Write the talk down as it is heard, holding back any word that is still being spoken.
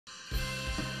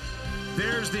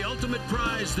There's the ultimate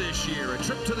prize this year, a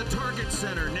trip to the Target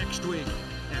Center next week,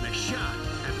 and a shot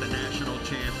at the national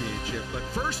championship. But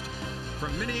first,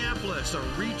 from Minneapolis, a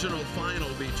regional final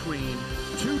between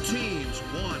two teams,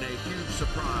 one a huge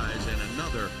surprise and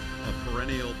another a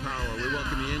perennial power. We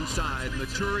welcome you inside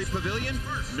Maturi Pavilion,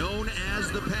 known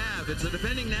as the PAV. It's the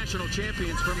defending national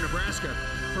champions from Nebraska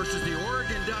versus the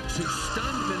Oregon Ducks, who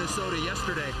stunned Minnesota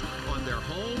yesterday on their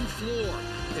home floor.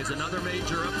 Is another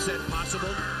major upset possible?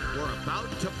 We're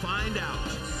about to find out.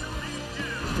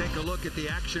 Take a look at the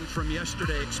action from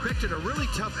yesterday. Expected a really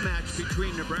tough match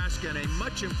between Nebraska and a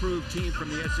much improved team from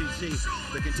the SEC,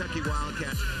 the Kentucky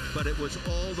Wildcats, but it was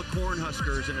all the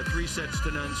Cornhuskers in a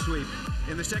 3-0 sweep.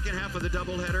 In the second half of the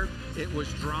doubleheader, it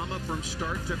was drama from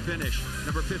start to finish.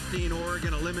 Number 15,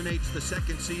 Oregon, eliminates the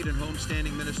second seed and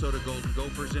homestanding Minnesota Golden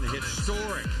Gophers in a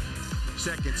historic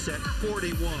second set,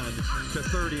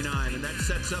 41-39, and that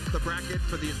sets up the bracket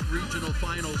for the regional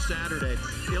final Saturday.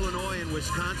 Illinois and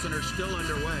Wisconsin are still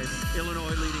underway.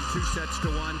 Illinois leading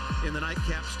 2-1 in the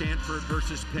nightcap. Stanford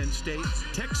versus Penn State,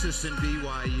 Texas and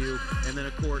BYU, and then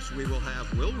of course will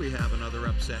we have another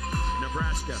upset?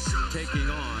 Nebraska taking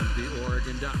on the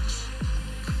Oregon Ducks.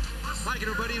 Hi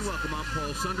everybody and welcome. I'm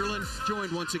Paul Sunderland,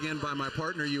 joined once again by my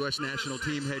partner, U.S. national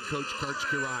team head coach Karch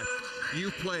Kirai.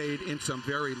 You've played in some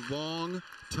very long,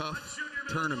 tough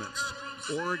tournaments.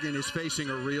 Oregon is facing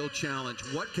a real challenge.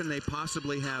 What can they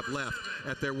possibly have left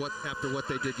after what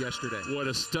they did yesterday? What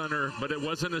a stunner, but it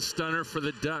wasn't a stunner for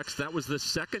the Ducks. That was the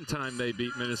second time they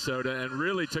beat Minnesota and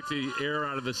really took the air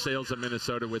out of the sails of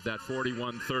Minnesota with that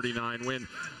 41-39 win.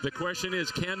 The question is,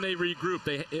 can they regroup?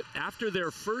 After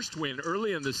their first win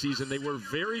early in the season, they were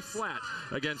very flat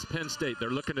against Penn State.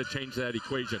 They're looking to change that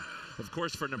equation. Of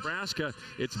course, for Nebraska,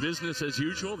 it's business as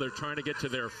usual. They're trying to get to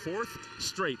their fourth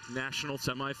straight national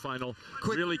semifinal.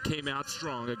 Really came out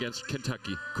strong against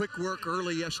Kentucky. Quick work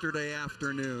early yesterday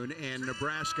afternoon, and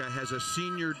Nebraska has a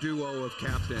senior duo of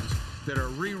captains that are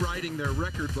rewriting their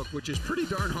record book, which is pretty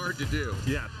darn hard to do.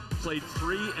 Yeah, played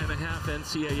 3.5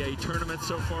 NCAA tournaments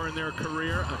so far in their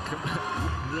career.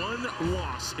 One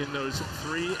loss in those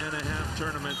 3.5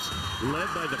 tournaments, led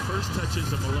by the first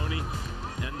touches of Maloney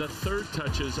and the third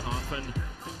touches often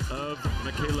of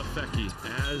Michaela Fecke.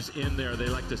 As in there, they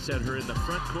like to set her in the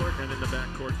front court, and in the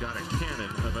back court got a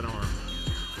cannon of an arm.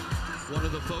 One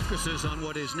of the focuses on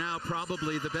what is now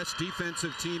probably the best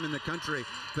defensive team in the country,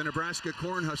 the Nebraska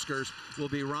Cornhuskers, will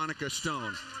be Ronica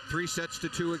Stone.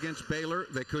 3-2 against Baylor.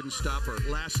 They couldn't stop her.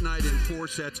 Last night in 4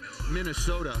 sets,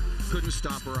 Minnesota couldn't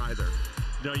stop her either.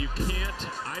 No, you can't.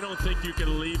 I don't think you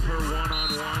can leave her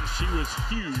one-on-one. She was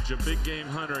huge, a big game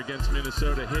hunter against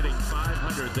Minnesota, hitting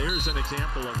 500. There's an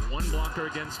example of one blocker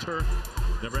against her.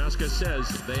 Nebraska says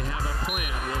they have a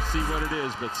plan. We'll see what it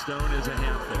is, but Stone is a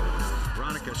handful.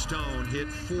 Ronica Stone hit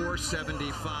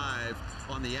 475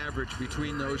 on the average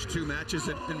between those two matches,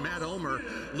 and Matt Ulmer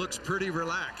looks pretty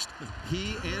relaxed.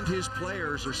 He and his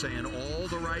players are saying all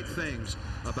the right things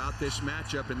about this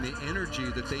matchup and the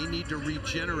energy that they need to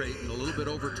regenerate in a little bit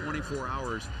over 24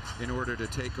 hours in order to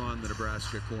take on the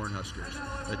Nebraska Cornhuskers,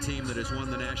 a team that has won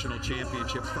the national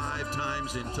championship 5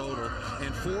 times in total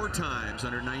and 4 times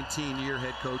under 19-year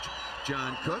head coach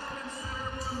John Cook.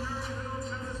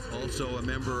 Also a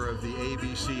member of the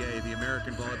AVCA, the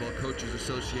American Volleyball Coaches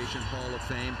Association Hall of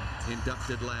Fame,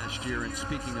 inducted last year. And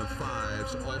speaking of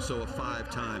 5s, also a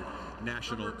 5-time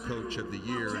National Coach of the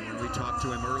Year. And when we talked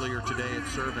to him earlier today at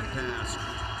Serve and Pass,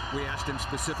 we asked him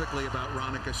specifically about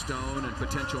Ronica Stone and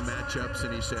potential matchups,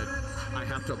 and he said, I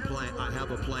have a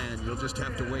plan. You'll just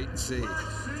have to wait and see.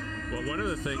 Well, one of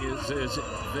the things is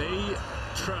they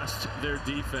trust their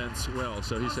defense well.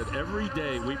 So he said, every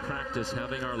day we practice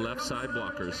having our left side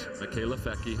blockers, Michaela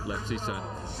Fecke, Lexi Sun,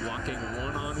 walking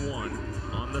one-on-one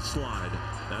on the slide.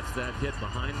 That's that hit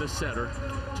behind the setter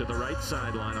to the right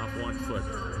sideline off 1 foot.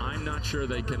 I'm not sure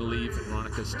they can leave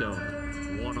Ronica Stone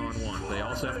one-on-one. They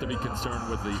also have to be concerned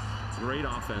with the great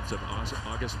offense of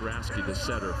August Rasky, the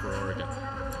setter for Oregon.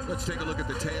 Let's take a look at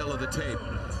the tail of the tape.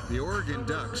 The Oregon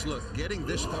Ducks, look, getting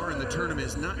this far in the tournament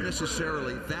is not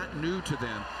necessarily that new to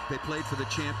them. They played for the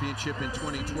championship in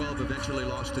 2012, eventually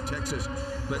lost to Texas.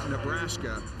 But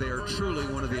Nebraska, they are truly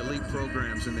one of the elite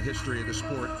programs in the history of the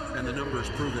sport, and the numbers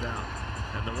prove it out.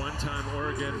 And the one time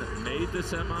Oregon made the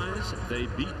semis, they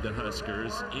beat the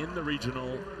Huskers in the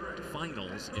regional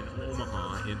finals in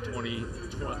Omaha in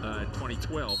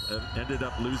 2012, ended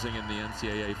up losing in the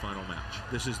NCAA final match.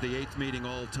 This is the 8th meeting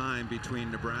all time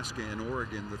between Nebraska and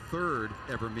Oregon, the 3rd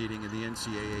ever meeting in the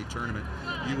NCAA tournament.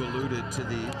 You alluded to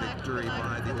the victory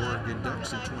by the Oregon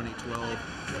Ducks in 2012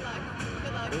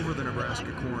 over the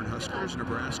Nebraska Cornhuskers.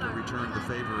 Nebraska returned the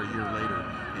favor a year later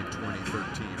in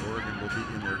 2013. Oregon will be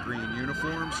in their green uniform.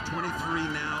 games, 23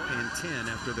 now and 10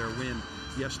 after their win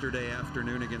yesterday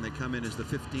afternoon. Again, they come in as the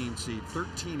 15 seed,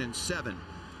 13-7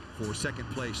 for second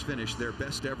place finish, their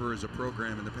best ever as a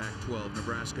program in the Pac-12.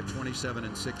 Nebraska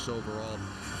 27-6 overall,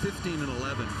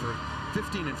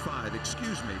 15-5,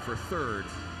 excuse me, for third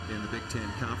in the Big Ten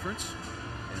Conference.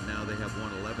 And now they have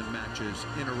won 11 matches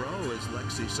in a row as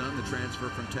Lexi Sun, the transfer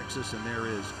from Texas, and there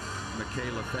is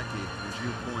Michaela Fecke, as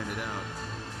you pointed out.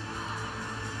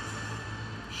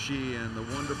 She and the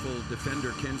wonderful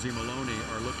defender Kenzie Maloney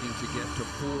are looking to get to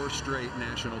 4 straight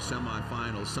national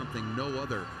semifinals, something no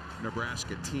other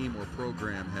Nebraska team or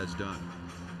program has done.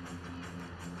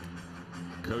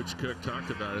 Coach Cook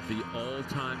talked about it, the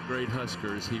all-time great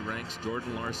Huskers. He ranks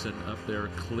Jordan Larson up there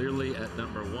clearly at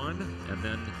 #1, and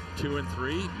then 2 and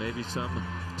 3, maybe some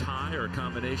tie or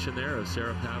combination there of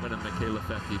Sarah Pavin and Michaela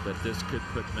Fecke, but this could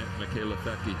put Michaela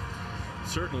Fecke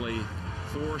certainly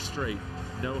 4 straight.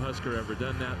 No Husker ever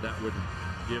done that. That would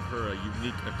give her a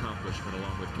unique accomplishment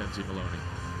along with Kenzie Maloney.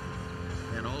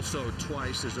 And also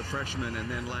twice as a freshman,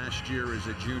 and then last year as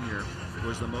a junior,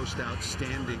 was the most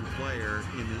outstanding player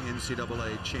in the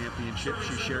NCAA championship.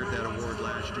 She shared that award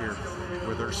last year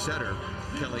with her setter,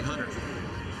 Kelly Hunter.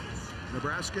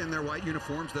 Nebraska in their white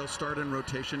uniforms, they'll start in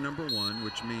rotation #1,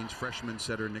 which means freshman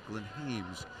setter Nicklin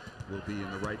Hames will be in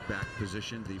the right back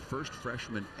position, the first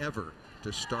freshman ever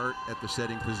to start at the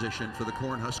setting position for the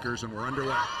Cornhuskers, and we're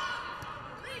underway.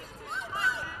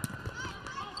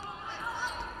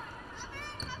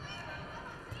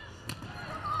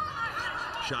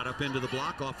 Shot up into the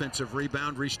block, offensive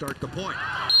rebound, restart the point.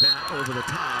 That over the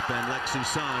top, and Lexi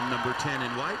Sun, #10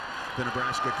 in white. The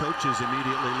Nebraska coaches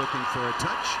immediately looking for a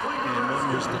touch, and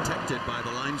one was detected by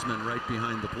the linesman right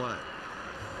behind the play.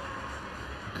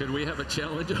 Could we have a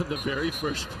challenge on the very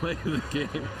first play of the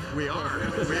game? We are.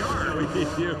 We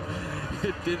do.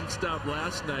 It didn't stop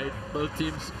last night. Both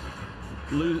teams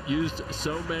used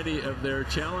so many of their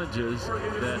challenges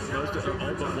that most of them,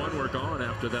 all but one, were gone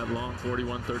after that long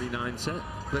 41-39 set.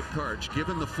 But Karch,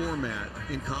 given the format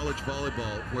in college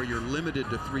volleyball where you're limited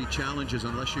to 3 challenges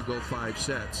unless you go 5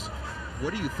 sets,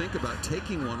 what do you think about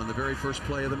taking one on the very first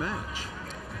play of the match?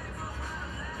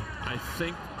 I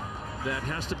think that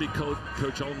has to be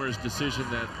Coach Ulmer's decision,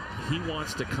 that he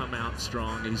wants to come out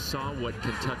strong. He saw what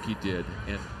Kentucky did,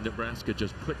 and Nebraska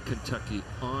just put Kentucky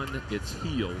on its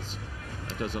heels.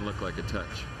 It doesn't look like a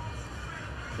touch.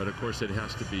 But of course, it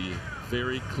has to be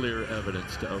very clear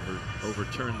evidence to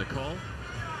overturn the call.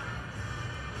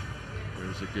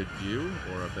 There's a good view,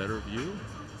 or a better view.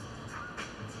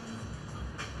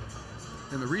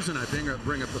 And the reason I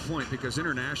bring up the point, because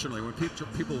internationally, when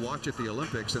people watch at the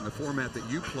Olympics and the format that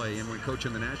you play in when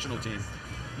coaching the national team,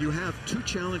 you have 2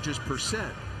 challenges per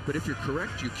set. But if you're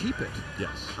correct, you keep it.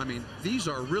 Yes. I mean, these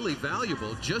are really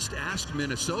valuable. Just ask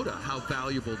Minnesota how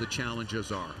valuable the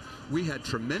challenges are. We had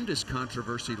tremendous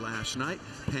controversy last night.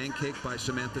 Pancake by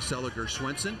Samantha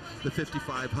Seliger-Swenson. The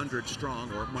 5,500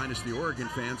 strong, or minus the Oregon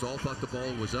fans, all thought the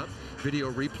ball was up. Video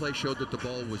replay showed that the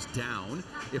ball was down.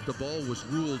 If the ball was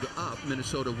ruled up,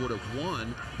 Minnesota would have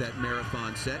won that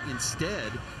marathon set.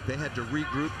 Instead, they had to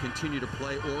regroup, continue to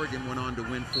play. Oregon went on to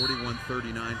win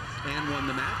 41-39 and won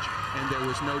the match. And there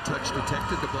was no touch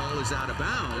detected. The ball is out of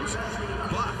bounds.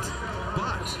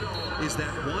 But is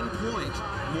that 1 point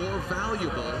more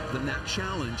valuable than that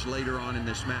challenge later on in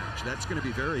this match? That's going to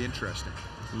be very interesting.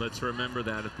 Let's remember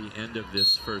that at the end of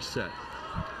this first set.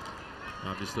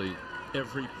 Obviously,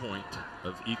 every point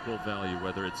of equal value,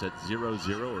 whether it's at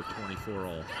 0-0 or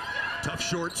 24-all. Tough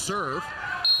short serve.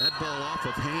 That ball off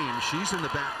of Hames. She's in the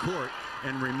back court.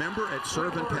 And remember, at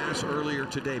serve and pass earlier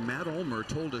today, Matt Ulmer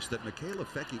told us that Michaela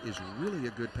Fecke is really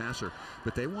a good passer,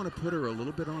 but they want to put her a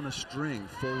little bit on a string,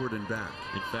 forward and back.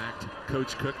 In fact,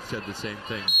 Coach Cook said the same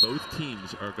thing. Both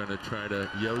teams are going to try to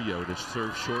yo-yo to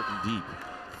serve short and deep.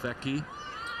 Fecke,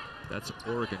 that's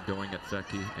Oregon going at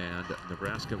Fecke, and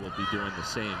Nebraska will be doing the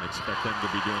same. Expect them to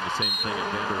be doing the same thing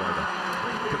at Vanderwater.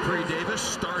 Capri Davis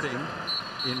starting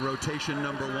in rotation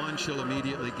 #1. She'll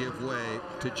immediately give way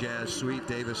to Jazz Sweet.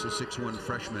 Davis, a 6'1"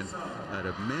 freshman out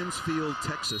of Mansfield,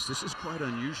 Texas. This is quite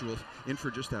unusual in for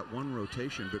just that one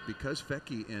rotation, but because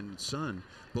Fecke and Sun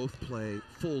both play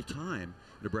full time,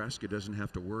 Nebraska doesn't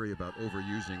have to worry about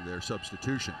overusing their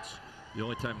substitutions. The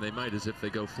only time they might is if they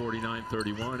go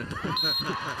 49-31 and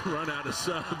run out of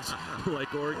subs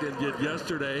like Oregon did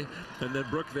yesterday, and then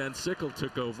Brooke Van Sickle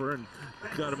took over and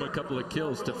got him a couple of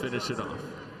kills to finish it off.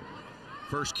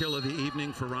 First kill of the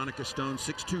evening for Veronica Stone,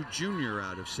 6'2" junior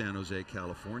out of San Jose,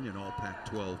 California, an all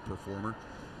Pac-12 performer.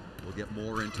 We'll get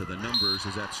more into the numbers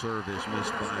as that serve is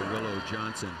missed by Willow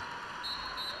Johnson.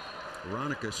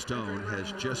 Veronica Stone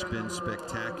has just been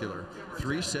spectacular.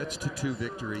 3-2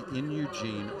 victory in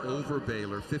Eugene over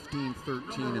Baylor.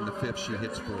 15-13 in the fifth. She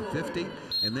hits 450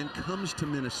 and then comes to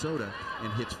Minnesota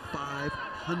and hits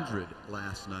 500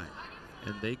 last night.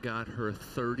 And they got her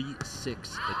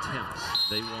 36 attempts.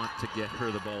 They want to get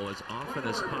her the ball as often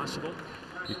as possible.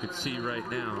 You can see right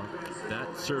now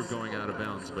that serve going out of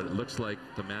bounds, but it looks like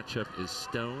the matchup is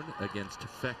Stone against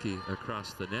Fecky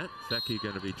across the net. Fecky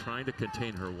going to be trying to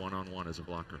contain her one-on-one as a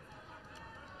blocker.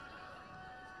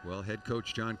 Well, head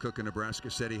coach John Cook of Nebraska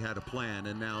said he had a plan,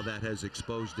 and now that has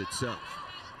exposed itself.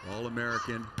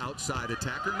 All-American outside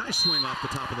attacker. Nice swing off the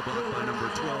top of the block by number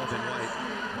 12 in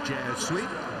white, Jazz Sweet,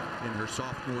 in her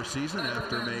sophomore season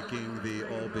after making the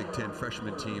All-Big Ten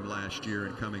freshman team last year,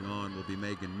 and coming on will be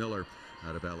Megan Miller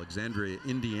out of Alexandria,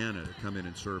 Indiana, to come in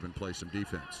and serve and play some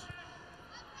defense.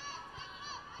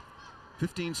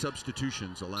 15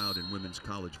 substitutions allowed in women's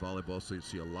college volleyball, so you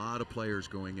see a lot of players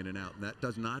going in and out, and that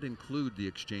does not include the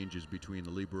exchanges between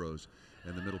the liberos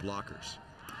and the middle blockers.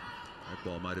 That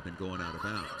ball might have been going out of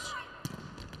bounds.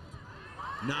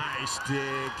 Nice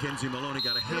dig. Kenzie Maloney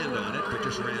got a hand on it, but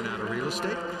just ran out of real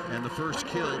estate. And the first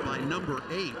kill by number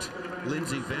 8,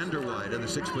 Lindsay Vanderweide, the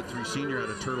 6'3" senior out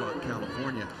of Turlock,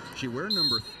 California. She wore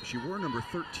number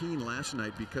 13 last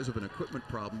night because of an equipment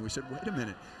problem. We said, wait a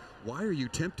minute, why are you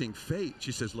tempting fate?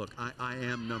 She says, look, I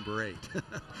am number 8.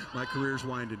 My career's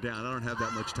winding down. I don't have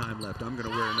that much time left. I'm going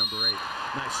to wear number 8.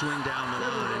 Nice swing down the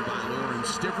line by Lauren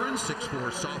Stivrins,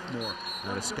 6'4" sophomore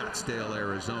out of Scottsdale,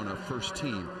 Arizona. First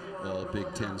team All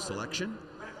Big Ten selection.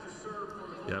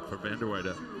 Yeah, for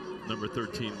Vanderweide, number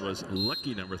 13 was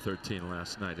lucky number 13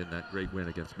 last night in that great win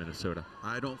against Minnesota.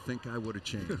 I don't think I would have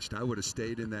changed. I would have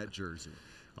stayed in that jersey.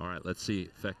 All right, let's see.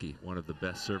 Fecky, one of the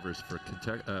best servers for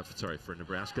for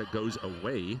Nebraska, goes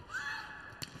away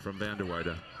from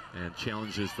Vanderweide and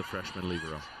challenges the freshman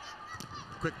libero.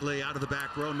 Quickly out of the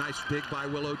back row, nice dig by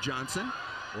Willow Johnson.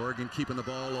 Oregon keeping the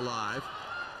ball alive,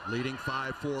 leading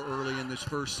 5-4 early in this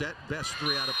first set. Best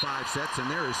 3 out of 5 sets,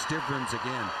 and there is Stivrins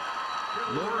again.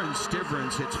 Lauren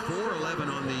Stivrins hits 411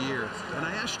 on the year. And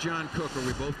I asked John Cook, or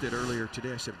we both did earlier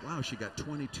today, I said, wow, she got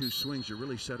 22 swings. You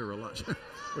really set her a lot.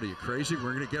 What are you, crazy?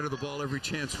 We're going to get her the ball every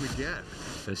chance we get.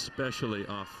 Especially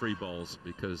off free balls,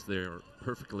 because they're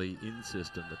perfectly in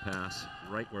system to pass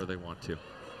right where they want to.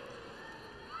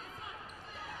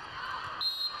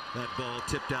 That ball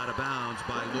tipped out of bounds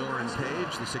by Lauren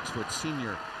Page, the 6'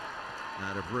 senior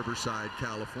out of Riverside,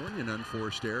 California. An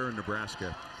unforced error, and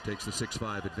Nebraska takes the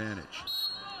 6-5 advantage.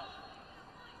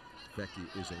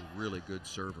 Fecky is a really good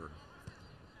server.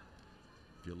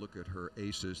 If you look at her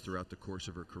aces throughout the course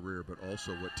of her career, but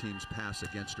also what teams pass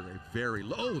against her, a very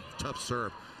low, tough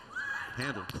serve.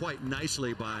 Handled quite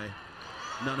nicely by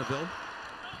Nunaville.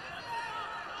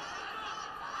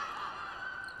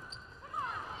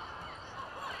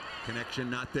 Connection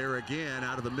not there again,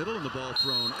 out of the middle, and the ball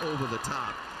thrown over the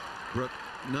top. Brooke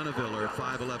Nunaville,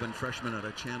 5'11" freshman out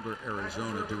of Chandler,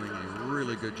 Arizona, doing a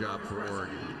really good job for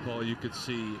Oregon. Paul, you could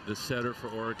see the setter for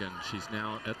Oregon. She's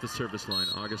now at the service line,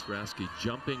 August Raske,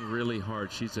 jumping really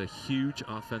hard. She's a huge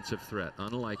offensive threat,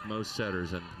 unlike most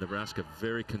setters, and Nebraska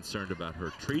very concerned about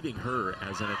her, treating her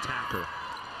as an attacker.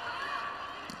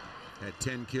 Had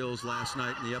 10 kills last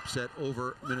night in the upset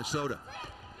over Minnesota.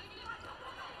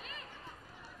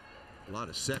 A lot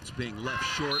of sets being left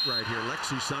short right here.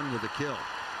 Lexi Sun with a kill.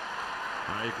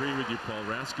 I agree with you, Paul.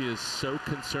 Raske is so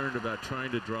concerned about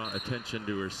trying to draw attention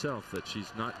to herself that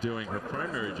she's not doing her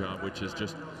primary job, which is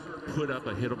just put up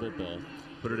a hittable ball,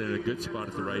 put it in a good spot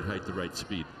at the right height, the right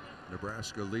speed.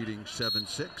 Nebraska leading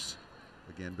 7-6.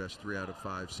 Again, best 3 out of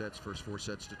 5 sets. First 4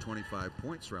 sets to 25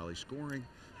 points. Rally scoring.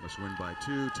 Must win by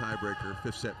 2. Tiebreaker.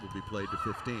 5th set will be played to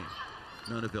 15.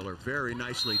 Nunaville, very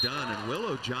nicely done, and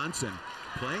Willow Johnson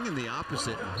playing in the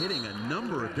opposite and hitting a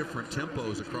number of different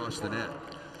tempos across the net.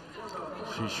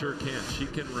 She sure can. She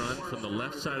can run from the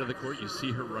left side of the court. You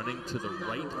see her running to the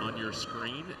right on your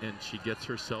screen, and she gets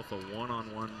herself a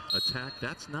one-on-one attack.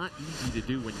 That's not easy to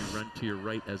do when you run to your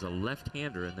right as a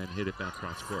left-hander and then hit it back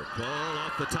cross court. Ball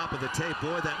off the top of the tape.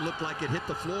 Boy, that looked like it hit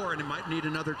the floor, and it might need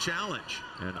another challenge.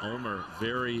 And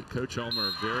Coach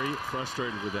Ulmer, very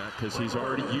frustrated with that because he's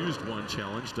already used one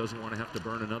challenge, doesn't want to have to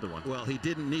burn another one. Well, he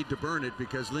didn't need to burn it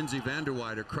because Lindsay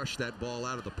Vanderweide crushed that ball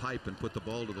out of the pipe and put the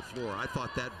ball to the floor. I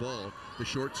thought that ball, the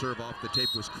short serve off the tape,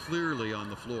 was clearly on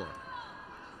the floor.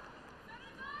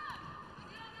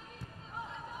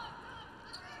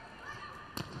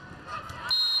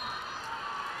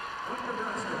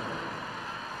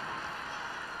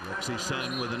 Lexi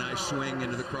Sun with a nice swing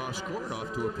into the cross court,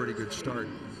 off to a pretty good start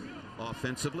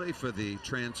offensively for the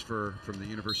transfer from the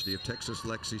University of Texas.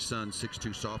 Lexi Sun,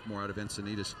 6'2" sophomore out of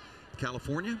Encinitas,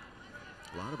 California.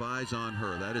 A lot of eyes on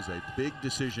her. That is a big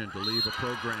decision to leave a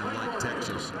program like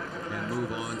Texas and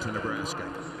move on to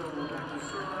Nebraska.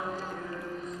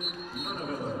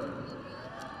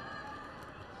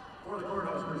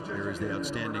 Here is the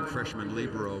outstanding freshman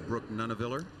libero, Brooke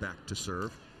Nuneviller, back to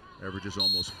serve. Averages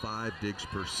almost 5 digs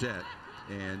per set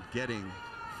and getting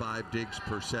 5 digs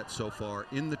per set so far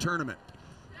in the tournament.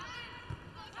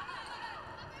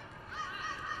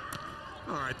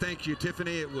 All right, thank you,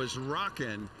 Tiffany. It was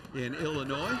rocking in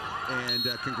Illinois, and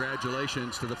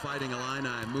congratulations to the Fighting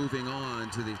Illini moving on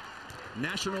to the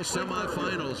national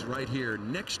semifinals right here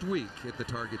next week at the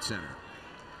Target Center.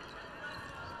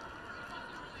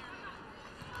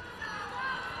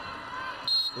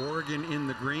 Oregon in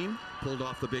the green, pulled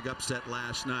off the big upset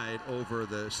last night over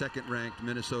the second-ranked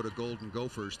Minnesota Golden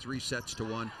Gophers,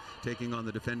 3-1, taking on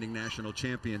the defending national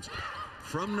champions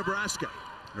from Nebraska.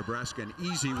 Nebraska an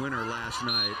easy winner last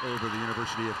night over the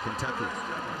University of Kentucky.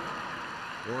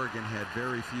 Oregon had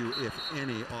very few, if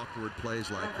any, awkward plays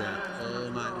like that all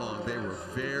night long. They were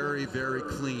very, very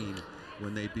clean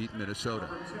when they beat Minnesota.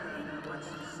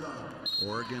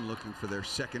 Oregon looking for their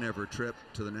second ever trip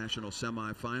to the national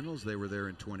semifinals. They were there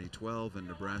in 2012, and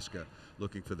Nebraska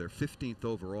looking for their 15th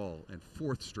overall and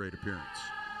 4th straight appearance.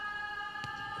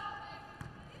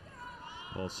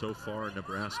 Well, so far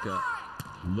Nebraska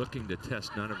looking to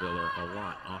test Nuneviller a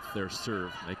lot off their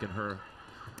serve, making her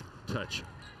touch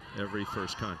every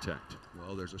first contact.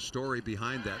 Well, there's a story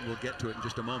behind that. We'll get to it in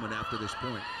just a moment after this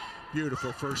point.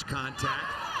 Beautiful first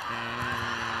contact,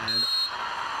 and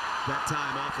that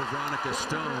time off of Veronica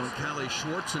Stone. Callie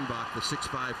Schwarzenbach, the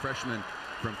 6'5" freshman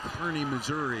from Kearney,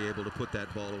 Missouri, able to put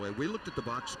that ball away. We looked at the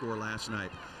box score last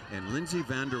night, and Lindsey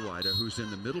Vanderweide, who's in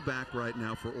the middle back right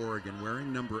now for Oregon,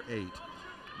 wearing number 8,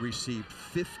 received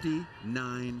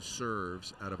 59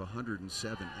 serves out of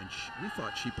 107, and we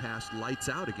thought she passed lights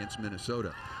out against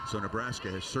Minnesota. So Nebraska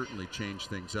has certainly changed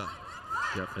things up.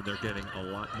 Yep, and they're getting a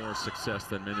lot more success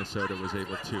than Minnesota was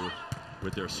able to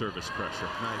with their service pressure.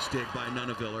 Nice dig by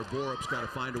Nuneviller. Borup's got to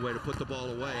find a way to put the ball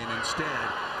away, and instead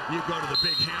you go to the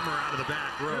big hammer out of the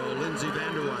back row. Lindsey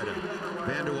Vanderweide.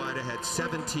 Vanderweide had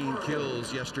 17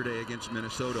 kills yesterday against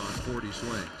Minnesota on 40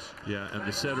 swings. Yeah, and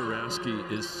the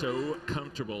Sedorowski is so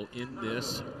comfortable in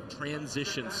this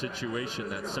transition situation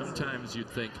that sometimes you'd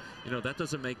think, you know, that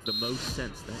doesn't make the most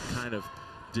sense, that kind of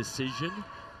decision.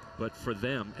 But for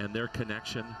them and their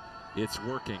connection, it's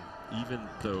working, even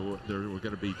though there were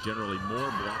going to be generally more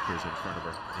blockers in front of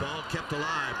her. Ball kept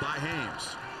alive by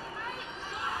Hames.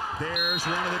 There's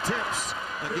one of the tips.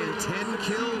 Again, 10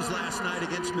 kills last night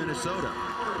against Minnesota.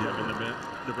 Yeah, and the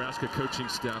Nebraska coaching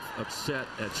staff upset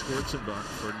at Schwarzenbach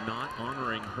for not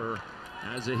honoring her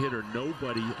as a hitter.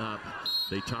 Nobody up.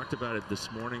 They talked about it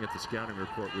this morning at the scouting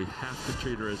report. We have to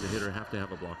treat her as a hitter, have to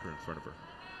have a blocker in front of her.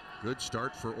 Good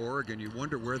start for Oregon. You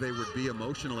wonder where they would be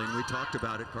emotionally, and we talked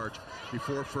about it, Karch,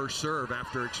 before first serve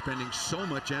after expending so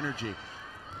much energy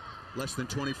less than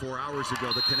 24 hours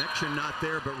ago. The connection not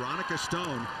there, but Veronica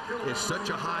Stone is such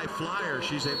a high flyer.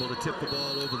 She's able to tip the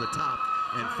ball over the top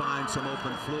and find some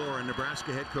open floor, and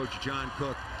Nebraska head coach John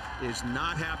Cook is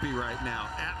not happy right now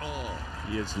at all.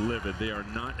 He is livid. They are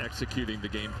not executing the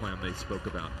game plan they spoke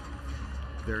about.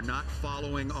 They're not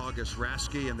following August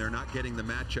Raske, and they're not getting the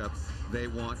matchup they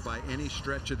want by any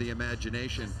stretch of the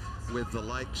imagination with the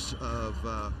likes of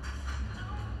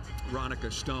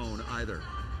Veronica Stone either.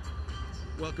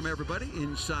 Welcome everybody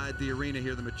inside the arena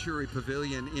here, the Maturi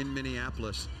Pavilion in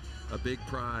Minneapolis. A big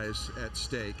prize at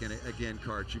stake. And again,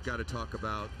 Karch, you've got to talk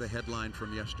about the headline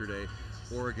from yesterday.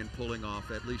 Oregon pulling off,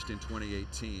 at least in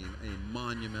 2018, a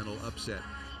monumental upset.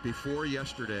 Before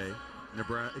yesterday,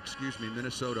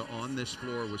 Minnesota on this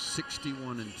floor was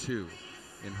 61-2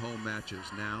 in home matches.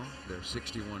 Now they're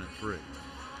 61-3.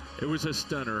 It was a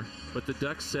stunner, but the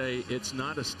Ducks say it's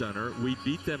not a stunner. We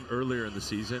beat them earlier in the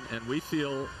season, and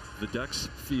the Ducks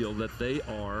feel that they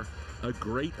are a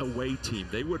great away team.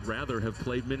 They would rather have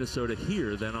played Minnesota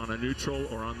here than on a neutral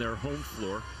or on their home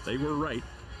floor. They were right.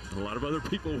 A lot of other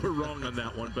people were wrong on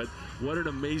that one, but what an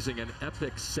amazing and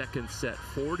epic second set.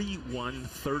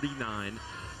 41-39.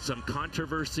 Some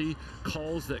controversy,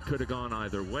 calls that could have gone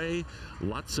either way,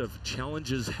 lots of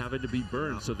challenges having to be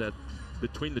burned, so that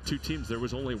between the two teams there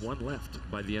was only one left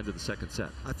by the end of the second set.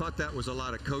 I thought that was a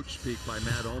lot of coach speak by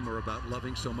Matt Ulmer about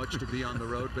loving so much to be on the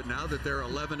road, but now that they're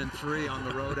 11-3 on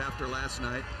the road after last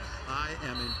night, I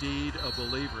am indeed a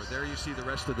believer. There you see the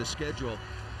rest of the schedule.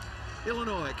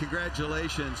 Illinois,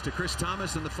 congratulations to Chris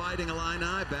Thomas and the Fighting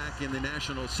Illini back in the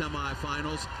national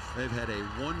semifinals. They've had a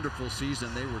wonderful season.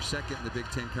 They were second in the Big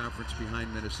Ten Conference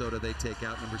behind Minnesota. They take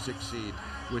out number 6 seed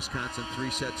Wisconsin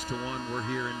 3-1. We're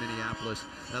here in Minneapolis.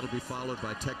 That'll be followed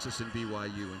by Texas and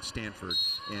BYU and Stanford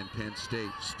and Penn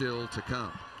State still to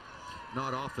come.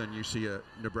 Not often you see a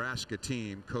Nebraska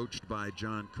team coached by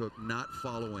John Cook not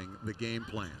following the game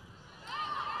plan.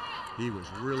 He was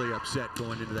really upset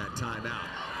going into that timeout.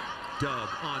 Dug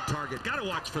on target. Got to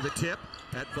watch for the tip.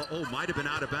 Might have been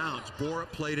out of bounds.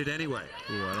 Borup played it anyway.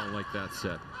 Ooh, I don't like that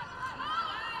set.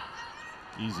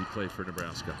 Easy play for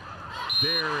Nebraska.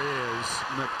 There is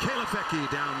Michaela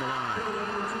Fecky down the line.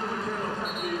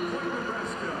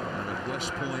 Out of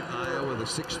West Point, Iowa, the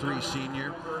 6'3"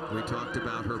 senior. We talked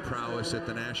about her prowess at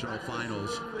the national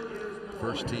finals.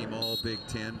 First team all Big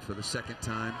Ten for the second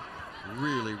time.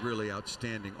 Really, really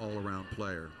outstanding all-around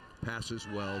player. Passes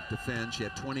well, defends. She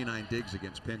had 29 digs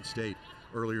against Penn State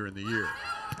earlier in the year.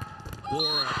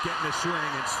 Borup getting a swing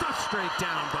and stuffed straight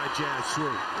down by Jazz Sweet.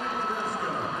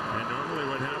 And normally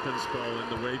what happens, Paul, in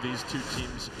the way these two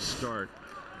teams start,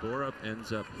 Borup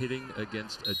ends up hitting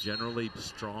against a generally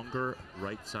stronger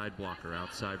right side blocker,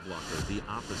 outside blocker, the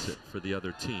opposite for the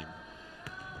other team.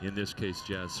 In this case,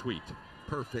 Jazz Sweet.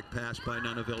 Perfect pass by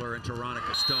Nunaviller and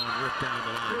Veronica Stone ripped down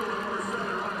the line.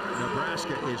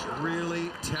 Nebraska is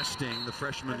really testing the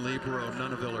freshman libero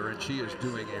Nunaviller, and she is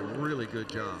doing a really good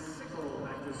job.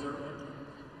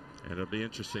 And it'll be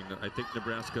interesting. I think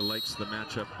Nebraska likes the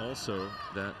matchup also,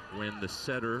 that when the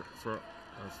setter for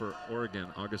Oregon,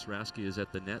 August Raske, is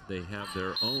at the net, they have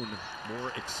their own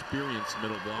more experienced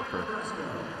middle blocker,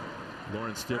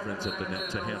 Lauren Stivrins, at the net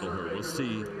to handle her. We'll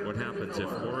see what happens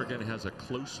if Oregon has a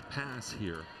close pass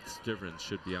here. Stivrins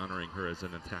should be honoring her as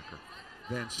an attacker.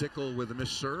 Van Sickle with a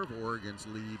missed serve. Oregon's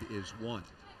lead is 1.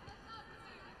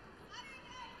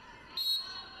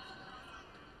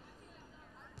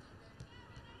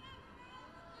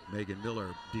 Megan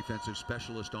Miller, defensive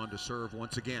specialist, on to serve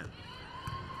once again.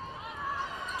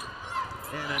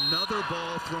 And another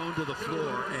ball thrown to the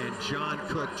floor, and John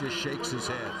Cook just shakes his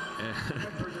head. And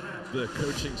the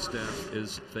coaching staff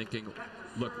is thinking,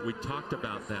 look, we talked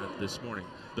about that this morning.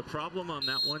 The problem on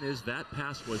that one is that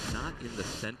pass was not in the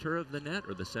center of the net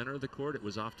or the center of the court. It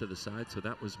was off to the side, so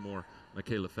that was more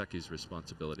Michaela Fecky's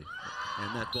responsibility.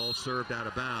 And that ball served out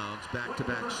of bounds.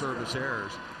 Back-to-back service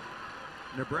errors.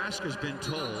 Nebraska's been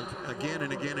told again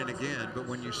and again and again, but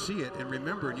when you see it, and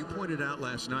remember, and you pointed out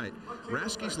last night,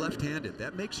 Raske's left-handed.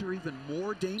 That makes her even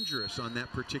more dangerous on that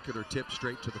particular tip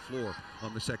straight to the floor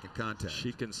on the second contact.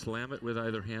 She can slam it with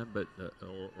either hand, but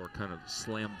or kind of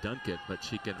slam dunk it, but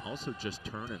she can also just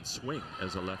turn and swing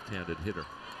as a left-handed hitter.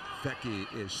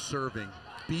 Fecky is serving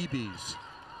BBs.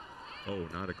 Oh,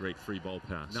 not a great free ball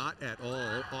pass. Not at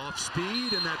all. Off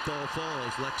speed, and that ball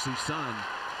falls. Lexi Sun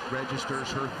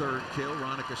registers her 3rd kill.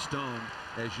 Veronica Stone,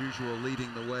 as usual,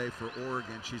 leading the way for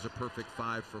Oregon. She's a perfect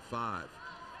 5 for 5.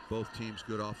 Both teams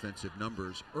good offensive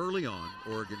numbers. Early on,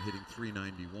 Oregon hitting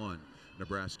 .391,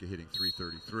 Nebraska hitting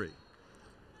 .333.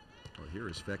 Well, here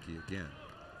is Fecky again.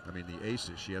 I mean, the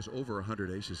aces. She has over 100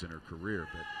 aces in her career,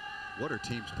 but what are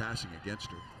teams passing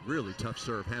against her? Really tough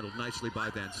serve, handled nicely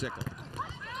by Van Sickle.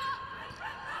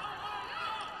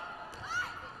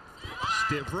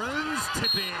 Stivrins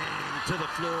tipping to the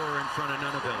floor in front of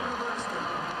Nunaviller.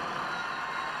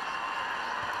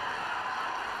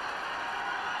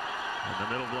 And the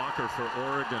middle blocker for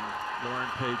Oregon, Lauren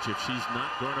Page, if she's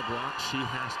not going to block, she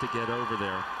has to get over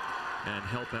there and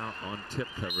help out on tip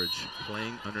coverage,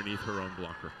 playing underneath her own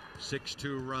blocker.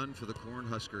 6-2 run for the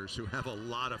Cornhuskers, who have a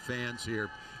lot of fans here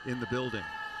in the building.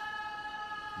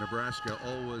 Nebraska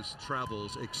always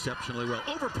travels exceptionally well.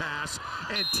 Overpass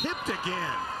and tipped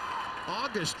again.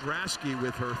 August Raske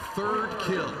with her 3rd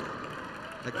kill.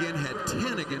 Again, had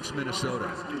 10 against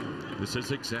Minnesota. This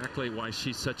is exactly why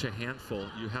she's such a handful.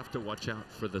 You have to watch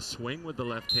out for the swing with the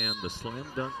left hand, the slam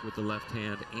dunk with the left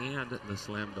hand, and the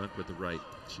slam dunk with the right.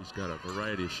 She's got a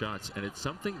variety of shots, and it's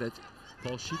something that,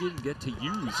 Paul, she didn't get to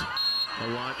use a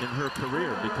lot in her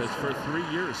career, because for 3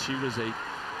 years she was a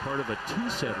part of a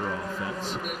 2-setter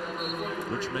offense,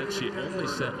 which meant she only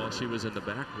set while she was in the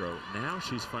back row. Now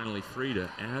she's finally free to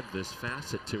add this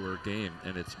facet to her game,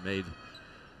 and it's made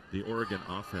the Oregon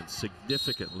offense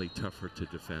significantly tougher to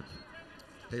defend.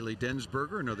 Haley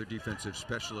Densberger, another defensive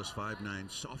specialist,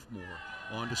 5'9" sophomore,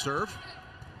 on to serve.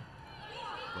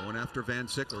 Going after Van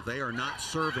Sickle. They are not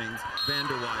serving Van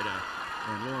der Weide.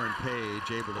 And Lauren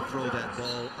Page able to throw that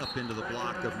ball up into the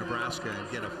block of Nebraska and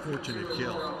get a fortunate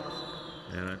kill.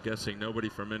 And I'm guessing nobody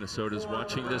from Minnesota is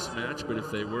watching this match, but if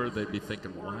they were, they'd be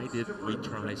thinking, why didn't we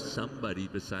try somebody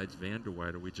besides Van der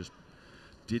Weide? We just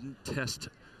didn't test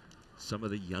some of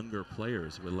the younger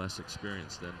players with less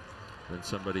experience than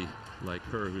somebody like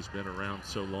her who's been around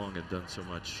so long and done so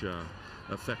much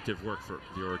effective work for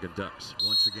the Oregon Ducks.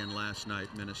 Once again last night,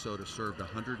 Minnesota served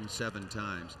 107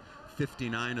 times,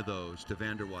 59 of those to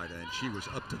Vanderweide, and she was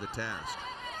up to the task.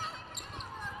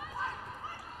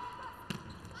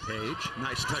 Page,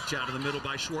 nice touch out of the middle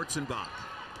by Schwarzenbach.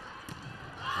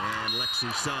 And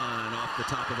Lexi Sun off the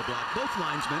top of the block. Both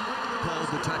linesmen called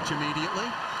the touch immediately.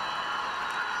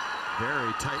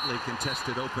 Very tightly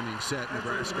contested opening set.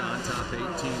 Nebraska on top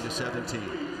 18-17.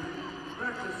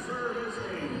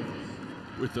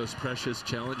 With those precious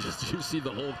challenges, you see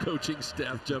the whole coaching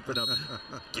staff jumping up.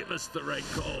 Give us the right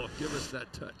call. Give us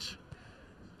that touch.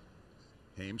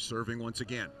 Hames serving once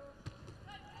again.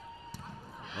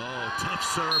 Oh, tough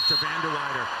serve to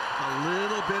Vanderweide. A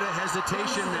little bit of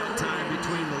hesitation that time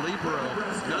between the libero,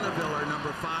 Nuneviller,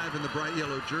 number 5 in the bright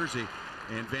yellow jersey,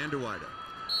 and Vanderweide.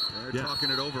 They're talking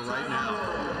it over right now.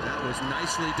 That was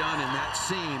nicely done in that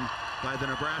seam by the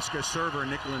Nebraska server,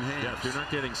 Nicklin Hames. Yeah, if you're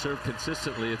not getting served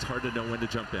consistently, it's hard to know when to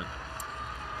jump in.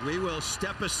 We will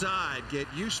step aside, get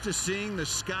used to seeing the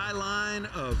skyline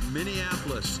of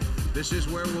Minneapolis. This is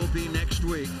where we'll be next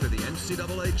week for the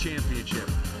NCAA championship.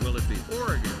 Will it be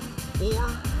Oregon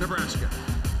or Nebraska?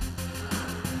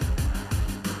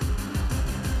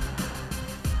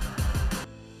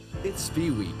 It's Fee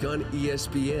Week on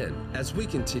ESPN as we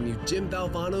continue Jim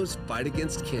Valvano's fight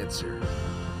against cancer.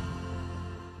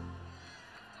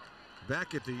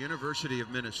 Back at the University of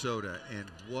Minnesota, and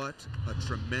what a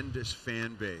tremendous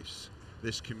fan base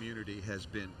this community has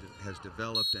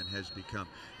developed and has become.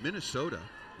 Minnesota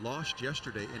lost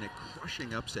yesterday in a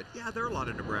crushing upset. Yeah, there are a lot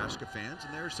of Nebraska fans,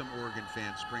 and there are some Oregon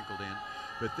fans sprinkled in,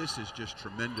 but this is just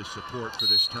tremendous support for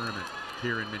this tournament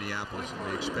here in Minneapolis, and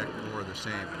we expect more of the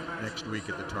same next week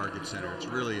at the Target Center. It's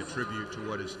really a tribute to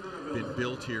what has been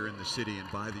built here in the city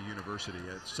and by the university.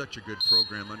 It's such a good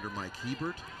program under Mike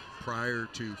Hebert, prior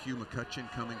to Hugh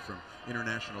McCutcheon coming from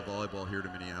international volleyball here to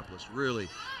Minneapolis. Really,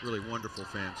 really wonderful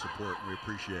fan support, and we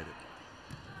appreciate it.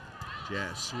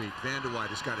 Jazz sweep. Vanderweide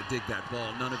has got to dig that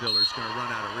ball. Nuneviller is going to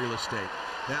run out of real estate.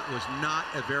 That was not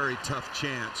a very tough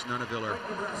chance. Nuneviller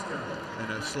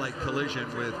in a slight collision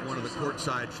with one of the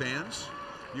courtside fans.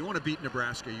 You want to beat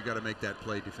Nebraska, you got to make that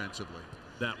play defensively.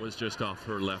 That was just off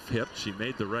her left hip. She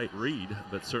made the right read,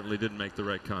 but certainly didn't make the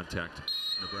right contact.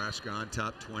 Nebraska on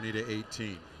top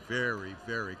 20-18. Very,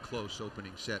 very close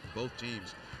opening set. Both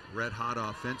teams red hot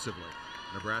offensively.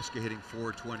 Nebraska hitting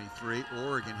 423,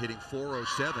 Oregon hitting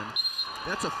 407.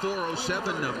 That's a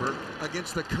 407 number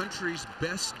against the country's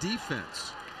best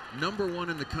defense. Number 1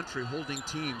 in the country, holding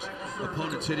teams,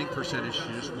 opponents' hitting percentage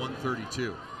is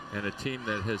 132. And a team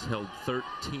that has held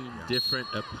 13 different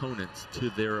opponents to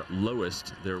their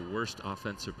lowest, their worst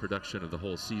offensive production of the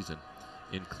whole season,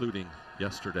 including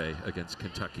yesterday against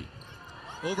Kentucky.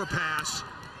 Overpass.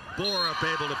 Borup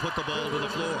able to put the ball to the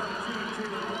floor.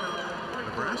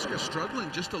 Nebraska struggling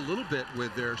just a little bit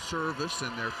with their service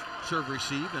and their serve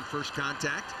receive and first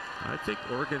contact. I think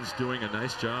Oregon's doing a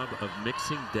nice job of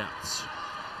mixing depths.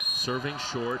 Serving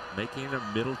short, making a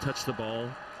middle touch the ball,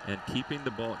 and keeping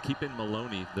the ball, keeping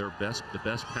Maloney, the best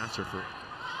passer for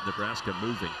Nebraska,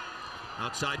 moving.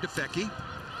 Outside to Fecky.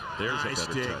 There's nice a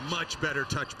better dig. touch. Much better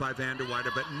touch by Vanderweide,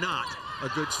 but not a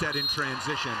good set in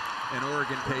transition, and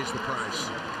Oregon pays the price.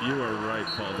 You are right,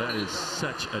 Paul. That is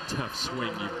such a tough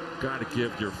swing. You've got to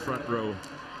give your front row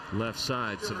left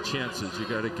side some chances. You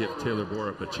got to give Taylor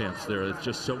Borup a chance there. It's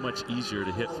just so much easier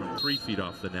to hit from 3 feet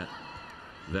off the net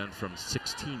than from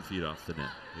 16 feet off the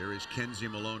net. Here is Kenzie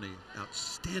Maloney,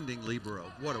 outstanding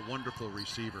libero. What a wonderful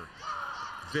receiver.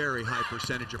 Very high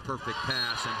percentage of perfect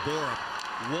pass, and Borup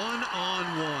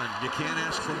one-on-one. You can't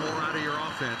ask for more out of your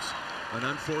offense. An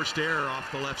unforced error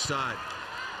off the left side.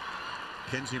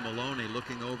 Kenzie Maloney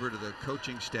looking over to the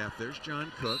coaching staff. There's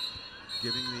John Cook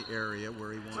giving the area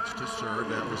where he wants to serve.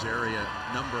 That was area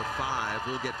number 5.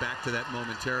 We'll get back to that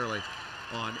momentarily.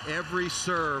 On every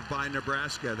serve by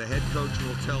Nebraska, the head coach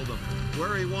will tell them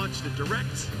where he wants to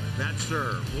direct that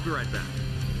serve. We'll be right back.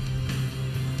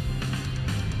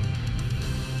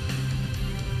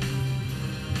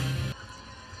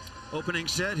 Opening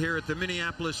set here at the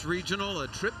Minneapolis Regional. A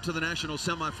trip to the national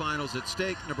semifinals at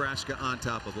stake. Nebraska on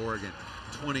top of Oregon,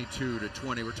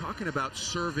 22-20. We're talking about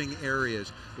serving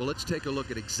areas. Well, let's take a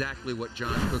look at exactly what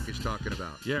John Cook is talking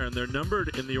about. Yeah, and they're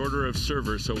numbered in the order of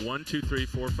servers. So 1, 2, 3,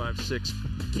 4, 5, 6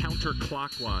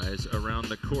 counterclockwise around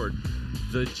the court.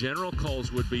 The general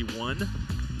calls would be 1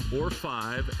 or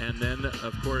 5. And then,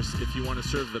 of course, if you want to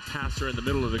serve the passer in the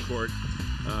middle of the court,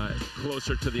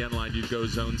 closer to the end line, you go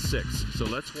zone 6. So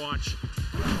let's watch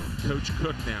Coach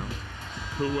Cook now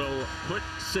who will put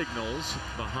signals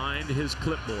behind his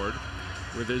clipboard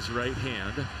with his right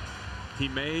hand. He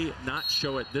may not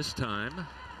show it this time.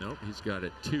 Nope, he's got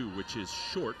it 2, which is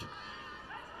short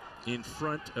in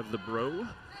front of the Bro.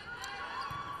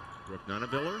 Brooke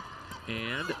Nunaviller,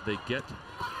 and they get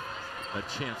a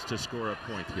chance to score a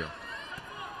point here.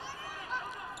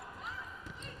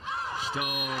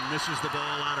 Stone misses the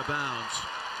ball out of bounds.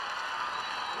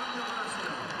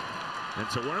 And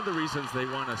so one of the reasons they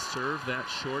want to serve that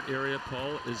short area,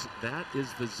 Paul, is that is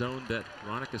the zone that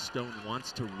Veronica Stone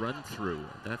wants to run through.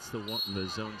 That's the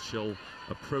zone she'll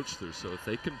approach through. So if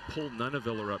they can pull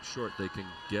Nunaviller up short, they can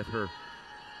get her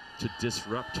to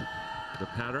disrupt the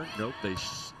pattern. Nope,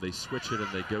 they switch it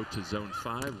and they go to zone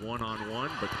 5,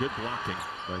 one-on-one, but good blocking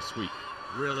by Sweet.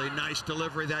 Really nice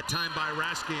delivery that time by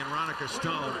Rasky, and Veronica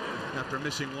Stone, after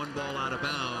missing one ball out of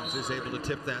bounds, is able to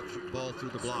tip that ball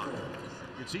through the block.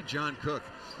 You can see John Cook,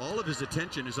 all of his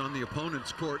attention is on the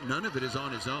opponent's court. None of it is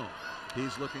on his own.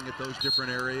 He's looking at those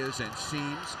different areas and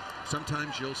seams.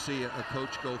 Sometimes you'll see a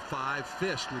coach go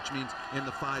 5-fist, which means in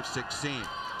the 5-6 seam.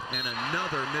 And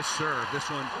another missed serve,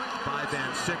 this one by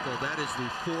Van Sickle. That is the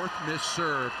 4th missed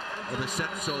serve of the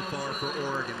set so far for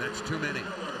Oregon. That's too many.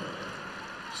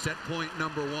 Set point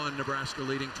number 1, Nebraska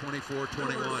leading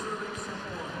 24-21.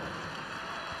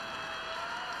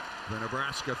 The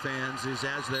Nebraska fans is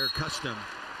as their custom,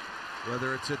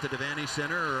 whether it's at the Devaney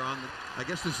Center or on the, I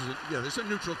guess this is a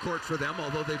neutral court for them,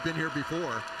 although they've been here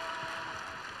before.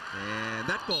 And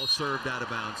that ball served out of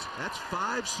bounds. That's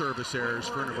 5 service errors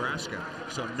for Nebraska,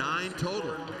 so 9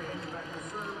 total.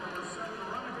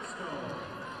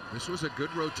 This was a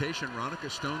good rotation. Veronica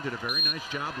Stone did a very nice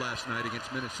job last night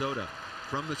against Minnesota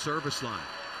from the service line.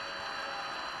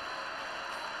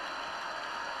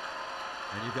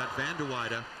 And you've got Van de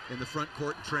Weyde in the front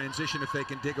court in transition if they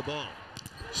can dig a ball.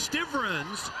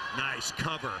 Stivrins, nice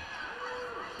cover.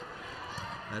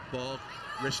 That ball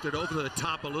wristed over to the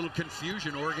top, a little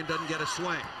confusion. Oregon doesn't get a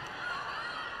swing.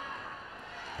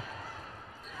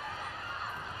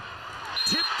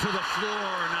 Tip to the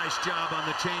floor, nice job on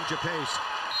the change of pace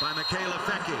by Michaela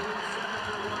Fecke.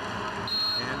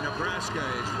 And Nebraska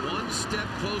is one step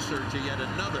closer to yet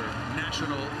another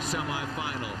national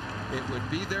semifinal. It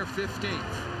would be their 15th.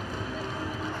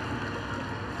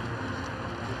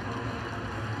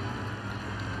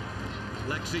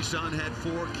 Lexi Sun had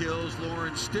 4 kills.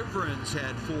 Lauren Stivrins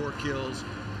had 4 kills.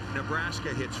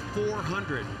 Nebraska hits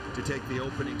 400 to take the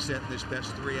opening set in this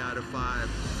best 3 out of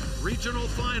 5 regional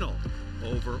final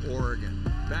over Oregon.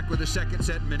 Back with the second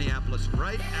set in Minneapolis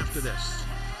right after this.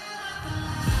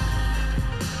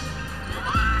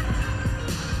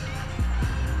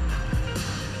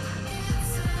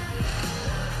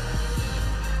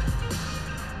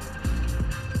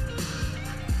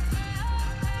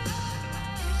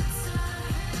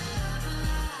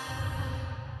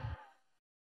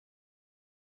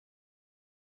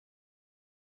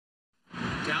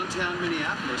 Downtown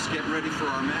Minneapolis, getting ready for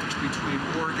our match between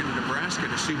Oregon and Nebraska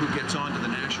to see who gets on to the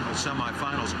national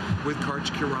semifinals. With Karch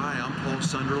Kirai, I'm Paul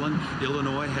Sunderland.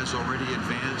 Illinois has already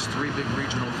advanced. 3 big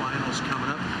regional finals coming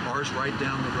up. Ours right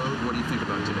down the road. What do you think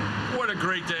about today? What a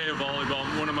great day of volleyball.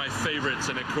 One of my favorites.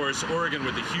 And of course, Oregon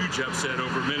with a huge upset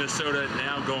over Minnesota,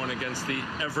 now going against the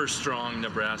ever-strong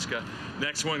Nebraska.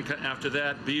 Next one after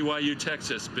that, BYU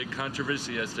Texas. Big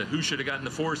controversy as to who should have gotten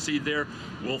the 4 seed there.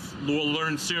 We'll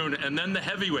learn soon. And then the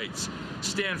heavyweights.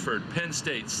 Stanford, Penn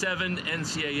State, 7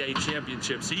 NCAA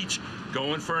championships each,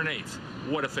 going for an 8th.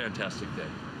 What a fantastic day.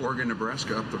 Oregon,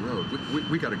 Nebraska up the road.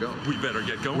 We got to go. We better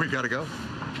get going. We got to go.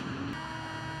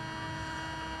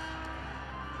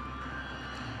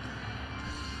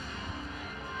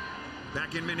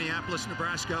 Back in Minneapolis,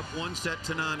 Nebraska up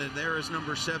 1-0, and there is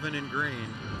number 7 in green.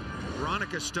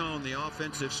 Veronica Stone, the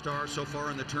offensive star so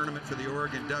far in the tournament for the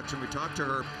Oregon Ducks, and we talked to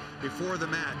her before the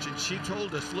match, and she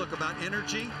told us, look, about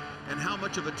energy and how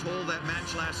much of a toll that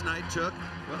match last night took.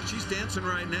 Well, she's dancing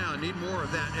right now. Need more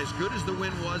of that. As good as the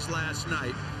win was last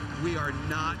night, we are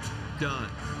not done.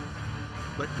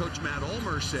 But Coach Matt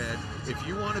Ulmer said, if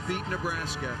you want to beat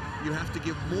Nebraska, you have to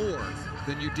give more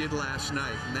than you did last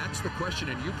night. And that's the question.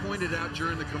 And you pointed out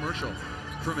during the commercial,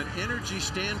 from an energy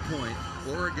standpoint,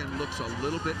 Oregon looks a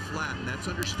little bit flat, and that's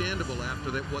understandable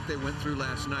after what they went through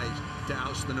last night to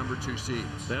oust the number 2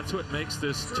 seeds. That's what makes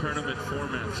this tournament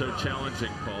format so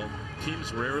challenging, Paul.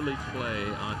 Teams rarely play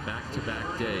on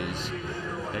back-to-back days,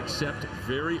 except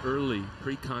very early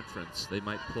pre-conference. They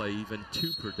might play even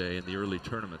 2 per day in the early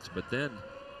tournaments, but then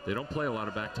they don't play a lot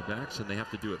of back-to-backs, and they have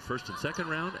to do it first and second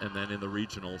round, and then in the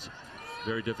regionals.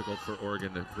 Very difficult for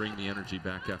Oregon to bring the energy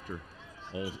back after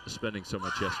spending so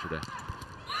much yesterday.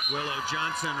 Willow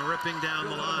Johnson ripping down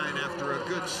the line after a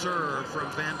good serve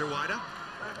from Van der Weide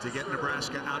to get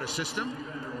Nebraska out of system.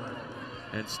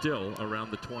 And still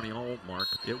around the 20-all mark,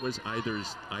 it was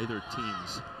either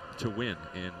teams to win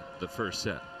in the first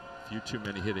set. A few too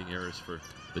many hitting errors for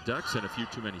the Ducks and a few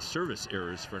too many service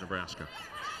errors for Nebraska.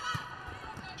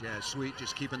 Jazz Sweet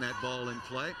just keeping that ball in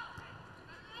play.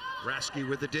 Rasky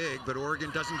with the dig, but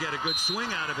Oregon doesn't get a good swing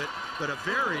out of it, but a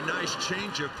very nice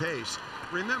change of pace.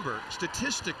 Remember,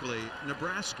 statistically,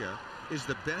 Nebraska is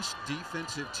the best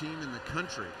defensive team in the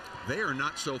country. They are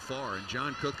not so far, and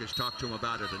John Cook has talked to him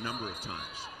about it a number of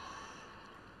times.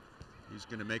 He's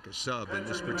going to make a sub in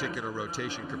this particular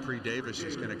rotation. Capri Davis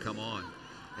is going to come on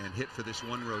and hit for this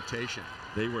one rotation.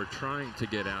 They were trying to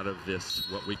get out of this,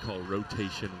 what we call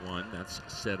rotation one. That's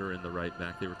setter in the right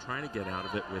back. They were trying to get out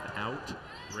of it without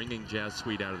bringing Jazz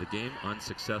Sweet out of the game.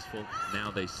 Unsuccessful.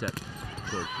 Now they set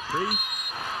toward Capri,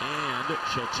 and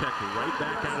she'll check right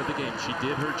back out of the game. She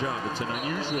did her job. It's an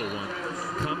unusual one.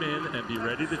 Come in and be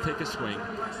ready to take a swing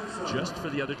just for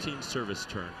the other team's service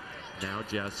turn. Now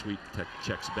Jazz Sweet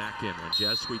checks back in. When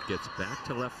Jazz Sweet gets back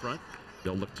to left front,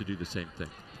 they'll look to do the same thing.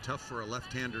 Tough for a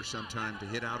left-hander sometime to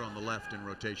hit out on the left in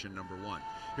rotation number one.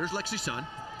 Here's Lexi Sun.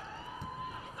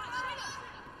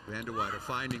 Van der Weide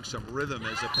finding some rhythm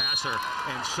as a passer,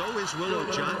 and so is Willow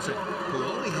Johnson, who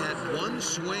only had one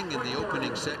swing in the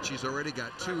opening set. She's already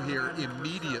got two here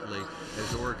immediately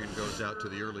as Oregon goes out to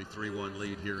the early 3-1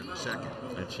 lead here in the second.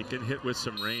 And she can hit with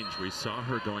some range. We saw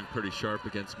her going pretty sharp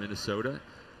against Minnesota.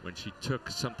 When she took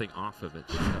something off of it,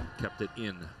 she kept it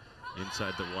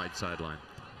inside the wide sideline.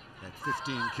 Had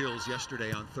 15 kills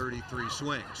yesterday on 33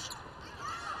 swings.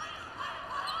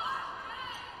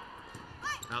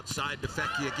 Outside to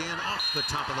Fecky again, off the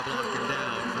top of the block and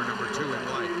down for number 2 in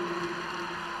white.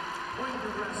 Point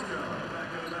Nebraska. Back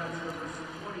in the match, number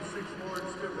 26, Lauren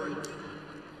Stivers.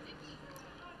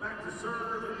 Back to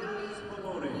serve is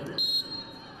Maloney.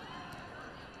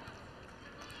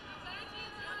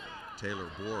 Taylor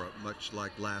Borup, much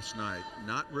like last night,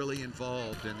 not really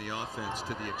involved in the offense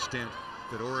to the extent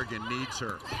that Oregon needs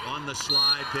her. On the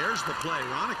slide, there's the play.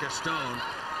 Ronica Stone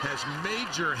has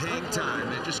major hang time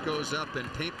and just goes up and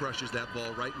paintbrushes that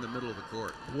ball right in the middle of the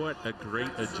court. What a great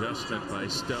adjustment by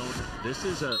Stone. This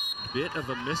is a bit of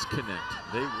a misconnect.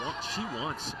 She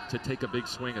wants to take a big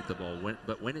swing at the ball,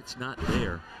 but when it's not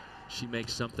there, she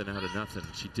makes something out of nothing.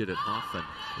 She did it often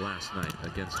last night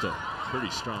against a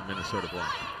pretty strong Minnesota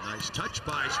block. Nice touch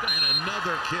by Stone, and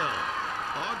another kill.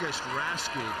 August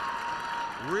Rasky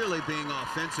really being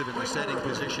offensive in the setting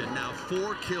position. Now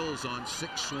 4 kills on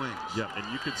 6 swings. Yeah, and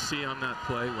you could see on that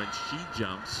play when she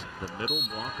jumps, the middle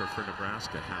blocker for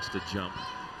Nebraska has to jump,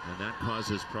 and that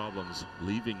causes problems,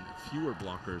 leaving fewer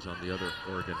blockers on the other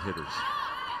Oregon hitters.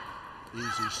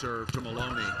 Easy serve to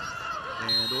Maloney,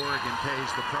 and Oregon pays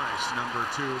the price. Number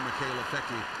 2, Michaela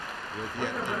Fecky, with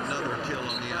yet another kill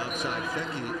on the outside.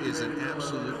 Fecky is an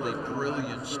absolutely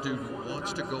brilliant student,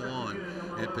 wants to go on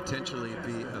and potentially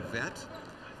be a vet,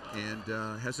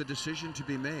 and has a decision to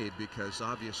be made because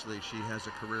obviously she has a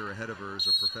career ahead of her as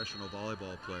a professional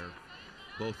volleyball player,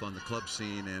 both on the club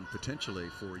scene and potentially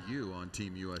for you on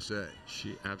Team USA.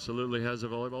 She absolutely has a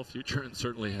volleyball future and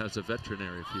certainly has a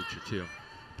veterinary future too.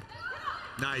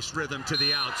 Nice rhythm to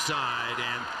the outside,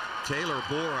 and Taylor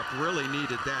Borup really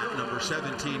needed that. Number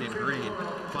 17 in green,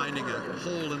 finding a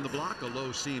hole in the block, a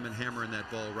low seam, and hammering that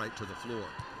ball right to the floor.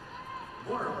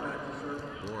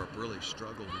 Borup really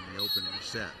struggled in the opening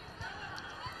set.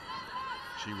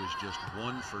 She was just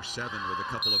 1 for 7 with a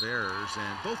couple of errors,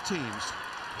 and both teams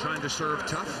trying to serve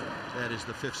tough. That is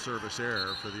the 5th service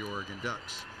error for the Oregon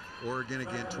Ducks. Oregon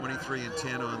again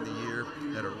 23-10 on the year,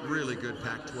 had a really good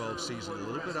Pac-12 season, a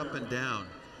little bit up and down.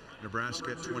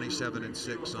 Nebraska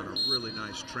 27-6 on a really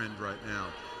nice trend right now,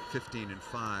 15-5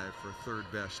 for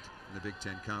 3rd best in the Big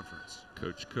Ten Conference.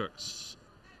 Coach Cooks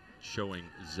showing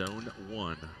zone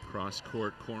 1, cross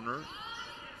court corner.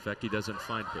 Fecky doesn't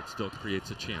find it, still creates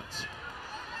a chance.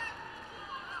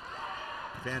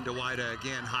 Van der Weide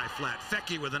again, high flat.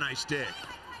 Fecky with a nice dig.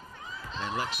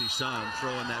 And Lexi Sun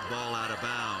throwing that ball out of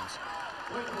bounds.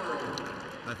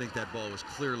 I think that ball was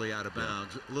clearly out of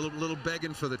bounds. A little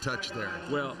begging for the touch there.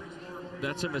 Well,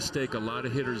 that's a mistake a lot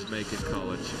of hitters make in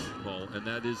college, Paul, and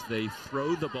that is they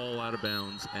throw the ball out of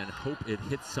bounds and hope it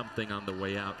hits something on the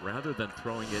way out rather than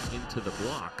throwing it into the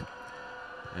block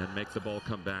and make the ball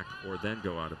come back or then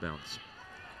go out of bounds.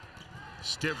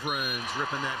 Stivrins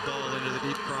ripping that ball into the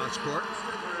deep cross court.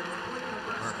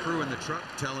 Our crew in the truck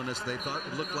telling us they thought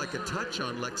it looked like a touch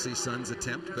on Lexi Sun's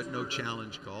attempt, but no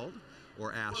challenge called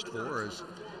or asked for, as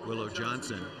Willow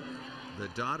Johnson, the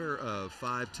daughter of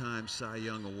 5-time Cy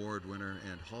Young Award winner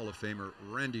and Hall of Famer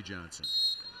Randy Johnson,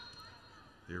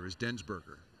 Here is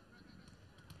Densberger.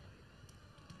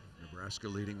 Nebraska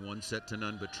leading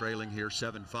 1-0, but trailing here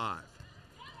 7-5.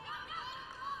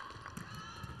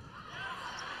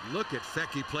 Look at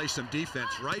Fecky play some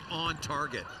defense right on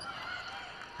target.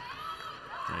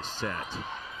 Nice set.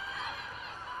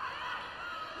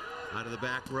 Out of the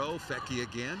back row, Fecky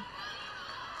again.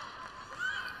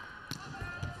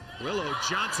 Willow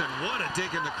Johnson, what a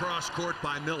dig in the cross court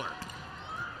by Miller.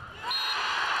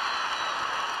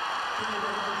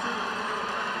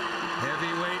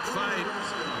 Heavyweight fight.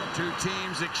 Two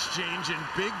teams exchanging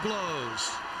big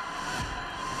blows.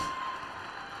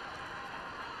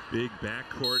 Big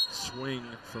backcourt swing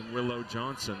from Willow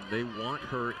Johnson. They want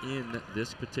her in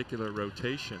this particular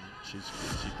rotation. She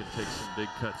can take some big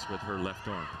cuts with her left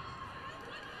arm.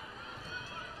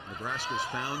 Nebraska's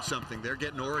found something. They're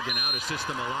getting Oregon out of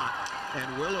system a lot.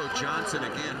 And Willow Johnson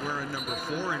again wearing number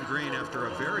 4 in green after a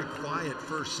very quiet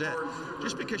first set,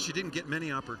 just because she didn't get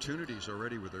many opportunities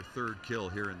already with her 3rd kill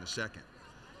here in the 2nd.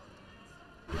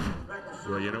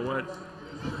 Well, you know what?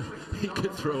 He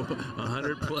could throw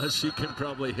 100 plus. She can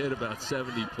probably hit about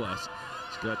 70 plus.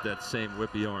 She's got that same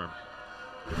whippy arm.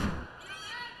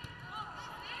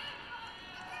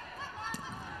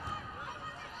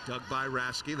 Dug by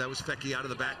Rasky. That was Fecky out of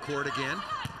the backcourt again.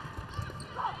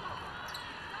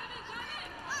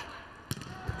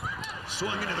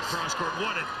 Swung into the cross court.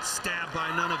 What a stab by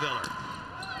Nuneviller.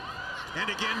 And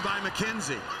again by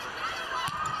McKenzie.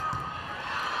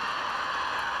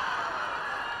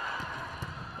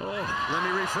 Oh, let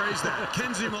me rephrase that.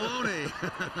 Kenzie Maloney.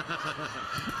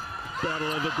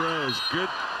 Battle of the Bros. Good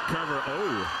cover.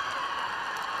 Oh.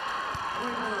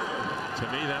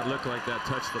 To me, that looked like that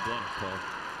touched the block, Paul.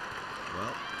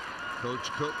 Well,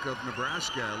 Coach Cook of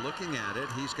Nebraska looking at it.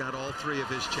 He's got all 3 of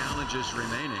his challenges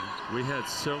remaining. We had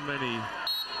so many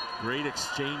great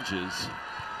exchanges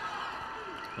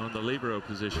on the libero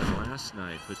position last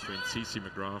night between CeCe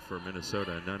McGraw for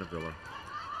Minnesota and Nuneviller.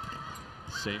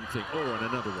 Same thing. Oh, and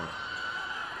another one.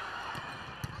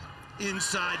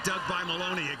 Inside, dug by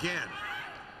Maloney again.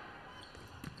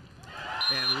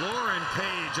 And Lauren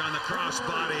Page on the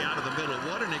crossbody out of the middle.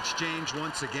 What an exchange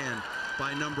once again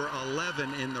by number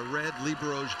 11 in the red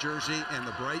libero's jersey and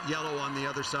the bright yellow on the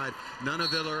other side.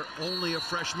 Nuneviller, only a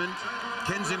freshman.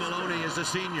 Kenzie Maloney is a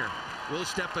senior. We'll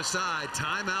step aside.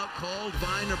 Timeout called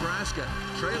by Nebraska,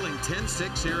 trailing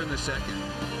 10-6 here in the 2nd.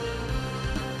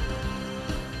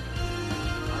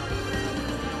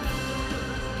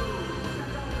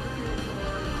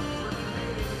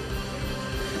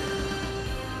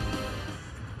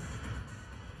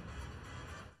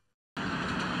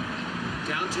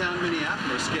 Downtown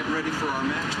Minneapolis getting ready for our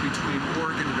match between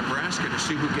Oregon and Nebraska to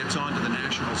see who gets on to the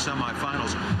national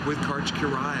semifinals. With Karch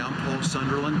Kirai, I'm Paul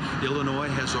Sunderland. Illinois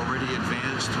has already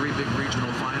advanced. 3 big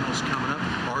regional finals coming up.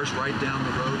 Ours right down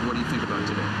the road. What do you think about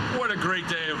today? What a great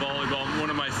day of volleyball. One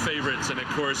of my favorites. And of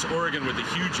course, Oregon with a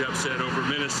huge upset over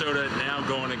Minnesota, now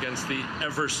going against the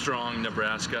ever-strong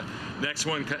Nebraska. Next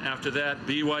one after that,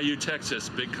 BYU Texas.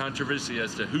 Big controversy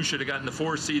as to who should have gotten the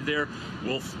 4 seed there.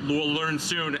 We'll learn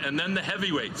soon. And then the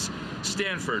heavyweights.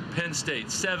 Stanford, Penn State,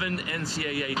 7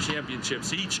 NCAA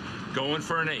championships each, going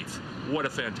for an 8th. What a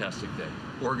fantastic day.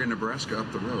 Oregon, Nebraska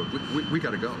up the road. We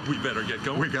got to go. We better get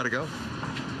going. We got to go.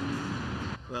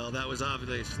 Well, that was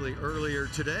obviously earlier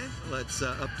today. Let's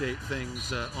update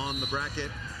things on the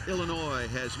bracket. Illinois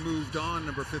has moved on.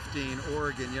 Number 15,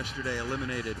 Oregon, yesterday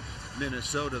eliminated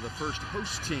Minnesota, the first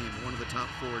host team, one of the top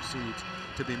 4 seeds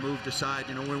to be moved aside.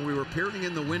 You know, when we were peering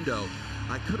in the window,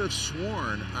 I could have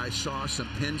sworn I saw some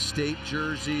Penn State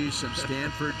jerseys, some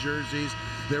Stanford jerseys.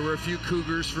 There were a few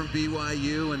Cougars from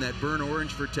BYU and that burnt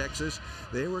orange for Texas.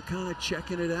 They were kind of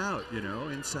checking it out, you know,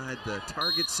 inside the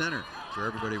Target Center, where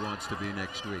everybody wants to be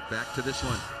next week. Back to this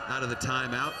one out of the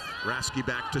timeout. Rasky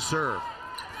back to serve.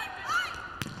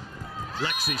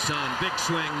 Lexi Sun, big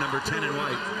swing, number 10 in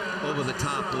white, over the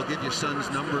top. We'll give you Sun's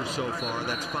numbers so far.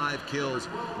 That's 5 kills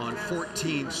on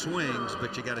 14 swings,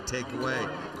 but you got to take away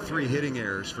 3 hitting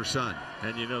errors for Sun.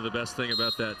 And you know the best thing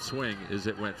about that swing is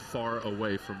it went far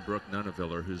away from Brooke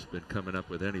Nuneviller, who's been coming up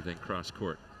with anything cross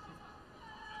court.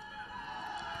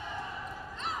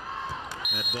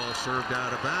 That ball served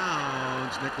out of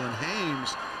bounds. Nicklin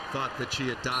Hames thought that she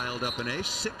had dialed up an ace.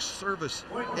 6 service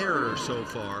errors so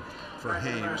far for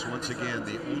Hames. Once again,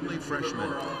 the only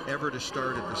freshman ever to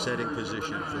start at the setting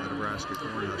position for the Nebraska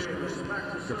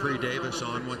Cornhuskers. Capri Davis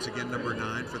on once again, number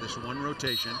 9 for this one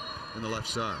rotation in the left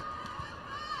side.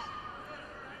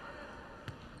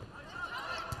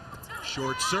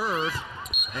 Short serve.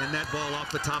 And that ball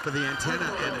off the top of the antenna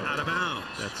and out of bounds.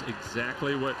 That's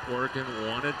exactly what Oregon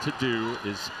wanted to do,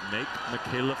 is make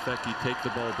Michaela Fecky take the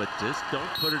ball, but just don't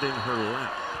put it in her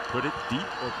lap. Put it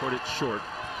deep or put it short.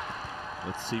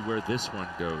 Let's see where this one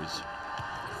goes.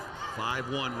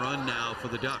 5-1 run now for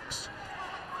the Ducks.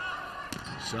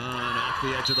 Sun off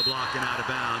the edge of the block and out of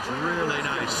bounds. Really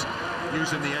nice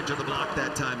using the edge of the block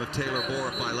that time of Taylor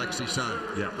Borup by Lexi Sun.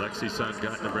 Yeah, Lexi Sun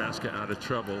got Nebraska out of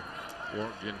trouble.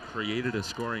 Oregon created a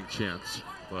scoring chance,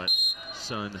 but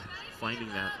Sun finding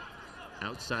that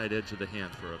outside edge of the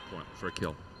hand for a point, for a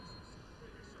kill.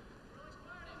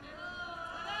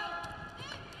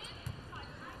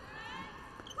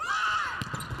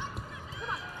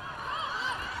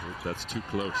 Oop, that's too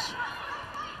close.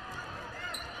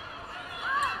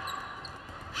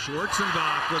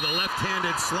 Schwarzenbach with a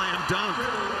left-handed slam dunk,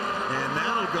 and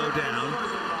that'll go down.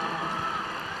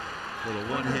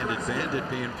 Little one-handed bandit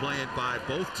being played by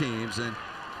both teams, and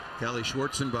Callie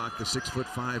Schwarzenbach, the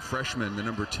 6'5" freshman, the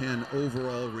number 10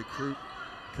 overall recruit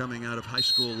coming out of high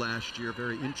school last year.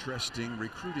 Very interesting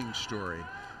recruiting story.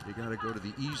 You got to go to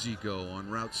the Easy Go on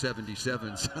Route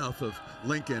 77 south of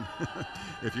Lincoln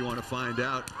if you want to find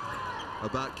out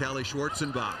about Callie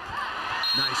Schwarzenbach.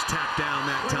 Nice tap down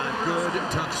that time. Good,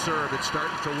 tough serve. It's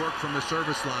starting to work from the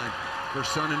service line for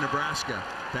Sun in Nebraska.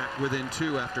 Back within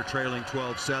 2 after trailing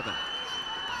 12-7.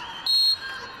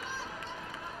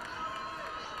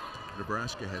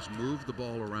 Nebraska has moved the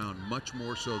ball around much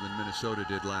more so than Minnesota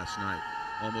did last night,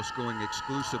 almost going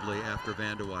exclusively after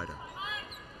Van de Weyden.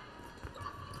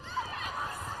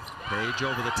 Page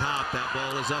over the top. That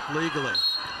ball is up legally.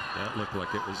 That looked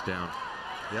like it was down.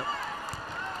 Yep.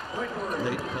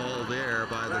 Late call there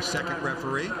by the second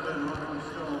referee. Ball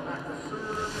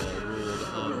ruled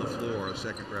on the floor. A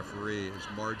second referee is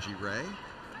Margie Ray.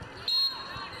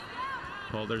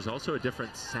 Paul, there's also a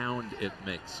different sound it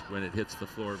makes when it hits the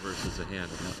floor versus a hand,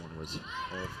 and that one was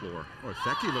all floor. Boy,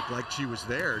 Fecky looked like she was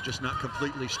there, just not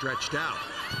completely stretched out.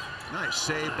 Nice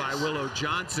save by Willow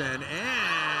Johnson,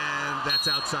 and that's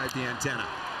outside the antenna.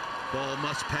 Ball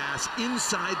must pass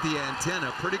inside the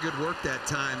antenna. Pretty good work that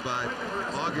time by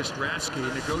August Rasky,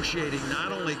 negotiating,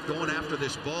 not only going after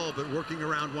this ball, but working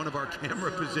around one of our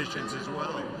camera positions as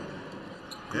well.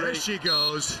 There she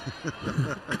goes.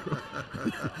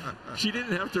 She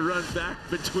didn't have to run back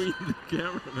between the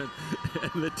cameraman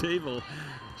and the table.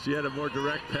 She had a more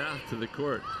direct path to the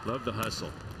court. Love the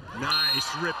hustle. Nice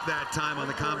rip that time on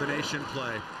the combination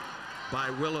play by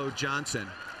Willow Johnson.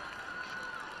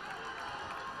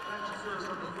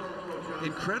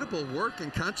 Incredible work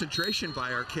and concentration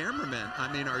by our cameraman.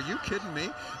 I mean, are you kidding me?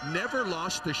 Never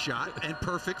lost the shot and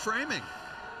perfect framing.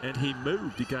 And he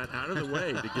moved. He got out of the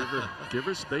way to give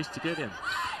her space to get in.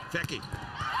 Fecky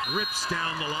rips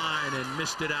down the line and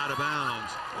missed it out of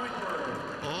bounds.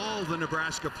 All the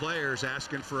Nebraska players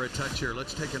asking for a touch here.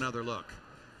 Let's take another look.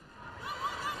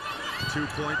 2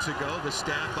 points ago, the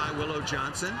stab by Willow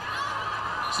Johnson.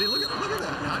 See, look at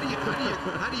that.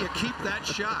 How do you keep that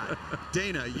shot?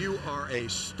 Dana, you are a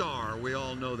star. We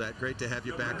all know that. Great to have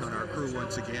you back on our crew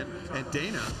once again. And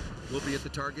Dana will be at the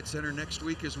Target Center next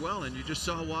week as well, and you just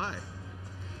saw why.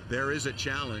 There is a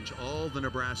challenge. All the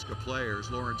Nebraska players,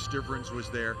 Lauren Stivrins was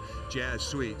there, Jazz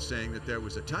Sweet, saying that there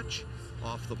was a touch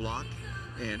off the block.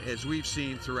 And as we've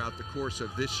seen throughout the course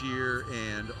of this year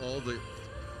and all the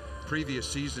previous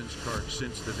seasons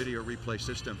since the video replay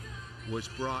system was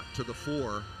brought to the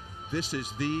fore, this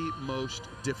is the most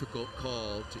difficult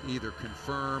call to either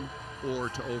confirm or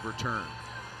to overturn.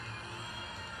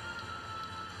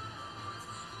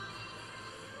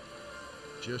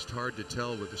 Just hard to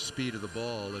tell with the speed of the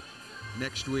ball.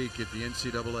 Next week at the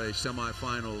NCAA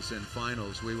semifinals and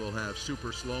finals, we will have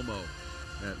super slow-mo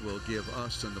that will give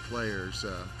us and the players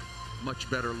a much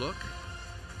better look.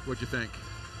 What'd you think?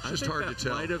 Just hard to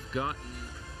tell. Might have gotten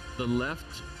the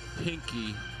left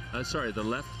pinky, the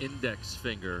left index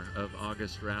finger of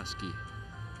August Rasky.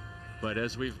 But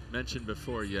as we've mentioned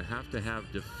before, you have to have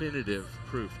definitive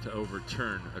proof to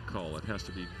overturn a call. It has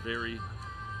to be very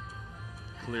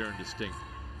clear and distinct.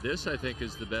 This, I think,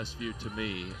 is the best view to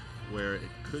me, where it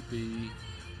could be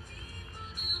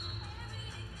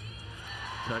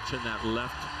touching that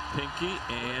left pinky,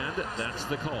 and that's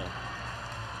the call.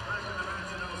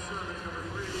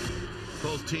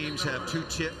 Both teams have 2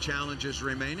 challenges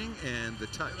remaining, and the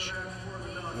touch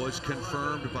was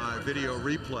confirmed by video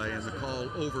replay and the call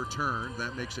overturned.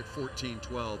 That makes it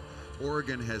 14-12.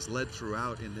 Oregon has led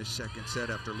throughout in this second set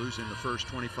after losing the first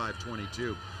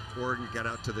 25-22. Oregon got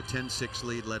out to the 10-6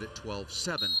 lead, led at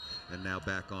 12-7, and now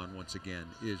back on once again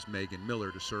is Megan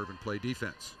Miller to serve and play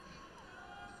defense.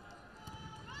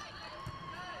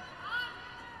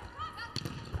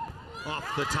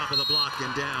 Off the top of the block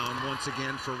and down once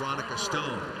again for Ronica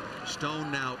Stone.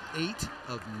 Stone now 8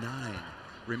 of 9.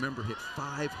 Remember, hit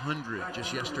 500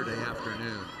 just yesterday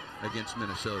afternoon against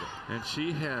Minnesota. And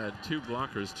she had 2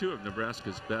 blockers, 2 of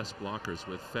Nebraska's best blockers,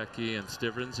 with Fecky and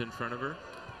Stivrins in front of her.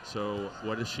 So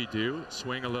what does she do?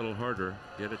 Swing a little harder,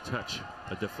 get a touch,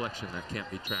 a deflection that can't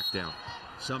be tracked down.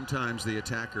 Sometimes the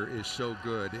attacker is so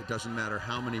good, it doesn't matter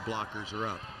how many blockers are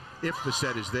up, if the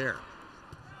set is there.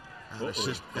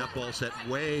 That ball set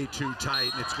way too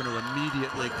tight, and it's going to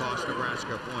immediately cost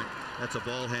Nebraska a point. That's a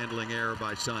ball handling error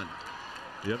by Sun.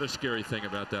 The other scary thing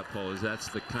about that, Paul, is that's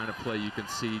the kind of play you can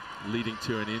see leading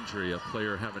to an injury. A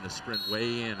player having to sprint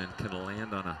way in and can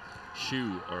land on a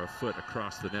shoe or a foot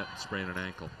across the net and sprain an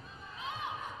ankle.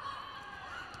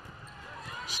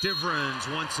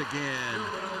 Stivrins once again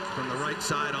from the right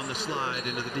side on the slide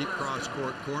into the deep cross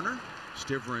court corner.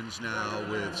 Stivrins now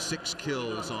with 6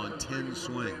 kills on 10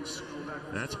 swings.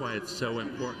 That's why it's so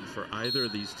important for either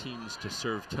of these teams to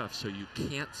serve tough, so you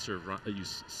can't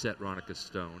set Ronica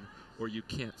Stone, or you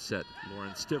can't set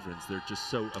Lauren Stivrins. They're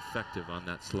just so effective on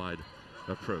that slide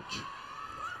approach.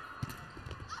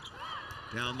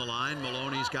 Down the line,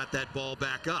 Maloney's got that ball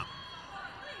back up.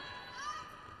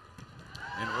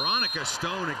 And Ronica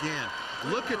Stone again.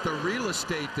 Look at the real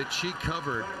estate that she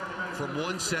covered from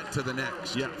one set to the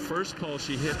next. Yeah, first ball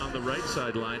she hit on the right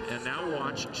sideline, and now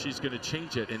watch, she's going to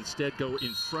change it. Instead, go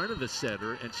in front of the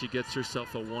setter, and she gets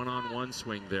herself a one-on-one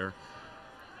swing there.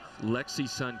 Lexi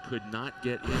Sun could not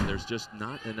get in. There's just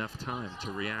not enough time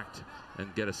to react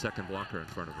and get a second blocker in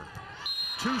front of her.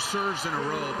 2 serves in a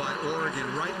row by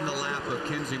Oregon right in the lap of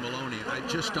Kinsey Maloney. I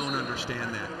just don't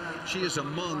understand that. She is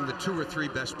among the 2 or 3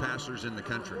 best passers in the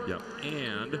country. Yep,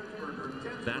 and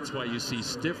that's why you see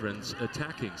Stivrins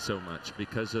attacking so much,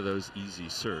 because of those easy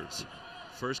serves.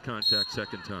 First contact,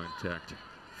 second contact,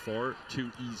 far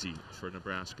too easy for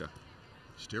Nebraska.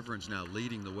 Stivrins now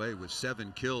leading the way with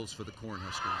 7 kills for the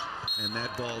Cornhuskers. And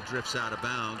that ball drifts out of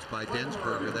bounds by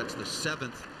Densberger. That's the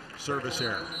 7th service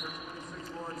error.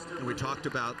 And we talked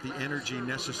about the energy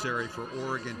necessary for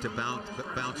Oregon to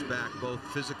bounce back both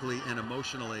physically and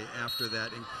emotionally after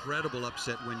that incredible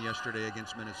upset win yesterday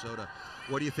against Minnesota.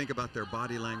 What do you think about their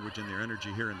body language and their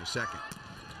energy here in the second?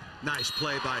 Nice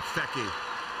play by Fecky.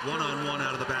 One-on-one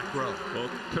out of the back row. Well,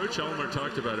 Coach Ulmer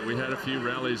talked about it. We had a few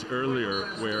rallies earlier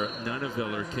where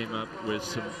Nuneviller came up with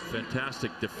some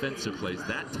fantastic defensive plays.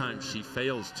 That time she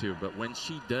fails to, but when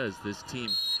she does, this team,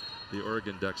 the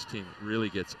Oregon Ducks team, really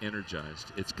gets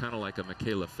energized. It's kind of like a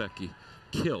Michaela Fecky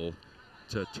kill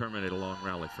to terminate a long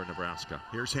rally for Nebraska.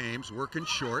 Here's Hames working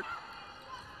short.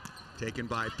 Taken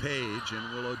by Page,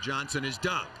 and Willow Johnson is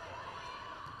dug.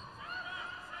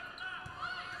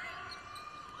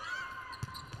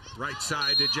 Right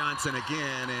side to Johnson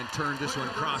again, and turned this one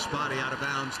crossbody out of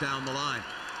bounds down the line.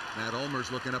 Matt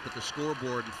Ulmer's looking up at the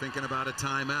scoreboard and thinking about a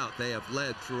timeout. They have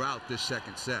led throughout this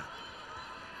second set.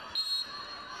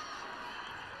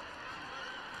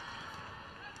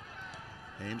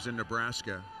 Ames in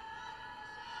Nebraska.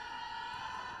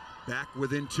 Back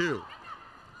within 2.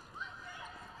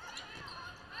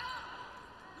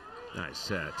 Nice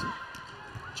set.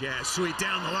 Jazz sweet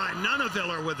down the line.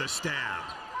 Nuneviller with a stab.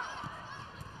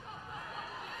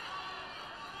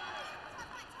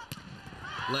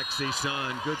 Lexi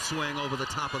Sun, good swing over the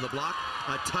top of the block.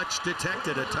 A touch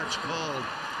detected, a touch called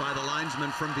by the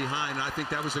linesman from behind. I think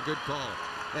that was a good call.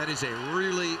 That is a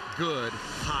really good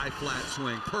high flat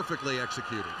swing, perfectly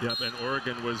executed. Yep, and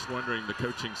Oregon was wondering, the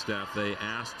coaching staff, they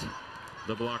asked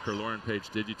the blocker, Lauren Page,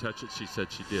 did you touch it? She said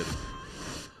she did.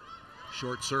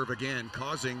 Short serve again,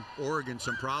 causing Oregon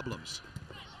some problems.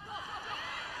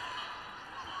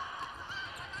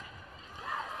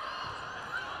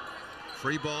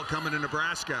 Free ball coming to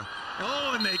Nebraska.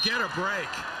 Oh, and they get a break.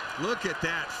 Look at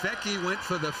that. Fecky went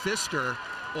for the fister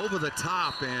over the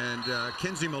top, and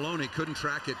Kinsey Maloney couldn't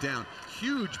track it down.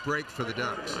 Huge break for the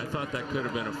Ducks. I thought that could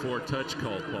have been a 4-touch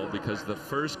call, Paul, because the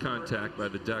first contact by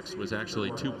the Ducks was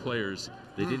actually 2 players.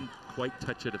 They didn't quite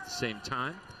touch it at the same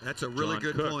time. That's a really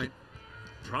good point.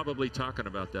 Probably talking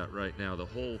about that right now. The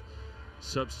whole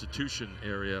substitution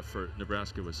area for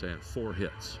Nebraska was saying 4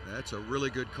 hits. That's a really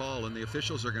good call, and the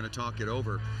officials are going to talk it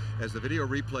over. As the video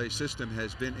replay system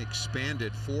has been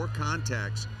expanded, 4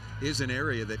 contacts is an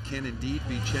area that can indeed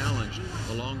be challenged,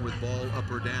 along with ball up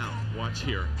or down. Watch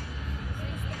here.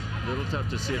 A little tough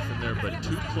to see it from there, but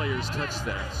 2 players touched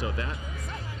that, so that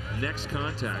next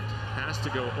contact has to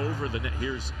go over the net.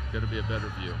 Here's going to be a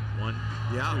better view. 1,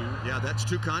 2. Yeah, that's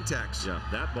 2 contacts. Yeah,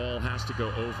 that ball has to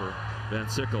go over. Van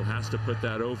Sickle has to put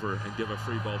that over and give a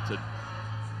free ball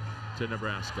to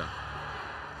Nebraska.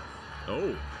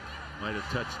 Oh, might have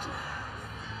touched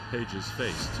Page's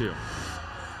face, too.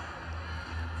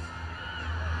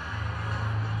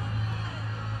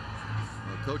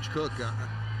 Well, Coach Cook,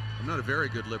 I'm not a very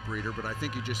good lip reader, but I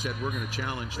think he just said we're going to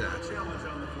challenge that.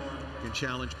 You can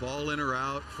challenge ball in or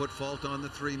out, foot fault on the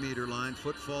 3-meter line,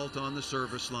 foot fault on the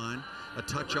service line, a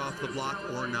touch off the block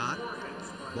or not,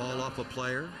 ball off a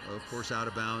player, of course out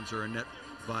of bounds or a net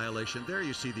violation. There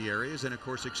you see the areas, and of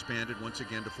course expanded once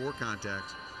again to 4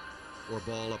 contacts or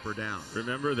ball up or down.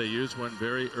 Remember, they used one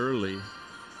very early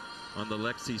on the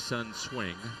Lexi Sun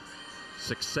swing.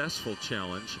 Successful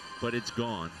challenge, but it's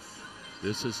gone.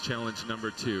 This is challenge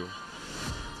number 2.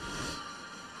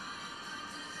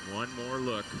 One more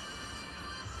look.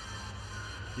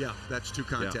 Yeah, that's 2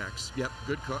 contacts. Yeah.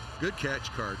 Yep, good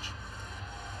catch, Karch.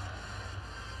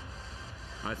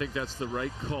 I think that's the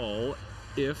right call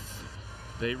if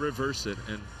they reverse it,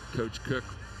 and Coach Cook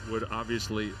would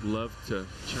obviously love to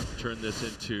turn this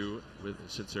into,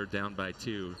 since they're down by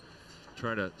 2,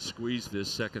 try to squeeze this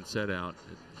second set out.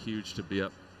 Huge to be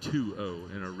up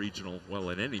 2-0 in a regional,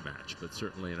 well, in any match, but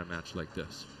certainly in a match like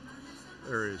this.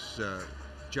 There is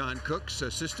John Cook's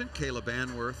assistant, Kayla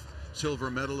Banworth, silver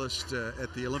medalist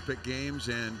at the Olympic Games,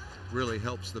 and really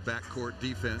helps the backcourt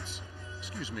defense.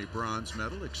 Excuse me, bronze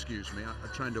medal, excuse me. I'm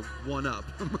trying to one up,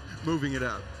 moving it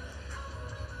up.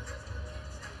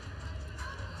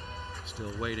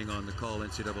 Still waiting on the call.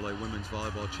 NCAA Women's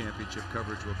Volleyball Championship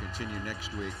coverage will continue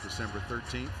next week, December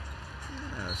 13th.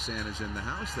 Santa's in the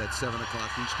house. That's 7 o'clock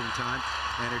Eastern time,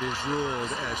 and it is ruled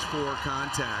as 4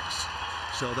 contacts.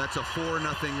 So that's a 4-0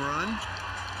 run.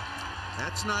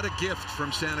 That's not a gift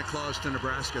from Santa Claus to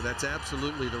Nebraska. That's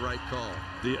absolutely the right call.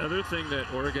 The other thing that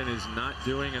Oregon is not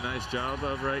doing a nice job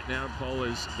of right now, Paul,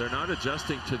 is they're not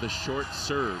adjusting to the short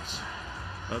serves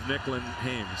of Nicklin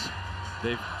Hames.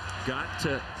 They've got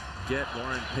to get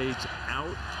Lauren Page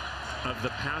out of the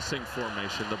passing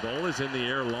formation. The ball is in the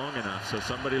air long enough so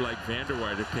somebody like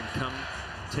Vanderweider can come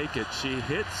take it. She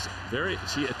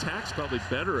attacks probably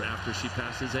better after she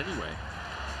passes anyway.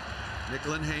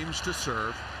 Nicklin Hames to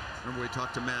serve. Remember, we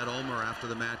talked to Matt Ulmer after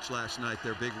the match last night,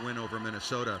 their big win over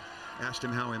Minnesota. Asked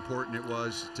him how important it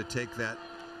was to take that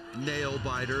nail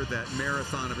biter, that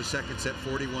marathon of a second set,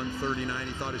 41-39.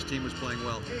 He thought his team was playing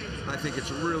well. I think it's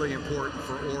really important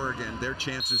for Oregon, their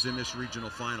chances in this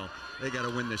regional final. They got to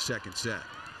win this second set.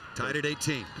 Tied at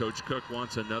 18. Coach Cook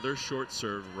wants another short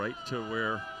serve right to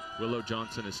where Willow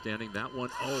Johnson is standing. That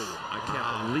one, oh, I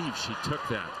can't believe she took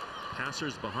that.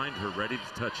 Passers behind her ready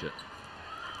to touch it.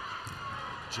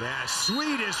 Jazz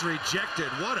Sweet is rejected.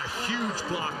 What a huge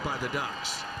block by the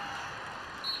Ducks.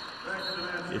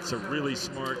 It's a really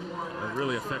smart, a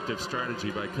really effective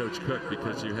strategy by Coach Cook,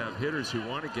 because you have hitters who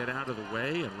want to get out of the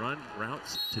way and run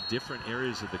routes to different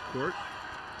areas of the court,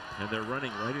 and they're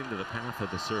running right into the path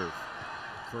of the serve.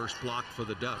 First block for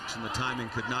the Ducks, and the timing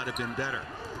could not have been better.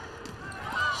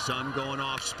 Sun going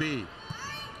off speed.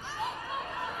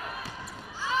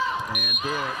 And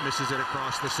Borat misses it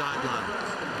across the sideline.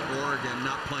 Oregon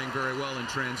not playing very well in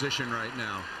transition right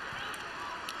now.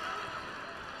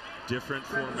 Different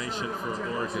formation for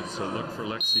Oregon, so look for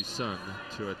Lexi Sun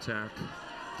to attack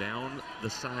down the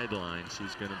sideline.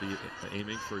 She's going to be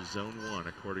aiming for zone 1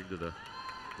 according to the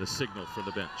signal for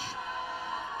the bench.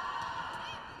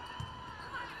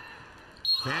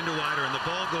 Vanderweider, and the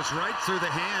ball goes right through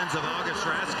the hands of August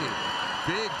Ratzke.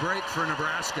 Big break for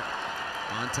Nebraska.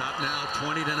 On top now,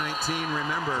 20-19.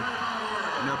 Remember,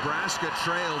 Nebraska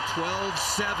trailed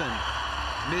 12-7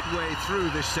 midway through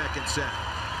this second set.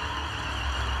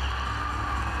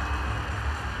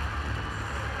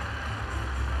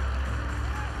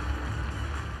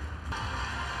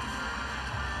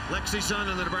 Lexi Sun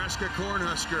and the Nebraska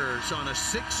Cornhuskers on a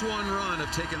 6-1 run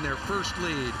have taken their first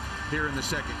lead here in the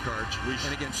second, Karch.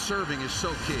 And again, serving is so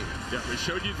key. Yeah, we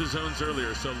showed you the zones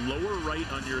earlier. So lower right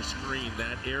on your screen,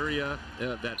 that area,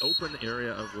 that open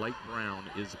area of light brown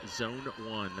is zone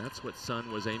 1. That's what Sun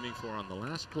was aiming for on the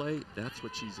last play. That's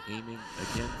what she's aiming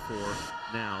again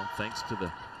for now, thanks to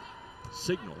the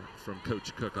signal from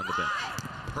Coach Cook on the bench.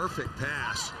 Perfect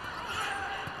pass.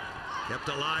 Kept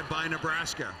alive by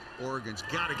Nebraska. Oregon's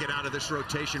got to get out of this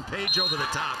rotation. Page over the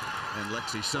top. And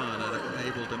Lexi Sun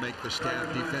unable to make the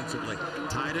stab defensively.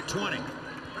 Tied at 20.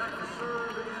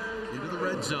 Into the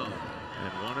red zone.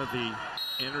 And one of the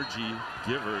energy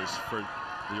givers for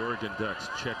the Oregon Ducks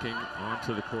checking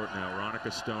onto the court now.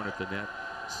 Ronica Stone at the net.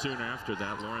 Soon after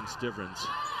that, Lauren Stivrins,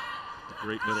 the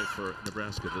great middle for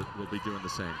Nebraska, that will be doing the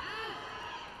same.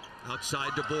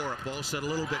 Outside to Borat. Ball set a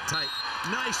little bit tight.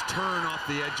 Nice turn off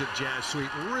the edge of Jazz Sweet.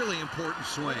 Really important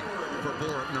swing for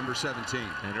Borat, number 17.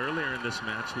 And earlier in this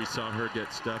match, we saw her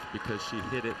get stuffed because she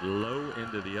hit it low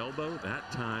into the elbow.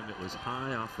 That time it was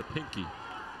high off the pinky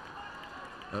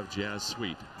of Jazz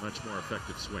Sweet. Much more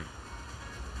effective swing.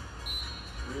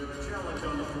 We have a challenge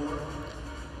on the floor.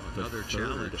 Another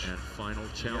challenge. And final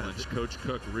challenge. Coach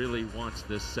Cook really wants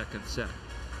this second set.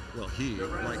 Well, he,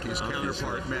 like his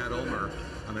counterpart, Matt Ulmer,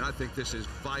 I mean, I think this is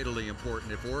vitally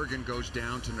important. If Oregon goes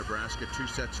down to Nebraska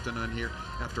 2-0 here,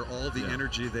 after all the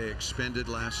energy they expended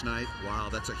last night, wow,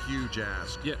 that's a huge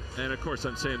ask. Yeah, and of course,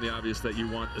 I'm saying the obvious that you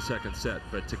want the second set,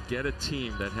 but to get a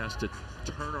team that has to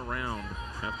turn around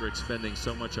after expending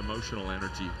so much emotional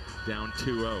energy down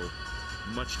 2-0,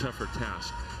 much tougher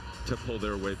task to pull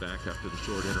their way back after the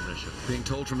short intermission. Being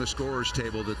told from the scorer's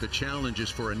table that the challenge is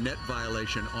for a net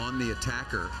violation on the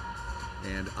attacker,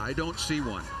 and I don't see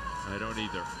one. I don't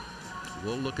either.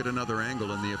 We'll look at another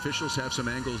angle, and the officials have some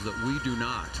angles that we do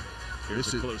not.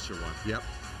 Here's a closer one. Yep.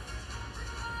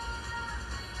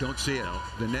 Don't see it. No.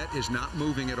 The net is not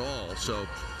moving at all, so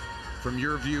from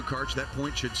your view, Karch, that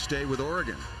point should stay with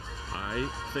Oregon. I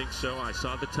think so. I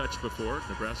saw the touch before.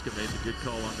 Nebraska made the good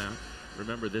call on that.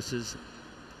 Remember,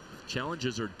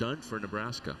 challenges are done for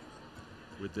Nebraska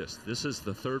with this. This is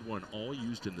the third one, all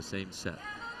used in the same set.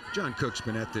 John Cook's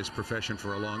been at this profession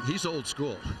for he's old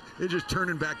school. They're just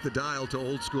turning back the dial to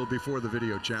old school before the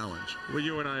video challenge. Well,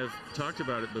 you and I have talked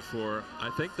about it before. I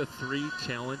think the 3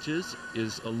 challenges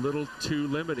is a little too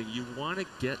limiting. You want to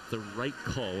get the right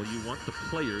call. You want the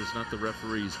players, not the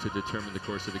referees, to determine the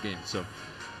course of the game. So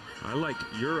I like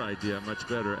your idea much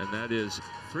better, and that is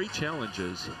 3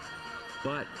 challenges,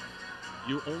 but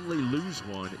you only lose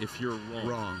one if you're wrong.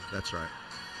 Wrong, that's right.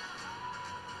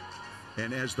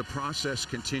 And as the process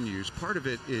continues, part of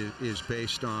it is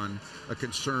based on a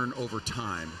concern over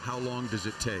time. How long does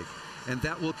it take? And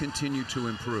that will continue to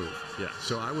improve. Yeah.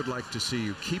 So I would like to see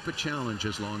you keep a challenge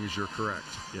as long as you're correct.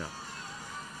 Yeah.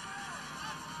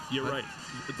 You're right.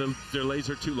 The delays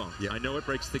are too long. Yeah. I know it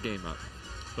breaks the game up,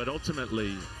 but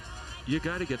ultimately, you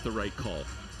got to get the right call.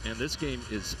 And this game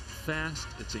is fast.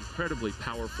 It's incredibly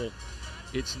powerful.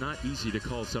 It's not easy to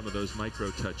call some of those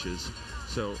micro touches.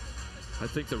 So I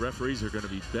think the referees are going to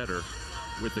be better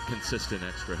with the consistent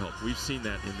extra help. We've seen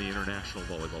that in the international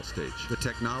volleyball stage. The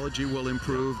technology will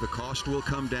improve. The cost will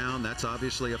come down. That's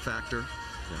obviously a factor.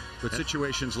 Yeah. But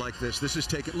situations like this is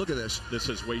taken. Look at this. This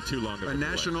is way too long of a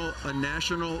national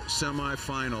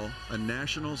semifinal. A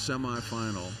national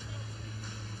semifinal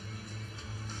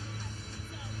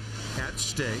at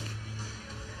stake.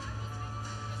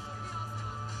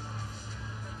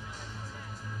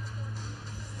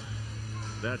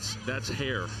 That's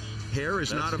hair. Hair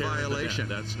is not a violation.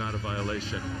 That's not a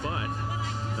violation. But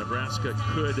Nebraska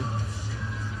could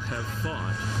have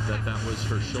thought that that was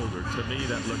her shoulder. To me,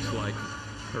 that looks like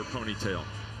her ponytail.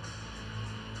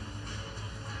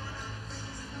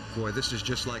 Boy, this is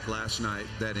just like last night,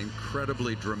 that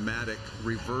incredibly dramatic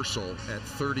reversal at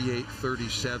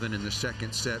 38-37 in the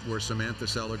second set, where Samantha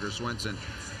Seliger-Swenson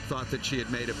thought that she had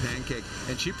made a pancake,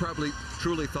 and she probably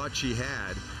truly thought she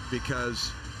had,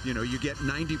 because you know, you get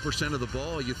 90% of the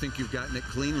ball, you think you've gotten it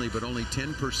cleanly, but only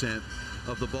 10%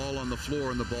 of the ball on the floor,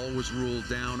 and the ball was ruled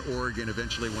down. Oregon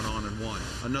eventually went on and won.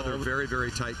 Another very, very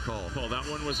tight call. Paul, that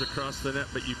one was across the net,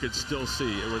 but you could still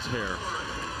see it was hair.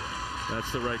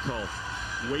 That's the right call.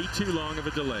 Way too long of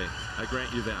a delay, I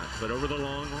grant you that. But over the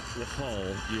long haul,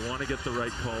 you want to get the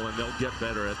right call, and they'll get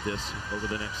better at this over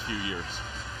the next few years.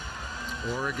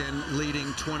 Oregon leading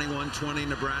 21-20.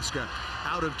 Nebraska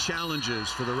out of challenges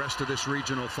for the rest of this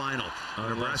regional final.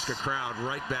 Nebraska crowd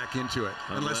right back into it,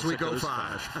 unless we go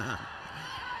 5.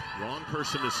 Wrong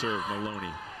person to serve, Maloney.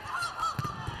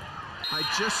 I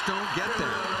just don't get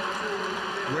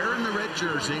that. Wearing the red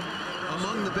jersey,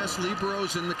 among the best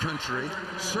liberos in the country,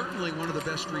 certainly one of the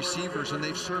best receivers, and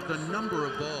they've served a number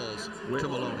of balls to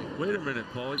Maloney. Wait a minute,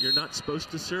 Paul. You're not supposed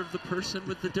to serve the person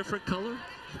with the different color?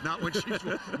 Not when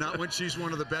she's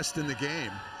one of the best in the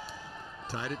game.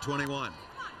 Tied at 21.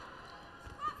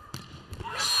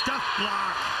 Stuff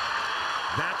block.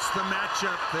 That's the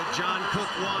matchup that John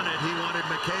Cook wanted. He wanted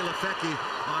Michaela Fecke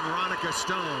on Ronica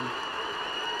Stone.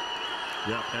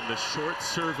 Yeah, and the short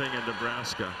serving in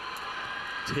Nebraska,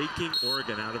 taking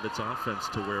Oregon out of its offense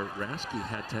to where Rasky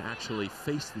had to actually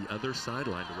face the other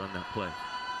sideline to run that play.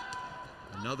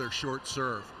 Another short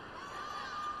serve.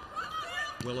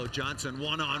 Willow Johnson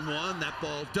one-on-one. That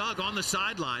ball dug on the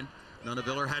sideline.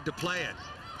 Nuneviller had to play it.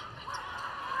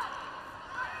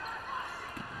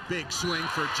 Big swing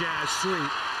for Jazz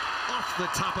Sweet. Off the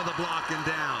top of the block and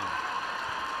down.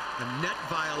 A net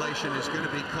violation is going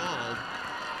to be called.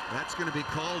 That's going to be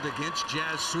called against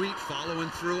Jazz Sweet, following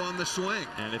through on the swing.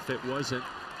 And if it wasn't,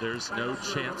 there's no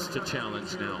chance to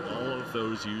challenge now. All of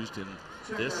those used in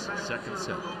this second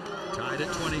set. Tied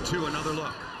at 22, another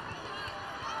look.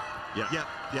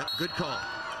 Yep, good call.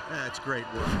 That's great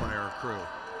work by our crew.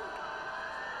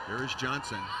 Here is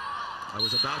Johnson. I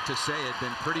was about to say it,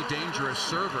 been pretty dangerous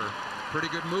server. Pretty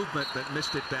good movement, but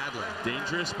missed it badly.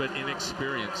 Dangerous, but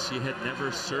inexperienced. She had never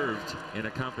served in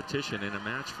a competition in a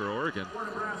match for Oregon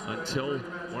until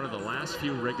one of the last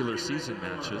few regular season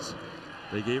matches.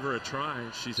 They gave her a try.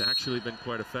 She's actually been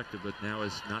quite effective, but now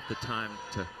is not the time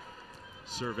to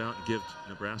serve out and give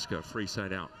Nebraska a free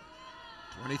side out.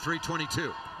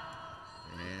 23-22.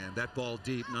 And that ball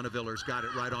deep. Nunneviller's got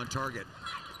it right on target.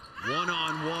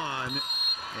 One-on-one,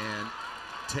 and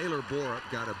Taylor Borup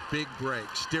got a big break.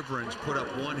 Stivrins put up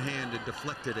one hand and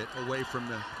deflected it away from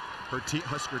her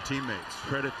Husker teammates.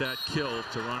 Credit that kill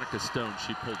to Ronica Stone.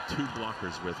 She pulled 2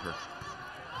 blockers with her.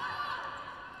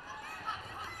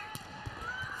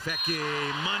 Fecky,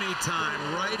 money time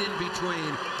right in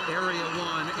between Area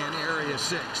 1 and Area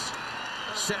 6.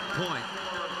 Set point.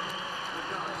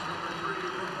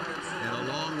 And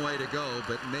a long way to go,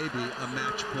 but maybe a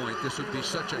match point. This would be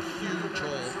such a huge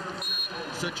hole.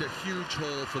 Such a huge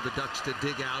hole for the Ducks to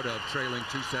dig out of, trailing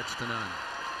 2-0.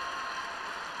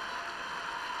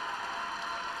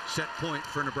 Set point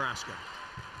for Nebraska.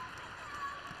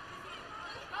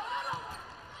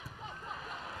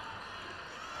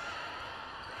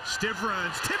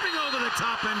 Stivrins tipping over the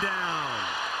top and down.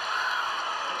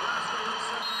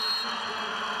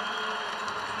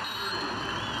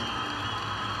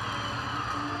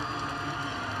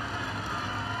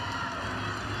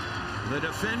 The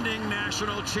defending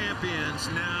national champions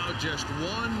now just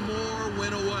one more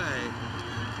win away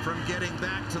from getting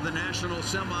back to the national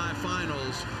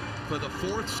semifinals for the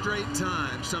 4th straight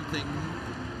time, something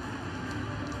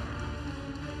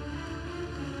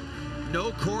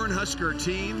no Cornhusker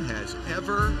team has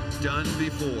ever done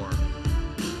before.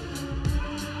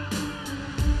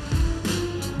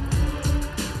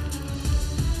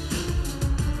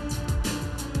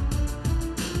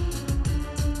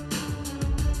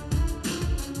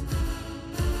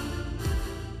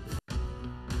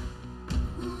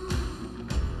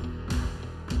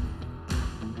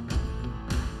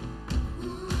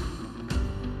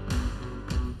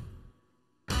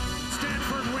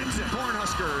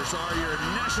 Cornhuskers are your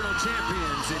national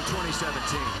champions in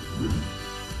 2017.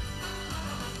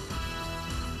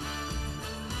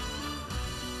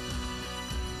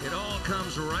 It all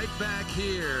comes right back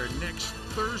here next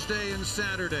Thursday and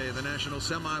Saturday. The national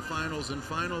semifinals and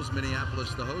finals.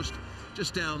 Minneapolis the host,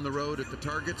 just down the road at the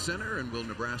Target Center. And will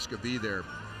Nebraska be there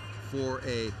for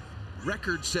a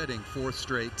record-setting 4th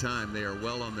straight time? They are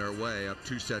well on their way, up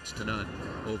 2-0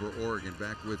 over Oregon.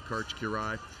 Back with Karch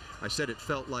Kirai. I said it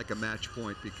felt like a match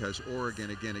point because Oregon,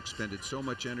 again, expended so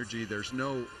much energy. There's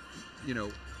no,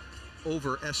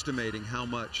 overestimating how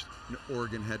much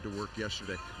Oregon had to work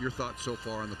yesterday. Your thoughts so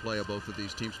far on the play of both of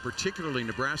these teams, particularly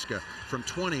Nebraska from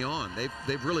 20 on.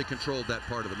 They've really controlled that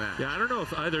part of the match. Yeah, I don't know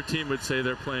if either team would say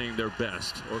they're playing their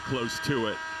best or close to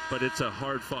it, but it's a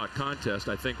hard-fought contest.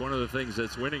 I think one of the things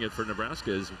that's winning it for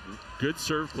Nebraska is good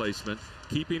serve placement,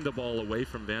 keeping the ball away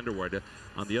from Vanderweide.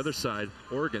 On the other side,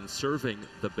 Oregon serving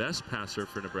the best passer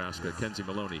for Nebraska, Kenzie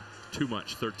Maloney, too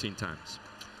much, 13 times.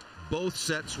 Both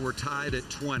sets were tied at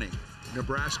 20.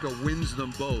 Nebraska wins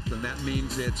them both, and that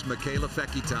means it's Michaela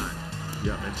Fecky time.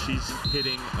 Yeah, and she's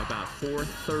hitting about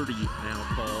 430 now,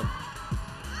 Paul.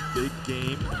 Big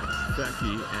game,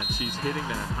 Fecky, and she's hitting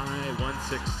that high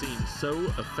 116 so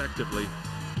effectively.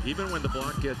 Even when the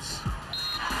block gets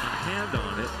a hand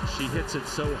on it, she hits it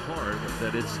so hard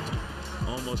that it's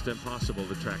almost impossible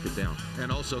to track it down.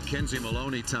 And also Kenzie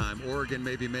Maloney time. Oregon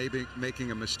maybe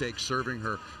making a mistake serving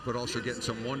her, but also getting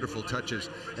some wonderful touches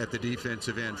at the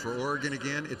defensive end. For Oregon,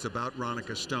 again, it's about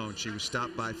Ronica Stone. She was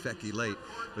stopped by Fecky late,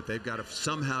 but they've got to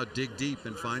somehow dig deep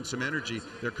and find some energy.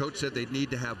 Their coach said they'd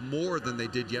need to have more than they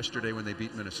did yesterday when they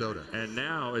beat Minnesota. And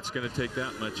now it's going to take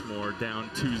that much more, down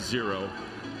 2-0.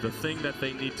 The thing that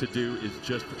they need to do is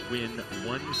just win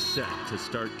one set to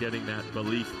start getting that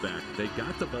belief back. They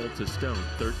got the ball to Stone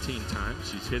 13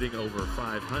 times. She's hitting over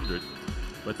 500,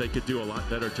 but they could do a lot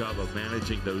better job of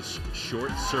managing those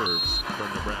short serves from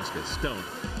Nebraska. Stone,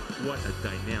 what a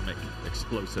dynamic,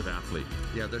 explosive athlete.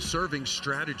 Yeah, the serving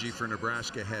strategy for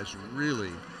Nebraska has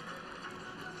really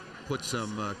put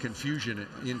some confusion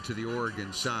into the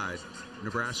Oregon side.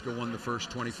 Nebraska won the first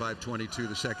 25-22,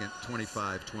 the second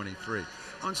 25-23.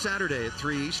 On Saturday at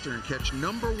 3 Eastern, catch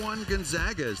 #1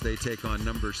 Gonzaga as they take on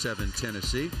 #7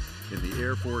 Tennessee in the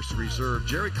Air Force Reserve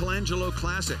Jerry Colangelo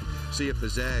Classic. See if the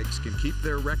Zags can keep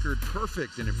their record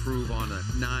perfect and improve on a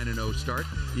 9-0 start.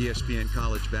 ESPN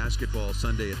College Basketball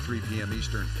Sunday at 3 p.m.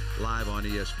 Eastern, live on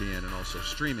ESPN and also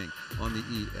streaming on the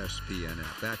ESPN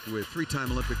app. Back with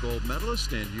 3-time Olympic gold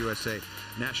medalist and USA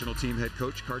national team head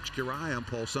coach Karch Kirai. I'm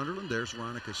Paul Sunderland. There's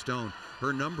Veronica Stone.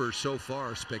 Her numbers so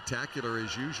far spectacular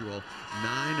as usual.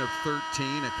 9 of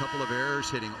 13, a couple of errors,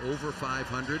 hitting over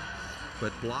 500.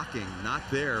 But blocking not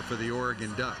there for the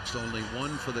Oregon Ducks. Only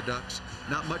 1 for the Ducks.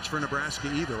 Not much for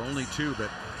Nebraska either, only 2, but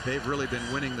they've really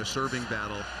been winning the serving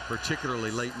battle,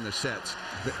 particularly late in the sets.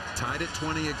 Tied at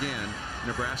 20 again.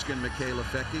 Nebraska and Michaela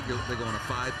Fecke, they go on a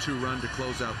 5-2 run to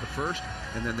close out the first,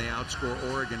 and then they outscore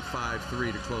Oregon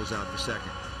 5-3 to close out the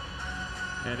second.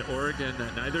 And Oregon,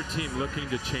 neither team looking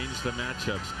to change the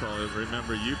matchups, Paul.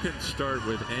 Remember, you can start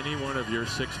with any one of your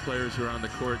 6 players who are on the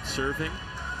court serving.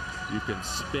 You can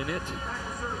spin it,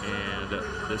 and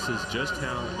this is just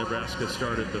how Nebraska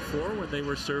started before when they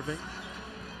were serving.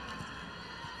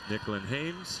 Nicklin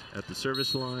Hames at the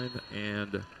service line,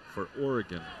 and for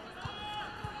Oregon,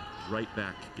 right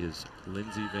back is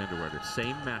Lindsey Vanderwater.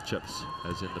 Same matchups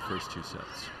as in the first 2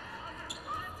 sets.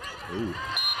 Ooh.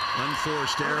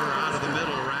 Unforced error out of the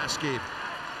middle. Raske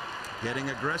getting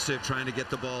aggressive, trying to get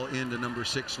the ball into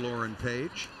 #6 Lauren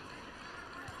Page.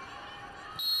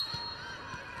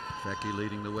 Fecke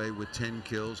leading the way with 10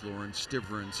 kills. Lauren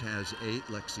Stivrins has 8.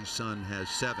 Lexi Sun has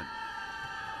 7.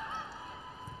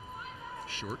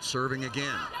 Short serving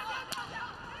again.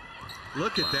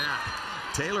 Look at that.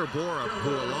 Taylor Borup, who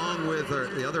along with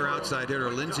the other outside hitter,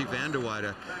 Lindsey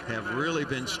Vanderwater, have really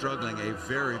been struggling. A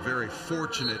very, very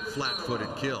fortunate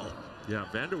flat-footed kill. Yeah,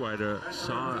 Vanderwater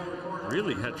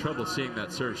really had trouble seeing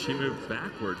that serve. She moved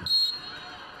backward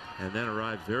and then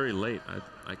arrived very late.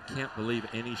 I can't believe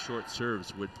any short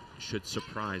serves should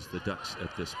surprise the Ducks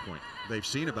at this point. They've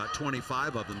seen about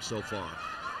 25 of them so far.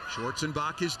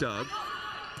 Schwarzenbach is dug.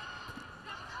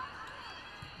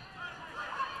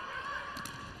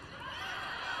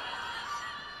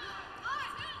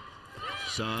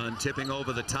 Sun tipping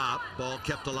over the top. Ball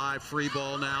kept alive. Free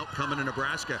ball now coming to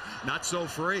Nebraska. Not so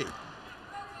free.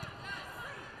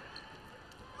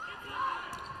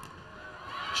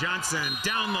 Johnson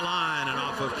down the line and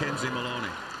off of Kenzie Maloney.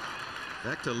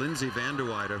 Back to Lindsey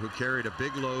Vanderwater, who carried a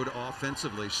big load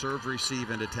offensively, serve, receive,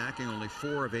 and attacking, only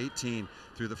 4 of 18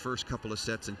 through the first couple of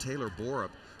sets, and Taylor Borup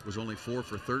was only 4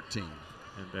 for 13.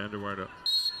 And Vanderwater,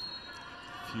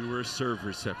 fewer serve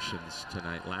receptions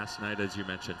tonight. Last night, as you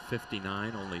mentioned,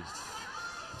 59, only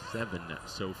 7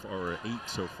 so far, or 8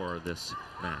 so far this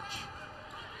match.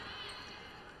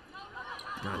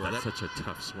 God, well, that's such a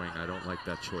tough swing. I don't like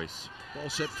that choice. Ball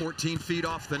set 14 feet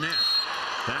off the net.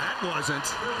 That wasn't.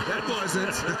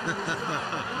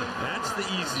 That's the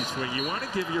easy swing. You want to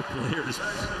give your players,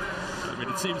 I mean,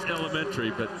 it seems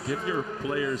elementary, but give your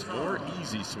players more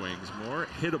easy swings, more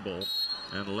hittable,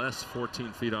 and less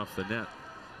 14 feet off the net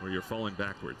where you're falling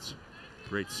backwards.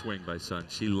 Great swing by Sun.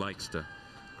 She likes to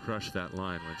crush that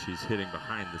line when she's hitting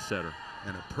behind the setter.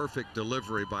 And a perfect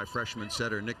delivery by freshman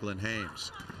setter Nicklin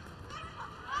Hames.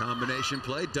 Combination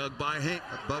play dug by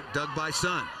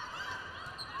Sun.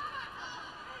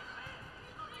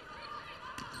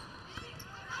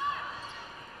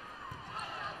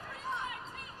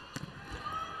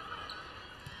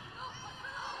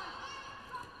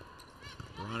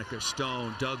 Veronica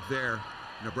Stone dug there.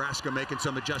 Nebraska making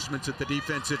some adjustments at the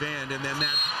defensive end, and then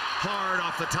that hard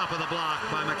off the top of the block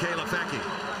by Michaela Fecke.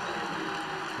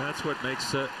 That's what makes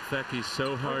Fecke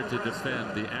so hard to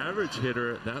defend. The average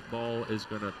hitter, that ball is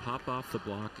going to pop off the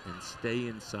block and stay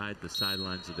inside the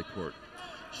sidelines of the court.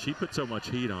 She put so much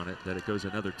heat on it that it goes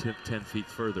another 10 feet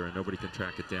further and nobody can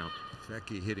track it down.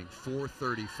 Fecke hitting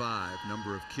 .435,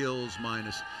 number of kills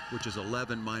minus, which is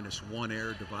 11 minus 1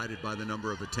 error divided by the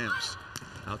number of attempts.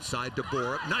 Outside to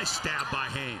Borup. Nice stab by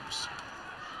Hames.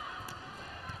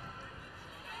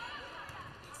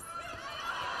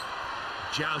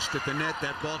 Joust at the net.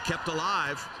 That ball kept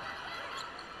alive.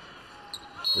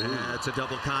 That's a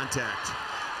double contact.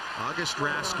 August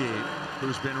Raske,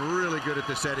 who's been really good at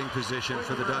the setting position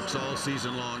for the Ducks all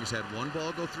season long, has had 1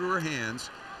 ball go through her hands,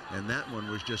 and that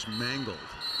one was just mangled.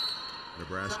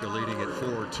 Nebraska leading at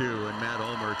 4-2, and Matt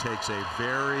Ulmer takes a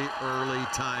very early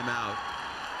timeout.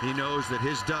 He knows that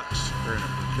his Ducks are in a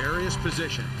precarious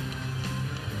position.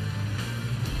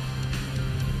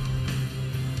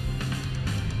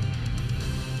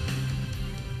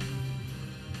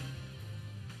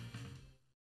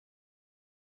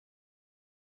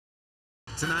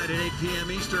 Tonight at 8 p.m.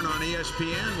 Eastern on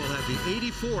ESPN, we'll have the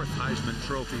 84th Heisman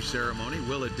Trophy ceremony.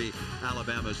 Will it be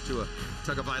Alabama's Tua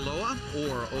Tagovailoa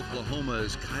or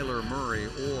Oklahoma's Kyler Murray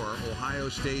or Ohio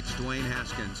State's Dwayne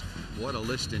Haskins? What a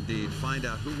list indeed. Find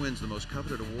out who wins the most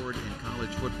coveted award in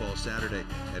college football Saturday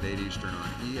at 8 Eastern on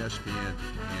ESPN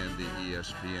and the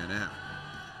ESPN app.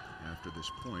 After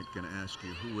this point, going to ask you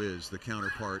who is the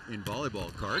counterpart in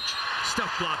volleyball, Karch.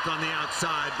 Stuff blocked on the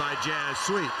outside by Jazz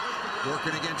Sweet.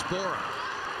 Working against Bora.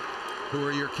 Who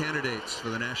are your candidates for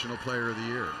the National Player of the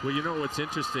Year? Well, you know what's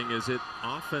interesting is it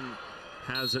often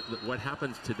has what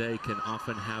happens today can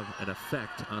often have an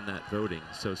effect on that voting.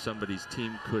 So somebody's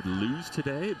team could lose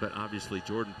today, but obviously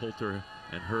Jordan Poulter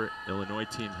and her Illinois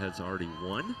team has already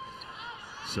won.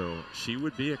 So she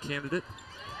would be a candidate.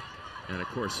 And of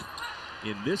course,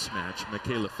 in this match,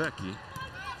 Michaela Fecchi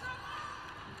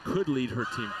could lead her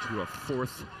team to a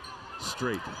 4th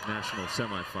straight national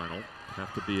semifinal.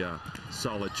 Have to be a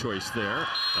solid choice there.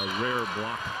 A rare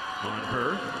block on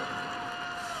her.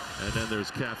 And then there's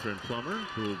Catherine Plummer,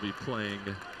 who will be playing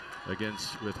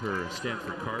with her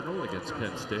Stanford Cardinal against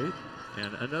Penn State.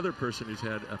 And another person who's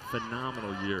had a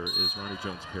phenomenal year is Ronnie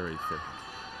Jones-Perry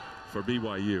for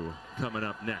BYU, coming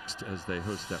up next as they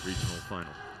host that regional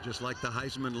final. Just like the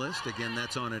Heisman list, again,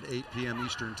 that's on at 8 p.m.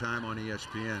 Eastern time on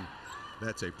ESPN.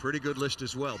 That's a pretty good list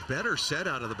as well. Better set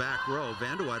out of the back row.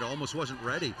 Vanderwide almost wasn't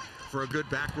ready for a good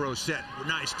back row set.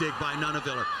 Nice dig by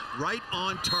Nuneviller. Right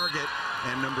on target.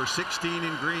 And number 16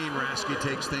 in green, Rasky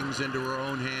takes things into her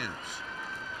own hands.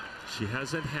 She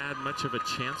hasn't had much of a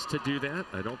chance to do that.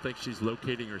 I don't think she's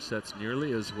locating her sets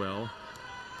nearly as well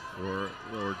or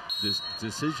this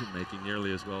decision making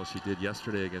nearly as well as she did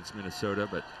yesterday against Minnesota,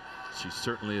 but she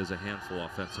certainly is a handful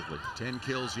offensively. 10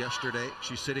 kills yesterday.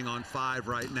 She's sitting on 5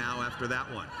 right now after that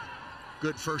one.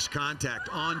 Good first contact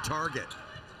on target.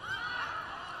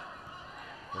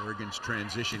 Oregon's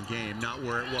transition game, not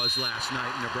where it was last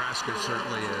night. Nebraska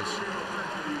certainly is.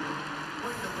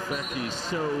 Becky's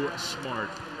so smart.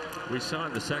 We saw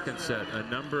in the second set a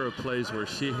number of plays where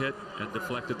she hit and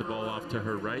deflected the ball off to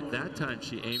her right. That time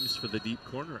she aims for the deep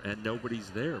corner and nobody's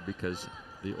there because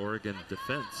the Oregon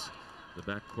defense, the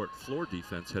backcourt floor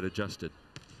defense, had adjusted.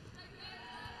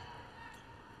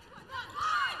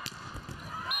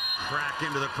 Crack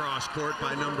into the cross court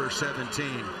by number 17.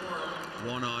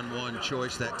 One-on-one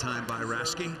choice that time by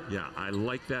Rasky. Yeah, I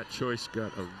like that choice.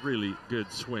 Got a really good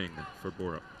swing for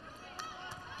Borup.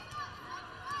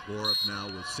 Borup now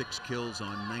with 6 kills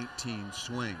on 19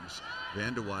 swings.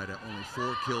 Vanderwide only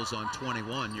 4 kills on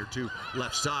 21. Your two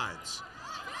left sides.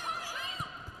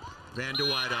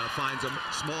 Vanderwide finds a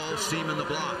small seam in the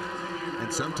block.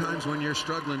 And sometimes when you're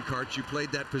struggling, Karch, you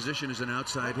played that position as an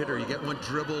outside hitter. You get one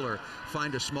dribble or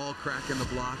find a small crack in the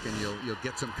block and you'll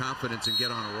get some confidence and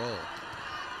get on a roll.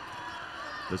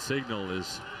 The signal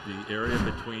is the area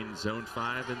between zone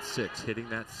 5 and 6, hitting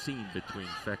that seam between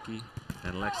Fecchi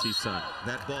and Lexi Sun.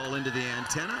 That ball into the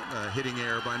antenna, hitting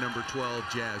air by number 12,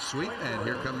 Jazz Sweet. And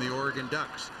here come the Oregon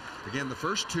Ducks. Again, the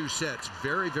first 2 sets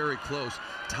very, very close,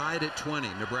 tied at 20.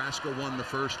 Nebraska won the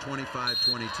first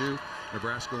 25-22.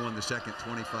 Nebraska won the second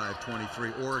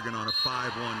 25-23. Oregon on a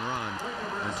 5-1 run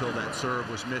until that serve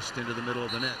was missed into the middle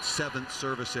of the net. 7th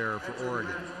service error for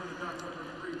Oregon.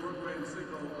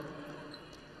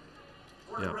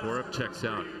 Yeah, Borup checks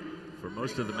out for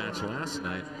most of the match last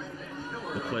night.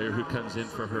 The player who comes in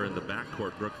for her in the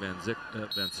backcourt, Brooke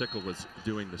Van Sickle, was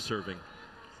doing the serving.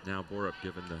 Now Borup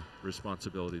given the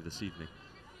responsibility this evening.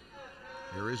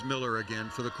 Here is Miller again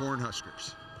for the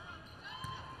Cornhuskers.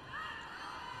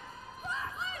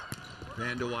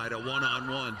 Vanderwide a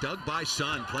one-on-one. Dug by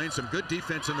Sun, playing some good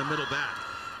defense in the middle back.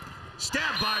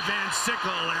 Stabbed by Van Sickle,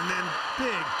 and then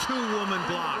big 2-woman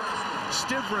block.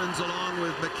 Stivrins along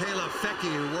with Michaela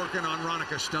Fecchi working on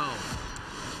Ronica Stone.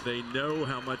 They know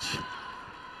how much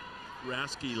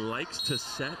Rasky likes to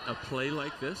set a play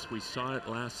like this. We saw it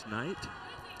last night.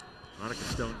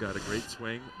 Ronica Stone got a great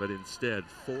swing, but instead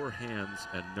 4 hands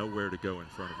and nowhere to go in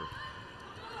front of her.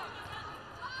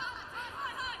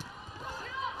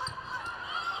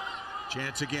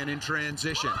 Chance again in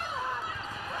transition.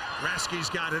 Rasky's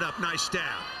got it up. Nice stab.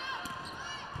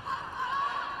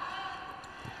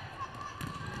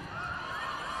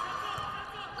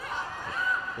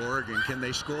 Oregon, can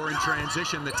they score in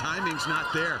transition? The timing's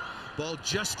not there. Ball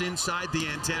just inside the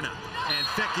antenna, and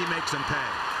Fecchi makes them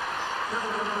pay.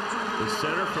 The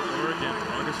setter for Oregon,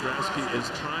 August Rasky,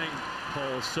 is trying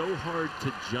Paul so hard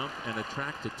to jump and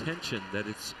attract attention that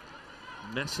it's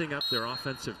messing up their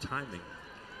offensive timing.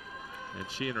 And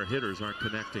she and her hitters aren't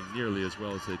connecting nearly as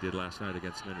well as they did last night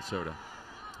against Minnesota.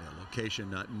 Location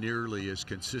not nearly as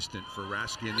consistent for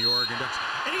Rasky and the Oregon Ducks.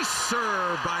 Ace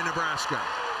serve by Nebraska.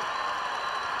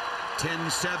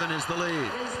 10-7 is the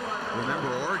lead. Remember,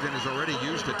 Oregon has already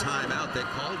used a timeout. They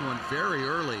called one very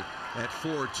early at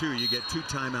 4-2. You get 2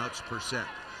 timeouts per set.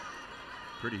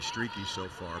 Pretty streaky so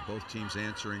far. Both teams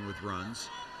answering with runs.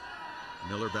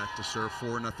 Miller back to serve.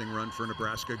 4-0 run for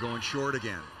Nebraska, going short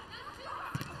again.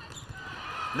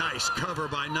 Nice cover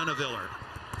by Nunaviller.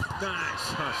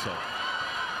 Nice hustle.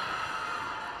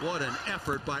 What an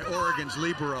effort by Oregon's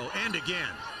libero, and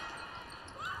again.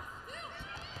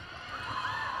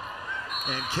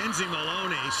 And Kenzie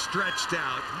Maloney stretched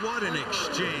out. What an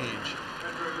exchange.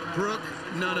 Brooke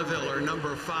Nunaviller,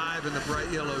 number 5 in the bright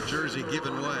yellow jersey,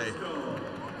 giving way.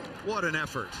 What an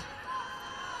effort.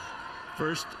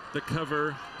 First the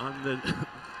cover on the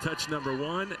touch number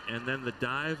 1, and then the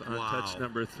dive on touch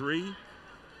number 3.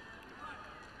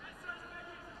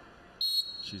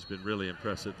 She's been really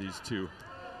impressive these 2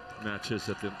 matches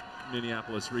at the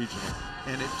Minneapolis Regional.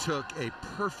 And it took a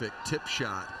perfect tip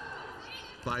shot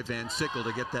by Van Sickle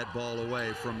to get that ball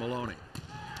away from Maloney.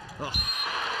 Oh,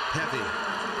 heavy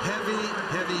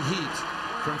heat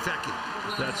from Fecky.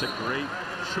 That's a great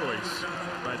choice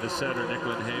by the setter,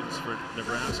 Nicklin Hames, for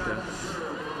Nebraska.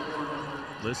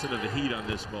 Listen to the heat on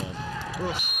this ball.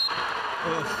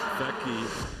 Fecky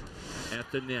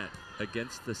at the net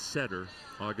against the setter,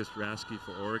 August Rasky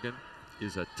for Oregon,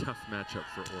 is a tough matchup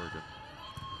for Oregon.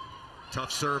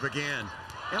 Tough serve again.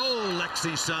 Oh,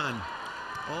 Lexi Sun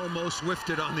almost whiffed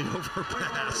it on the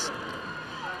overpass.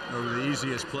 Over the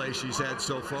easiest play she's had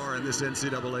so far in this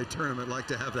NCAA tournament. Like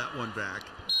to have that one back.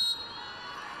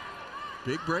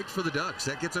 Big break for the Ducks.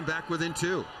 That gets them back within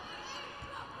 2.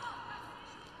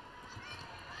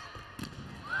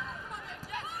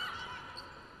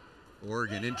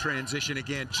 Oregon in transition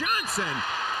again. Johnson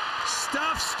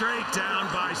stuffed straight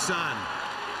down by Sun.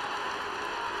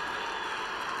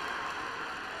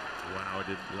 Wow,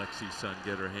 did Lexi Sun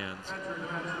get her hands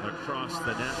across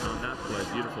the net on that play.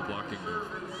 Beautiful blocking move.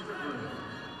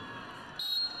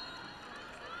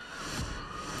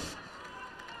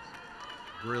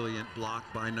 Brilliant block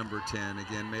by number 10.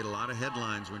 Again, made a lot of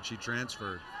headlines when she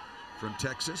transferred from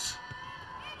Texas.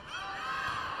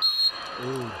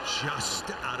 Oh, just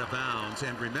out of bounds.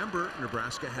 And remember,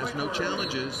 Nebraska has no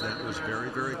challenges. That was very,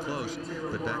 very close.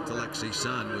 But back to Lexi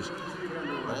Sun, was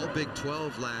all Big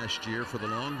 12 last year for the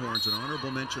Longhorns, an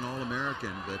honorable mention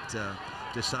All-American, but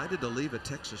decided to leave a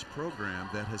Texas program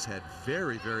that has had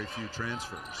very, very few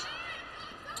transfers.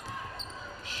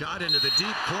 Shot into the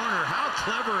deep corner. How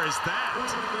clever is that?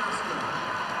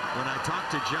 When I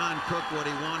talked to John Cook what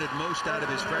he wanted most out of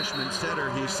his freshman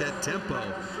setter, he said tempo.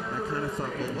 I kind of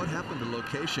thought, well, what happened to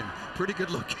location? Pretty good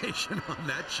location on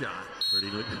that shot. Pretty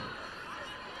good.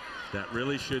 That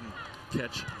really shouldn't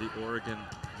catch the Oregon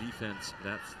defense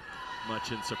that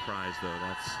much in surprise, though.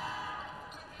 That's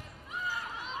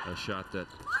a shot that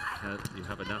you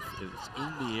have enough, it's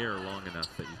in the air long enough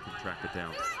that you can track it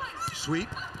down. Sweep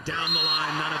down the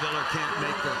line. Nunaviller can't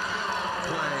make the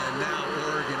play, and now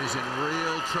Oregon is in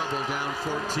real trouble, down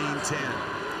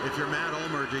 14-10. If you're Matt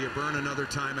Ulmer, do you burn another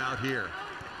timeout here?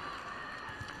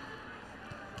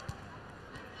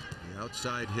 The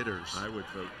outside hitters. I would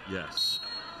vote yes.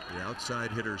 The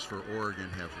outside hitters for Oregon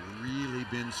have really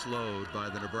been slowed by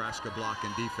the Nebraska block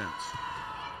and defense.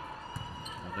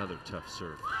 Another tough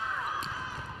serve.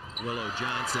 Willow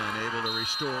Johnson able to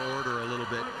restore order a little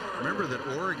bit. Remember that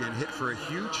Oregon hit for a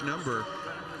huge number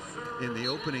in the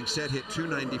opening set, hit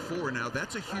 294. Now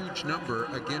that's a huge number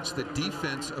against the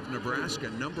defense of Nebraska,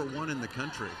 number 1 in the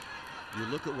country. You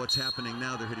look at what's happening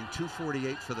now, they're hitting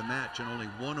 248 for the match and only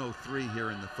 103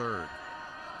 here in the third.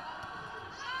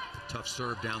 Tough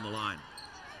serve down the line.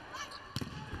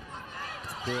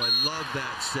 Boy, love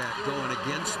that set, going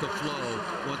against the flow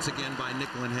once again by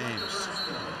Nicklin Hames.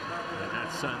 And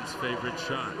that's Sun's favorite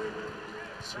shot.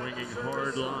 Swinging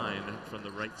hard line from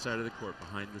the right side of the court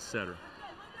behind the setter.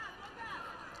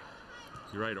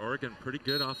 You're right, Oregon pretty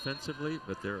good offensively,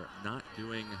 but they're not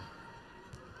doing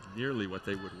nearly what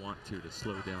they would want to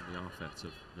slow down the offense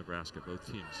of Nebraska. Both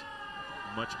teams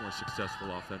much more successful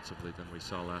offensively than we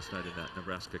saw last night in that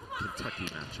Nebraska-Kentucky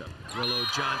matchup. Willow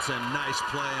Johnson, nice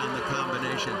play on the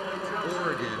combination.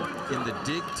 Oregon in the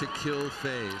dig to kill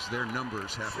phase. Their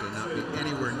numbers have to not be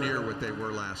anywhere near what they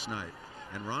were last night.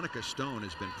 And Ronica Stone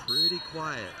has been pretty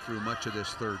quiet through much of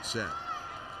this third set.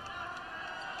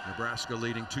 Nebraska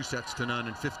leading 2-0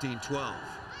 and 15-12.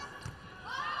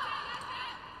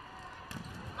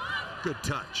 Good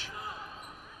touch.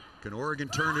 Can Oregon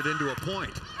turn it into a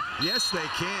point? Yes, they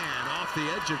can. Off the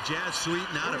edge of Jazz Sweet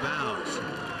and out of bounds.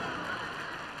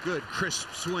 Good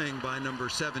crisp swing by number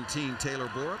 17, Taylor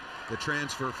Borup, the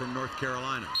transfer from North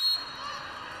Carolina.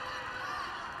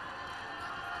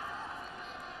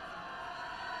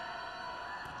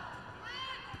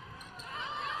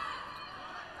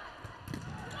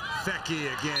 Fecky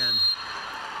again.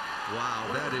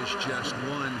 Wow, that is just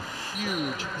one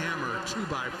huge hammer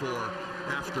 2x4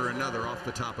 after another off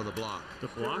the top of the block. The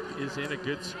block is in a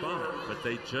good spot, but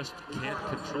they just can't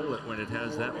control it when it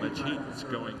has that much heat. It's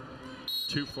going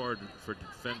too far for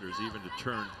defenders even to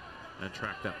turn and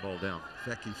track that ball down.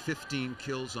 Fecky 15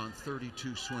 kills on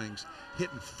 32 swings,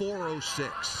 hitting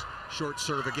 .406. Short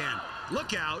serve again.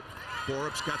 Look out.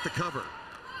 Borup's got the cover.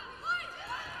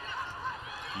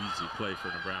 Easy play for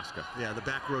Nebraska. Yeah, the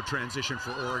back row transition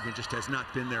for Oregon just has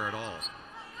not been there at all.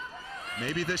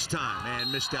 Maybe this time,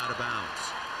 and missed out of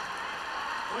bounds.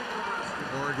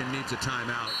 Oregon needs a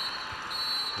timeout.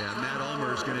 Yeah, Matt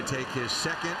Ulmer is going to take his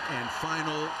second and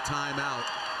final timeout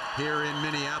here in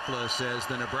Minneapolis, as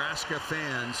the Nebraska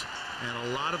fans, and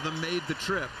a lot of them made the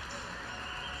trip,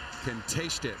 can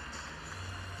taste it.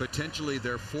 Potentially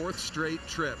their 4th straight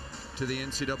trip to the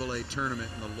NCAA tournament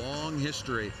in the long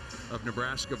history of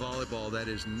Nebraska volleyball. That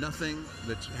is nothing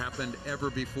that's happened ever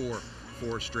before.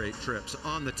 4 straight trips.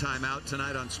 On the timeout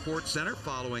tonight on SportsCenter,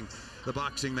 following the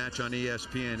boxing match on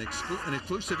ESPN, an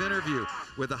exclusive interview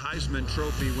with the Heisman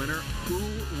Trophy winner.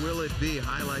 Who will it be?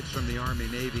 Highlights from the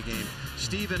Army-Navy game.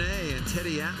 Stephen A. and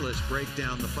Teddy Atlas break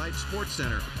down the fight.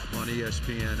 SportsCenter on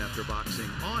ESPN after boxing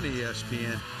on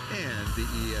ESPN and the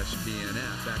ESPN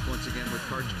app. Back once again with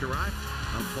Karch Kirai.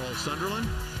 I'm Paul Sunderland.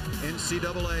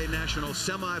 NCAA National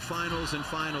Semifinals and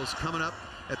Finals coming up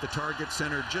at the Target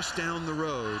Center just down the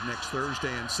road next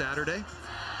Thursday and Saturday.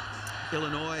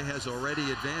 Illinois has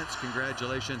already advanced.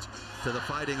 Congratulations to the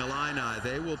Fighting Illini.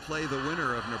 They will play the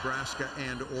winner of Nebraska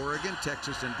and Oregon.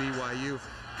 Texas and BYU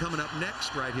coming up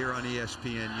next right here on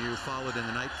ESPNU, followed in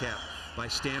the nightcap by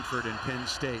Stanford and Penn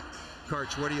State.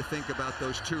 Karch, what do you think about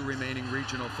those 2 remaining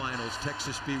regional finals,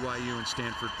 Texas, BYU, and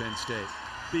Stanford, Penn State?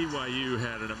 BYU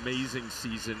had an amazing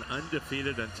season,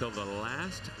 undefeated until the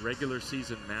last regular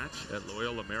season match at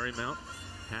Loyola Marymount.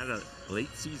 Had a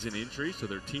late season injury, so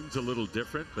their team's a little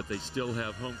different, but they still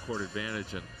have home court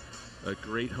advantage and a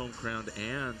great home crowd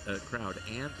and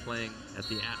playing at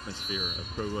the atmosphere of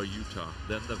Provo, Utah.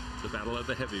 Then the battle of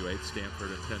the heavyweights, Stanford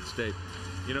and Penn State.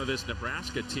 You know, this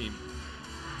Nebraska team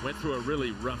went through a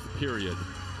really rough period,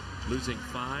 losing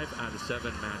 5 out of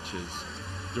 7 matches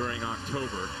during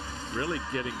October. Really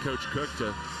getting Coach Cook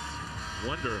to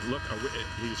wonder, look,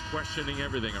 he's questioning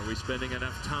everything. Are we spending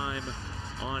enough time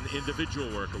on individual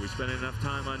work? Are we spending enough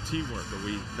time on teamwork? Are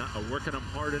we not working them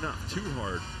hard enough? Too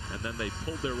hard. And then they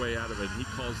pulled their way out of it. He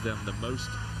calls them the most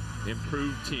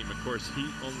improved team. Of course, he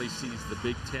only sees the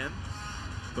Big Ten,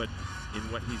 but in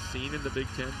what he's seen in the Big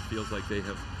Ten, feels like they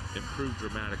have improved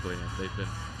dramatically, and they've been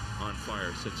on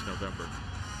fire since November.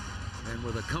 And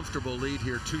with a comfortable lead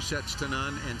here, 2-0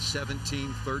 and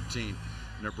 17-13.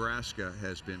 Nebraska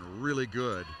has been really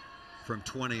good from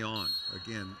 20 on.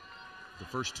 Again, the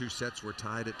first 2 sets were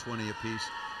tied at 20 apiece.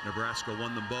 Nebraska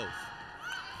won them both.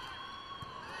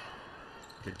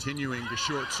 Continuing to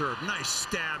short serve. Nice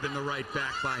stab in the right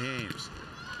back by Hames.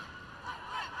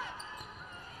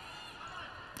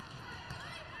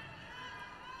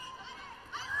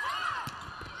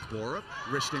 Borup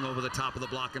wristing over the top of the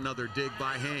block. Another dig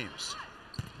by Hames.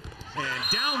 And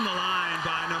down the line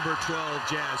by number 12,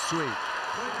 Jazz Sweet.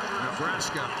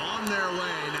 Nebraska on their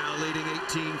way now, leading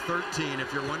 18-13.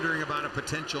 If you're wondering about a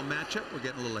potential matchup, we're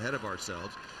getting a little ahead of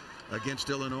ourselves. Against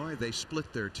Illinois, they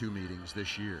split their 2 meetings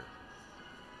this year.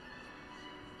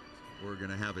 We're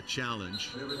going to have a challenge.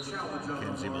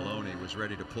 Kenzie Maloney was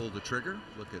ready to pull the trigger.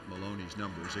 Look at Maloney's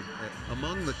numbers.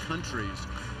 Among the country's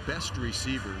best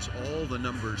receivers, all the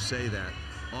numbers say that.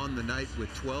 On the night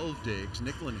with 12 digs,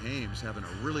 Nicklin Hames having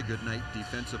a really good night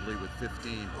defensively with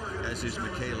 15, as is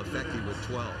Michaela Fecky with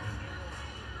 12.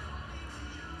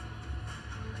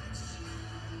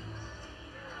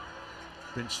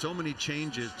 Been so many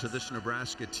changes to this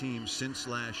Nebraska team since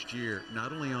last year,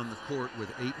 not only on the court with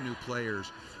 8 new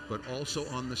players, but also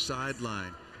on the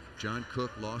sideline. John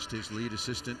Cook lost his lead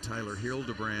assistant, Tyler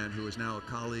Hildebrand, who is now a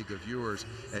colleague of yours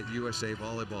at USA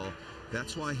Volleyball.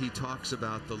 That's why he talks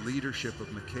about the leadership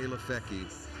of Michaela Fecky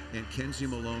and Kenzie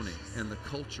Maloney and the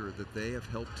culture that they have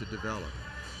helped to develop.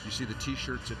 You see the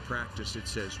t-shirts at practice, it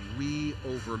says, "We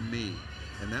over me."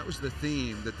 And that was the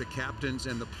theme that the captains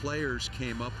and the players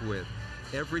came up with.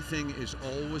 Everything is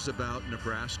always about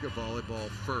Nebraska volleyball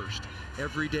first.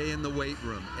 Every day in the weight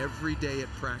room, every day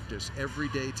at practice, every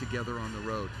day together on the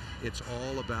road. It's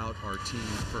all about our team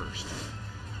first.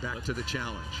 Back to the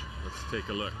challenge. Let's take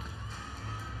a look.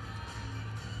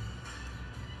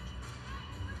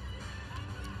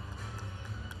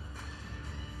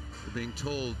 We're being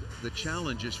told the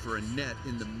challenge is for a net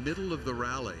in the middle of the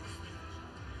rally.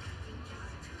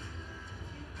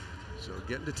 So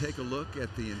getting to take a look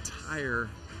at the entire,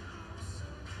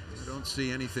 I don't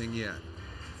see anything yet.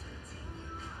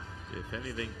 If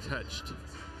anything touched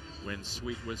when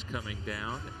Sweet was coming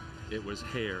down, it was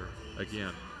hair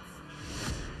again.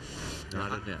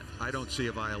 Not a net. I don't see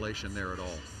a violation there at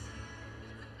all.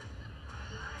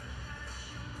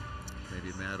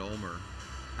 Maybe Matt Ulmer,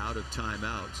 out of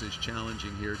timeouts, is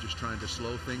challenging here, just trying to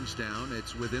slow things down.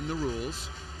 It's within the rules.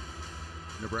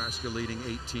 Nebraska leading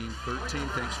 18-13.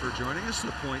 Thanks for joining us.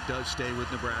 The point does stay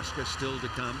with Nebraska. Still to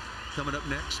come. Coming up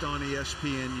next on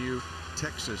ESPNU,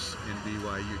 Texas and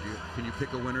BYU. Can you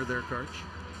pick a winner there, Karch?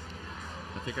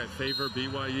 I think I favor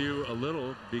BYU a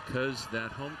little because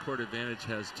that home court advantage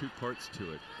has two parts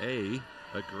to it.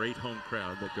 A great home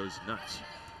crowd that goes nuts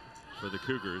for the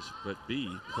Cougars, but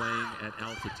B, playing at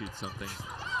altitude, something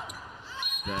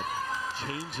that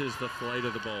changes the flight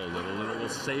of the ball a little, and it will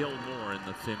sail more in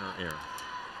the thinner air.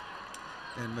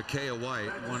 And Micaiah White,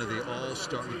 one of the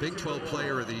all-star, Big 12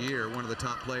 Player of the Year, one of the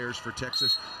top players for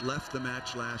Texas, left the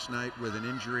match last night with an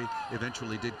injury,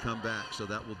 eventually did come back, so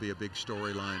that will be a big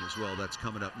storyline as well. That's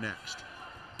coming up next.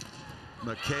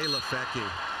 Michaela Fecke,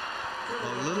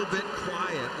 a little bit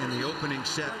quiet in the opening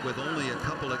set with only a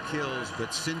couple of kills,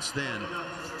 but since then,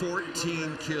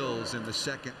 14 kills in the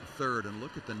second and third, and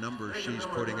look at the numbers she's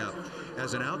putting up.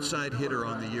 As an outside hitter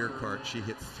on the year, Cart, she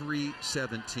hit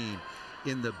 .317.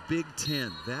 In the Big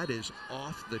Ten, that is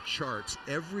off the charts.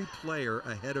 Every player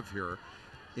ahead of her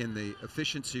in the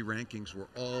efficiency rankings were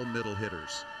all middle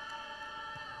hitters.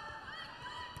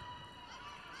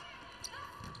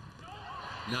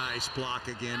 Nice block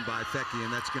again by Fecke,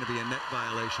 and that's going to be a net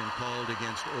violation called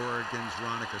against Oregon's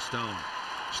Ronica Stone.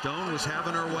 Stone was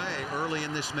having her way early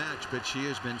in this match, but she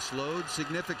has been slowed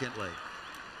significantly.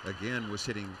 Again, was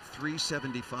hitting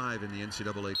 .375 in the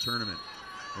NCAA tournament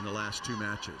in the last two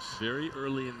matches. Very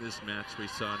early in this match, we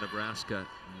saw Nebraska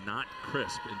not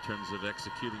crisp in terms of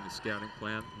executing the scouting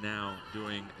plan. Now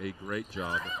doing a great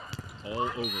job all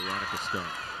over Ronica Stone.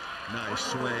 Nice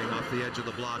swing off the edge of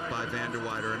the block by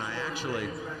Vanderweider, and I actually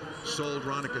sold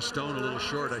Ronica Stone a little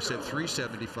short. I said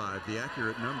 .375. The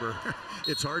accurate number,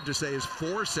 it's hard to say, is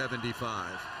 .475.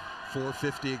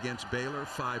 .450 against Baylor,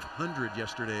 .500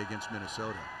 yesterday against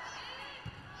Minnesota.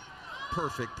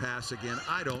 Perfect pass again.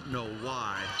 I don't know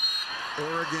why.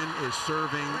 Oregon is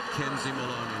serving Kenzie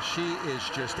Maloney. She is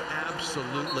just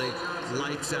absolutely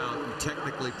lights out and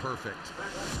technically perfect.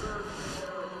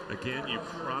 Again, you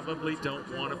probably don't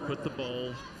want to put the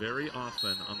ball very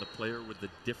often on the player with the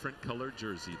different color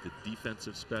jersey, the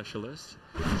defensive specialist.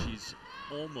 She's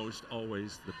almost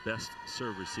always the best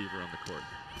serve receiver on the court.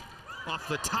 Off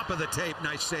the top of the tape,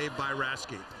 nice save by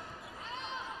Rasky.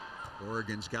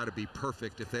 Oregon's got to be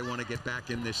perfect if they want to get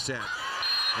back in this set.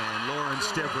 And Lauren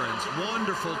Stivrins,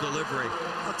 wonderful delivery.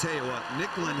 I'll tell you what,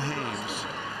 Nicklin Hames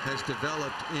has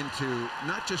developed into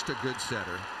not just a good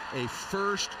setter, a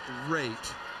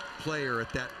first-rate player at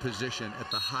that position at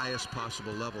the highest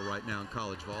possible level right now in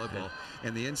college volleyball.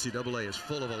 And the NCAA is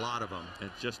full of a lot of them.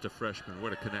 And just a freshman,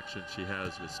 what a connection she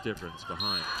has with Stivrins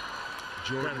behind.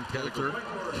 Jordan Poulter.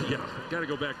 Got to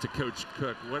go back to Coach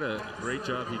Cook. What a great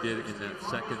job he did in that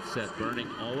second set, burning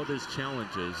all of his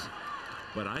challenges.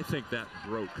 But I think that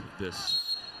broke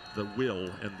the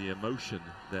will and the emotion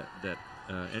that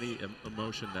any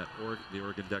emotion that the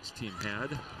Oregon Ducks team had,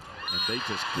 and they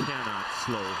just cannot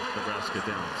slow Nebraska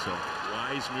down. So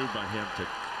wise move by him to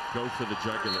go for the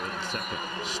jugular in the second.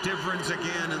 Stivrins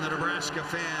again, and the Nebraska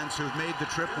fans who've made the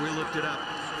trip, we looked it up,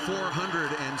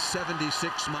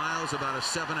 476 miles, about a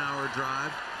 7-hour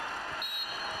drive.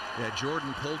 Yeah,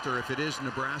 Jordan Poulter, if it is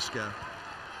Nebraska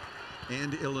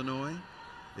and Illinois,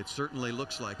 it certainly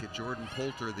looks like it. Jordan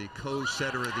Poulter, the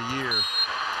co-setter of the year,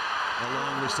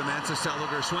 along with Samantha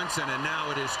Seliger-Swenson, and now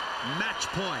it is match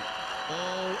point,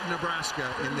 all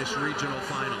Nebraska in this regional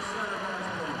final.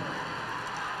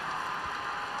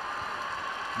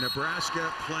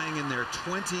 Nebraska playing in their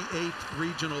 28th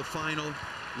regional final,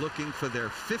 looking for their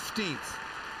 15th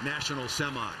national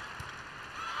semi.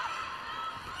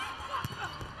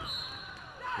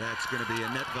 That's going to be a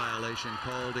net violation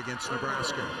called against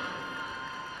Nebraska.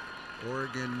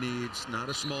 Oregon needs not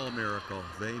a small miracle.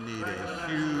 They need a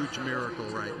huge miracle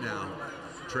right now.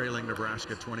 Trailing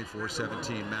Nebraska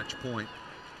 24-17, match point.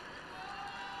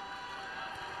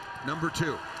 Number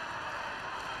 2.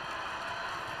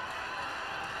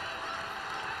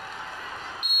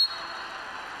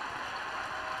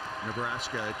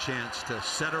 Nebraska a chance to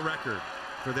set a record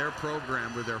for their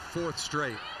program with their 4th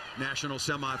straight national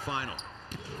semifinal.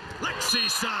 Lexi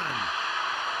Sun,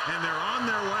 and they're on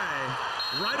their way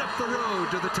right up the road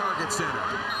to the target center.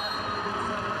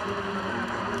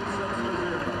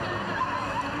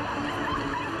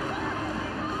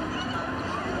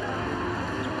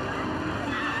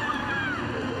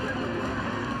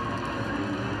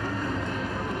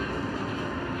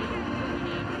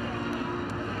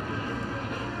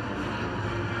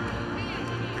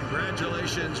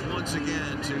 Congratulations once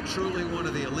again to truly one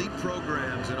of the elite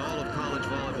programs in all of college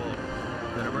volleyball,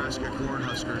 the Nebraska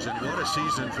Cornhuskers. And what a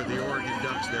season for the Oregon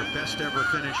Ducks. Their best ever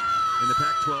finish in the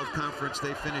Pac-12 conference.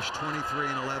 They finished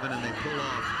 23-11, and they pull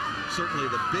off certainly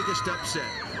the biggest upset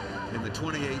in the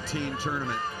 2018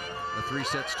 tournament. A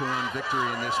 3-1 victory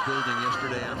in this building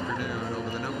yesterday afternoon over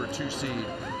the number 2 seed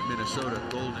Minnesota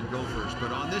Golden Gophers.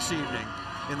 But on this evening,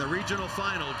 in the regional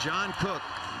final, John Cook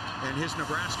and his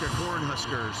Nebraska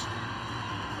Cornhuskers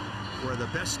were the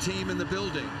best team in the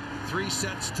building,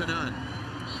 3-0.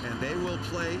 And they will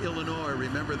play Illinois.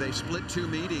 Remember, they split 2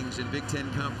 meetings in Big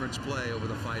Ten Conference play over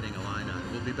the Fighting Illini.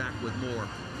 We'll be back with more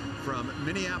from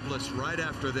Minneapolis right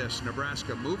after this.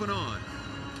 Nebraska moving on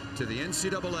to the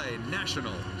NCAA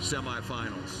National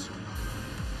Semifinals.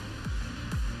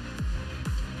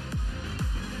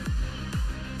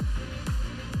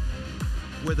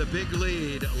 With a big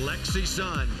lead, Lexi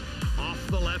Sun off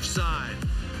the left side.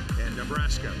 And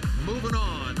Nebraska moving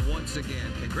on once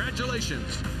again.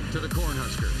 Congratulations to the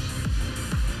Cornhuskers.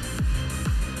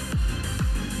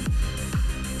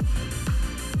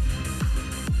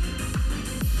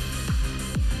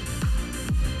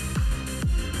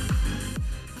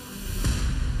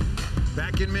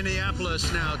 Back in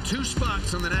Minneapolis now, 2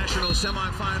 spots in the national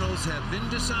semifinals have been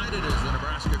decided as the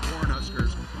Nebraska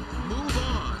Cornhuskers move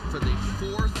on for the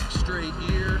 4th straight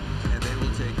year, and they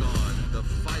will take on the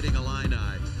Fighting Illini.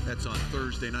 That's on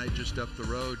Thursday night, just up the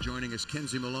road. Joining us,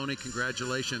 Kenzie Maloney.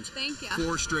 Congratulations. Thank you.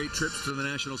 4 straight trips to the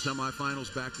national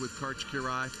semifinals, back with Karch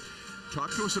Kirai.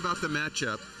 Talk to us about the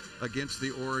matchup against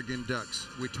the Oregon Ducks.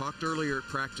 We talked earlier at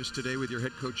practice today with your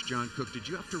head coach, John Cook. Did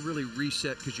you have to really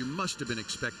reset, because you must have been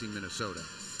expecting Minnesota?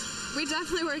 We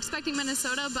definitely were expecting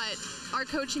Minnesota, but our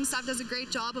coaching staff does a great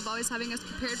job of always having us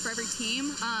prepared for every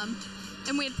team.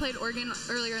 And we had played Oregon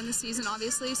earlier in the season,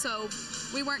 obviously, so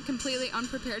we weren't completely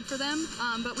unprepared for them.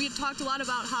 But we had talked a lot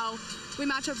about how we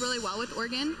match up really well with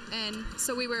Oregon, and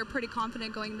so we were pretty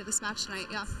confident going into this match tonight,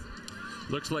 yeah.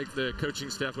 Looks like the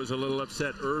coaching staff was a little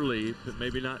upset early, but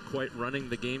maybe not quite running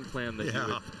the game plan that you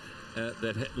had,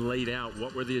 that had laid out.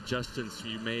 What were the adjustments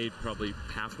you made probably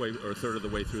halfway or a third of the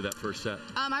way through that first set?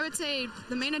 I would say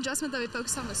the main adjustment that we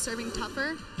focused on was serving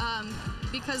tougher,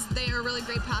 because they are a really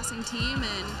great passing team,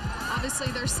 and obviously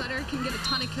their setter can get a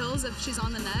ton of kills if she's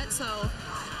on the net. So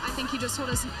I think he just told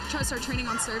us try to start training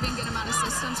on serving, get them out of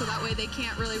system, so that way they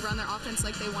can't really run their offense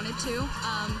like they wanted to.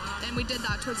 And we did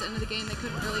that towards the end of the game. They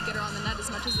couldn't really get her on the net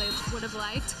as much as they would have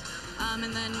liked. And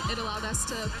then it allowed us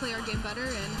to play our game better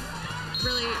and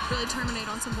really terminate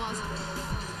on some balls.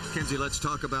 Kenzie, let's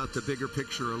talk about the bigger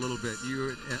picture a little bit.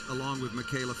 You, along with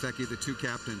Michaela Fecke, the 2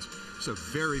 captains, it's a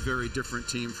very, very different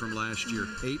team from last year.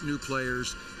 8 new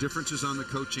players, differences on the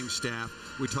coaching staff.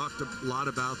 We talked a lot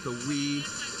about the we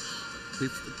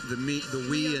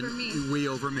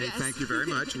over me. Yes. Thank you very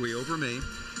much. We over me.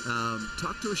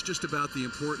 Talk to us just about the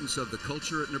importance of the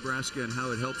culture at Nebraska and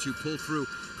how it helps you pull through.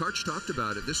 Karch talked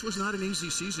about it. This was not an easy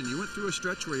season. You went through a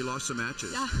stretch where you lost some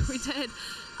matches. Yeah, we did.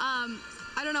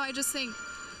 I don't know. I just think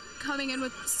coming in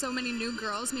with so many new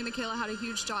girls, me and Michaela had a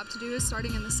huge job to do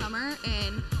starting in the summer.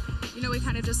 And, you know, we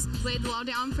kind of just laid the law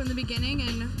down from the beginning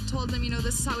and told them, you know,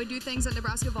 this is how we do things at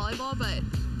Nebraska volleyball. But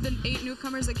the 8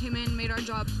 newcomers that came in made our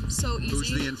job so easy.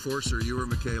 Who's the enforcer, you or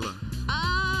Michaela?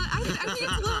 I think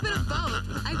it's a little bit of both.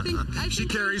 I think she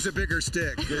carries a bigger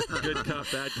stick. Good cop,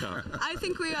 bad cop. I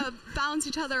think we balance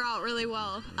each other out really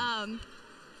well.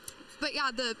 But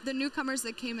yeah, the newcomers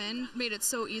that came in made it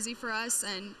so easy for us,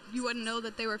 and you wouldn't know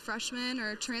that they were freshmen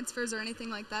or transfers or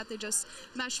anything like that. They just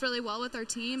meshed really well with our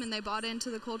team, and they bought into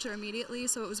the culture immediately,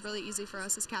 so it was really easy for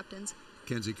us as captains.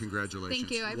 Kenzie, congratulations.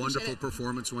 Thank you. I appreciate Wonderful it.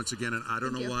 Performance once again, and I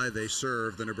don't know why they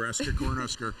serve the Nebraska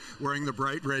Cornhusker wearing the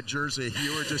bright red jersey.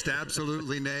 You were just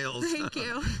absolutely nailed. Thank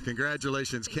you.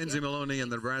 Congratulations. Thank Kenzie you. Maloney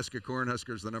and the Nebraska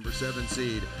Cornhuskers, the number 7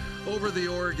 seed, over the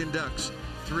Oregon Ducks.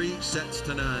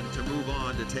 3-0 to move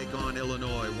on to take on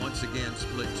Illinois. Once again,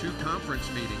 split 2 conference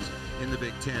meetings in the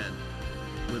Big Ten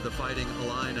with the Fighting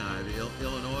Illini. The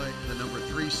Illinois, the number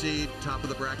 3 seed, top of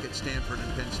the bracket, Stanford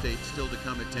and Penn State still to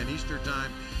come at 10 Eastern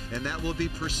time. And that will be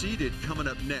preceded coming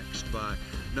up next by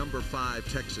number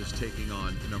 5 Texas taking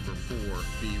on number 4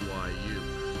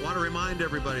 BYU. Want to remind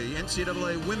everybody, the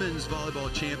NCAA Women's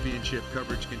Volleyball Championship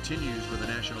coverage continues with the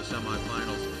national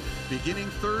semifinals beginning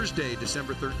Thursday,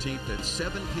 December 13th at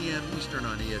 7 p.m. Eastern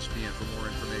on ESPN. For more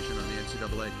information on the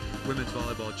NCAA Women's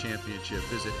Volleyball Championship,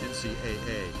 visit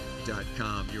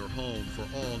ncaa.com, your home for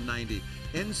all 90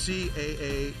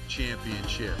 NCAA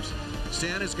championships.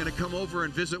 Stan is going to come over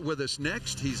and visit with us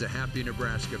next. He's a happy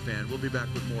Nebraska fan. We'll be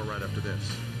back with more right after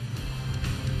this.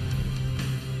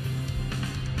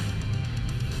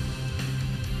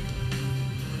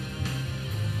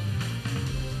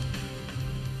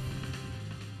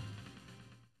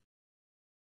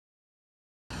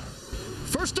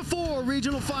 First of 4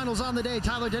 regional finals on the day.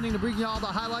 Tyler Denning to bring you all the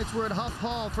highlights. We're at Huff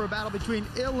Hall for a battle between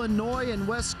Illinois and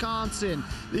Wisconsin.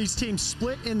 These teams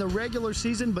split in the regular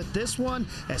season, but this one,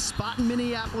 a spot in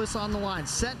Minneapolis on the line.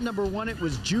 Set number 1, it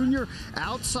was junior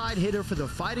outside hitter for the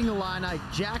Fighting Illini,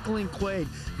 Jacqueline Quaid,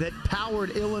 that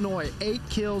powered Illinois. 8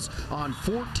 kills on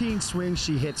 14 swings.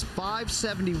 She hits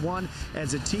 .571.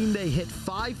 As a team, they hit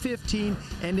 .515,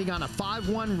 ending on a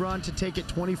 5-1 run to take it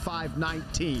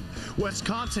 25-19.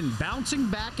 Wisconsin bouncing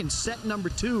back in set number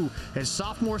 2 as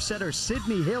sophomore setter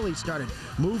Sydney Hilly started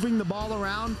moving the ball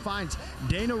around, finds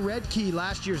Dana Redkey,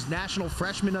 last year's National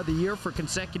Freshman of the Year for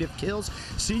consecutive kills.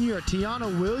 Senior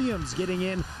Tiana Williams getting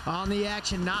in on the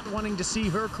action, not wanting to see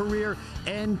her career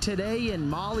end today, and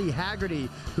Molly Haggerty,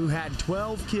 who had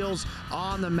 12 kills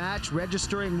on the match,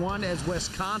 registering 1 as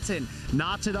Wisconsin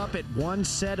knots it up at 1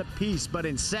 set apiece. But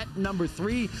in set number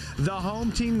 3, the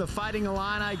home team, the Fighting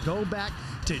Illini, go back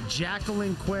to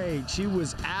Jacqueline Quaid. She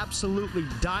was absolutely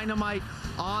dynamite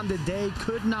on the day,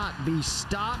 could not be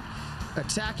stopped.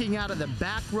 Attacking out of the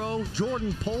back row,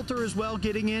 Jordan Poulter as well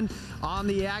getting in on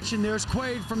the action. There's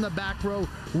Quaid from the back row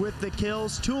with the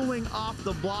kills. Tooling off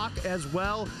the block as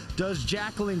well does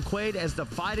Jacqueline Quaid as the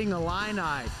Fighting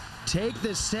Illini take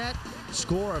the set,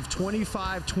 score of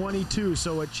 25-22.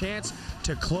 So a chance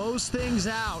to close things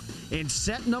out in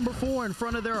set number 4 in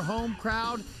front of their home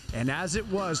crowd. And as it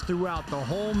was throughout the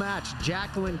whole match,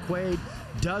 Jacqueline Quaid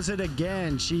does it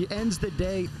again. She ends the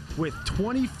day with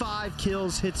 25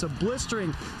 kills, hits a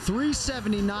blistering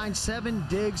 .379, 7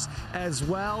 digs, as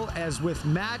well as with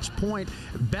match point,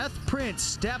 Beth Prince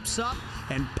steps up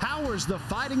and powers the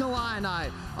Fighting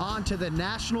Illini onto the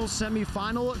national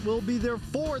semifinal. It will be their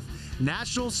 4th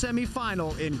national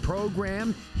semifinal in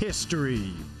program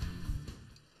history.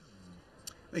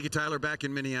 Thank you, Tyler. Back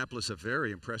in Minneapolis, a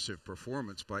very impressive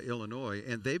performance by Illinois,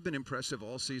 and they've been impressive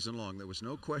all season long. There was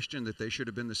no question that they should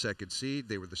have been the 2nd seed.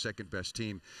 They were the 2nd best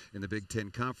team in the Big Ten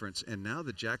Conference, and now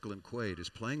that Jacqueline Quaid is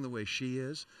playing the way she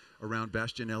is around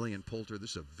Bastianelli and Poulter, this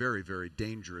is a very, very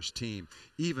dangerous team,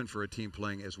 even for a team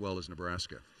playing as well as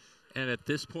Nebraska. And at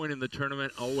this point in the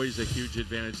tournament, always a huge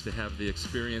advantage to have the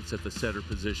experience at the setter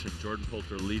position. Jordan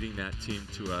Poulter leading that team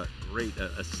to a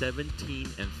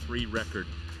 17-3 record.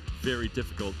 Very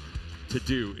difficult to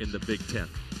do in the Big Ten.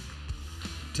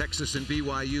 Texas and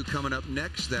BYU coming up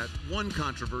next. That one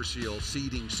controversial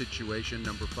seeding situation,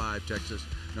 number 5 Texas,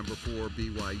 number 4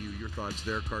 BYU. Your thoughts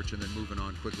there, Karch, and then moving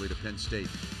on quickly to Penn State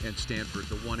and Stanford,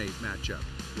 the 1-8 matchup.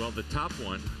 Well, the top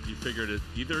one, you figured it,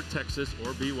 either Texas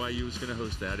or BYU was going to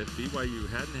host that. If BYU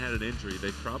hadn't had an injury,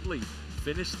 they probably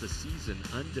finished the season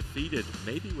undefeated,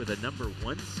 maybe with a number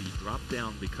 1 seed, drop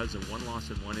down because of 1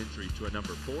 loss and 1 injury to a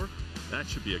number 4. That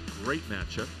should be a great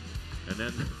matchup. And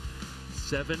then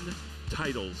 7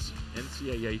 titles,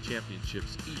 NCAA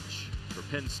championships each for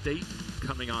Penn State,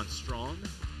 coming on strong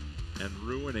and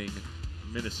ruining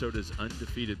Minnesota's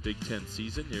undefeated Big Ten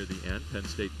season near the end. Penn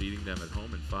State beating them at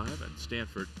home in 5, and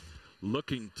Stanford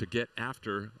looking to get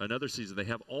after another season. They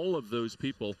have all of those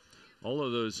people, all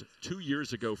of those 2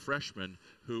 years ago freshmen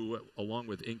who, along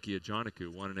with Inky Ajanaku,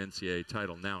 won an NCAA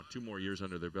title. Now 2 more years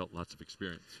under their belt, lots of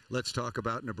experience. Let's talk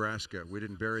about Nebraska. We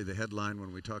didn't bury the headline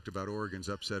when we talked about Oregon's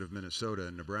upset of Minnesota.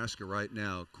 And Nebraska right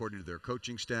now, according to their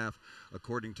coaching staff,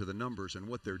 according to the numbers and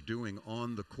what they're doing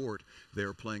on the court,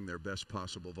 they're playing their best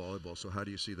possible volleyball. So how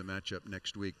do you see the matchup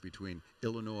next week between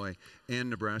Illinois and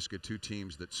Nebraska, 2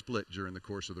 teams that split during the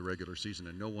course of the regular season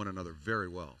and know one another very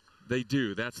well? They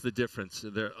do. That's the difference.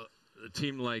 They're a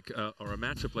team like, or a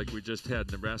matchup like we just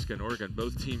had, Nebraska and Oregon,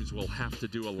 both teams will have to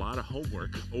do a lot of homework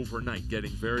overnight,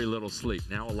 getting very little sleep.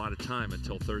 Now a lot of time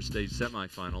until Thursday's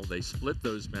semifinal. They split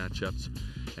those matchups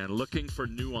and looking for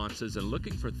nuances and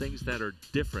looking for things that are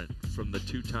different from the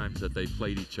 2 times that they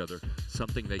played each other,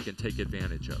 something they can take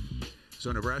advantage of.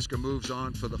 So Nebraska moves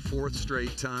on for the 4th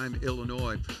straight time.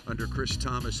 Illinois under Chris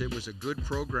Thomas. It was a good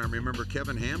program. Remember,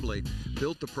 Kevin Hambley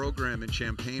built the program in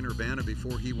Champaign-Urbana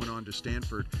before he went on to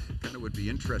Stanford. Kind of would be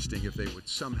interesting if they would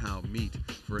somehow meet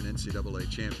for an NCAA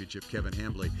championship. Kevin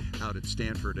Hambley out at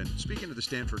Stanford. And speaking of the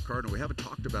Stanford Cardinal, we haven't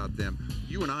talked about them.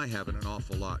 You and I haven't an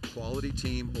awful lot. Quality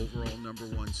team, overall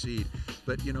 #1 seed.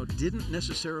 But, you know, didn't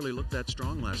necessarily look that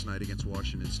strong last night against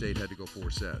Washington State. Had to go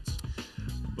 4 sets.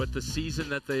 But the season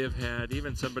that they have had,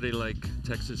 even somebody like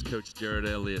Texas coach Jared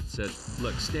Elliott said,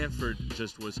 look, Stanford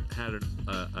just had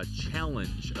a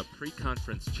challenge, a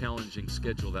pre-conference challenging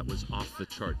schedule that was off the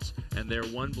charts. And their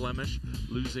one blemish,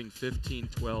 losing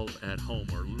 15-12 at home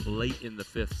or late in the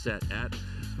 5th set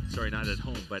not at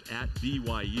home, but at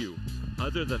BYU.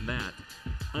 Other than that,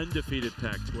 undefeated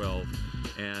Pac-12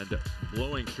 and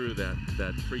blowing through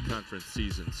that pre-conference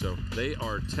season. So they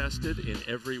are tested in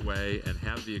every way and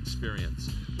have the experience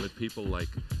with people like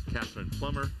Catherine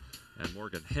Plummer and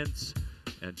Morgan Hentz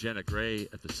and Jenna Gray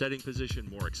at the setting position,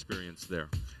 more experience there.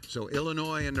 So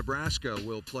Illinois and Nebraska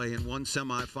will play in one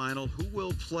semifinal. Who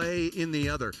will play in the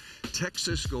other?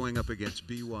 Texas going up against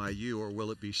BYU, or will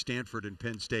it be Stanford and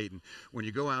Penn State? And when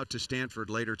you go out to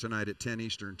Stanford later tonight at 10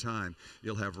 Eastern Time,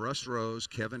 you'll have Russ Rose,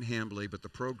 Kevin Hambley, but the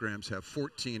programs have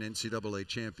 14 NCAA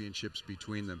championships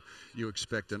between them. You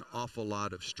expect an awful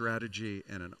lot of strategy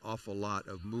and an awful lot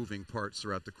of moving parts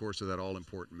throughout the course of that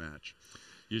all-important match.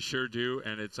 You sure do,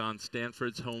 and it's on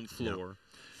Stanford's home floor.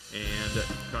 Yep. And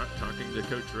talking to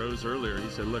Coach Rose earlier, he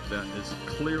said, look, that is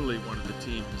clearly one of the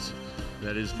teams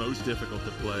that is most difficult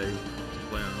to play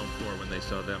on home floor when they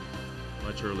saw them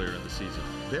much earlier in the season.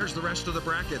 There's the rest of the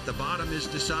bracket. The bottom is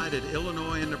decided.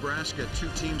 Illinois and Nebraska, 2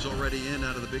 teams already in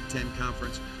out of the Big Ten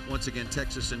Conference. Once again,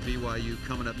 Texas and BYU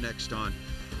coming up next on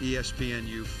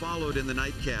ESPNU, followed in the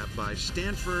nightcap by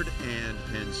Stanford and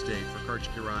Penn State. For Karch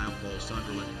Kirai, I'm Paul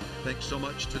Sunderland. Thanks so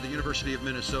much to the University of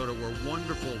Minnesota. We're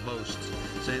wonderful hosts.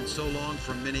 Saying so long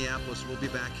from Minneapolis. We'll be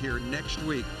back here next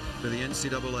week for the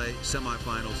NCAA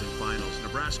semifinals and finals.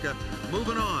 Nebraska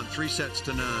moving on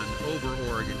 3-0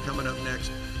 over Oregon. Coming up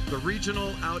next, the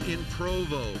regional out in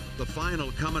Provo. The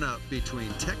final coming up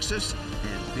between Texas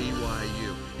and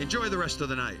BYU. Enjoy the rest of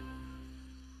the night.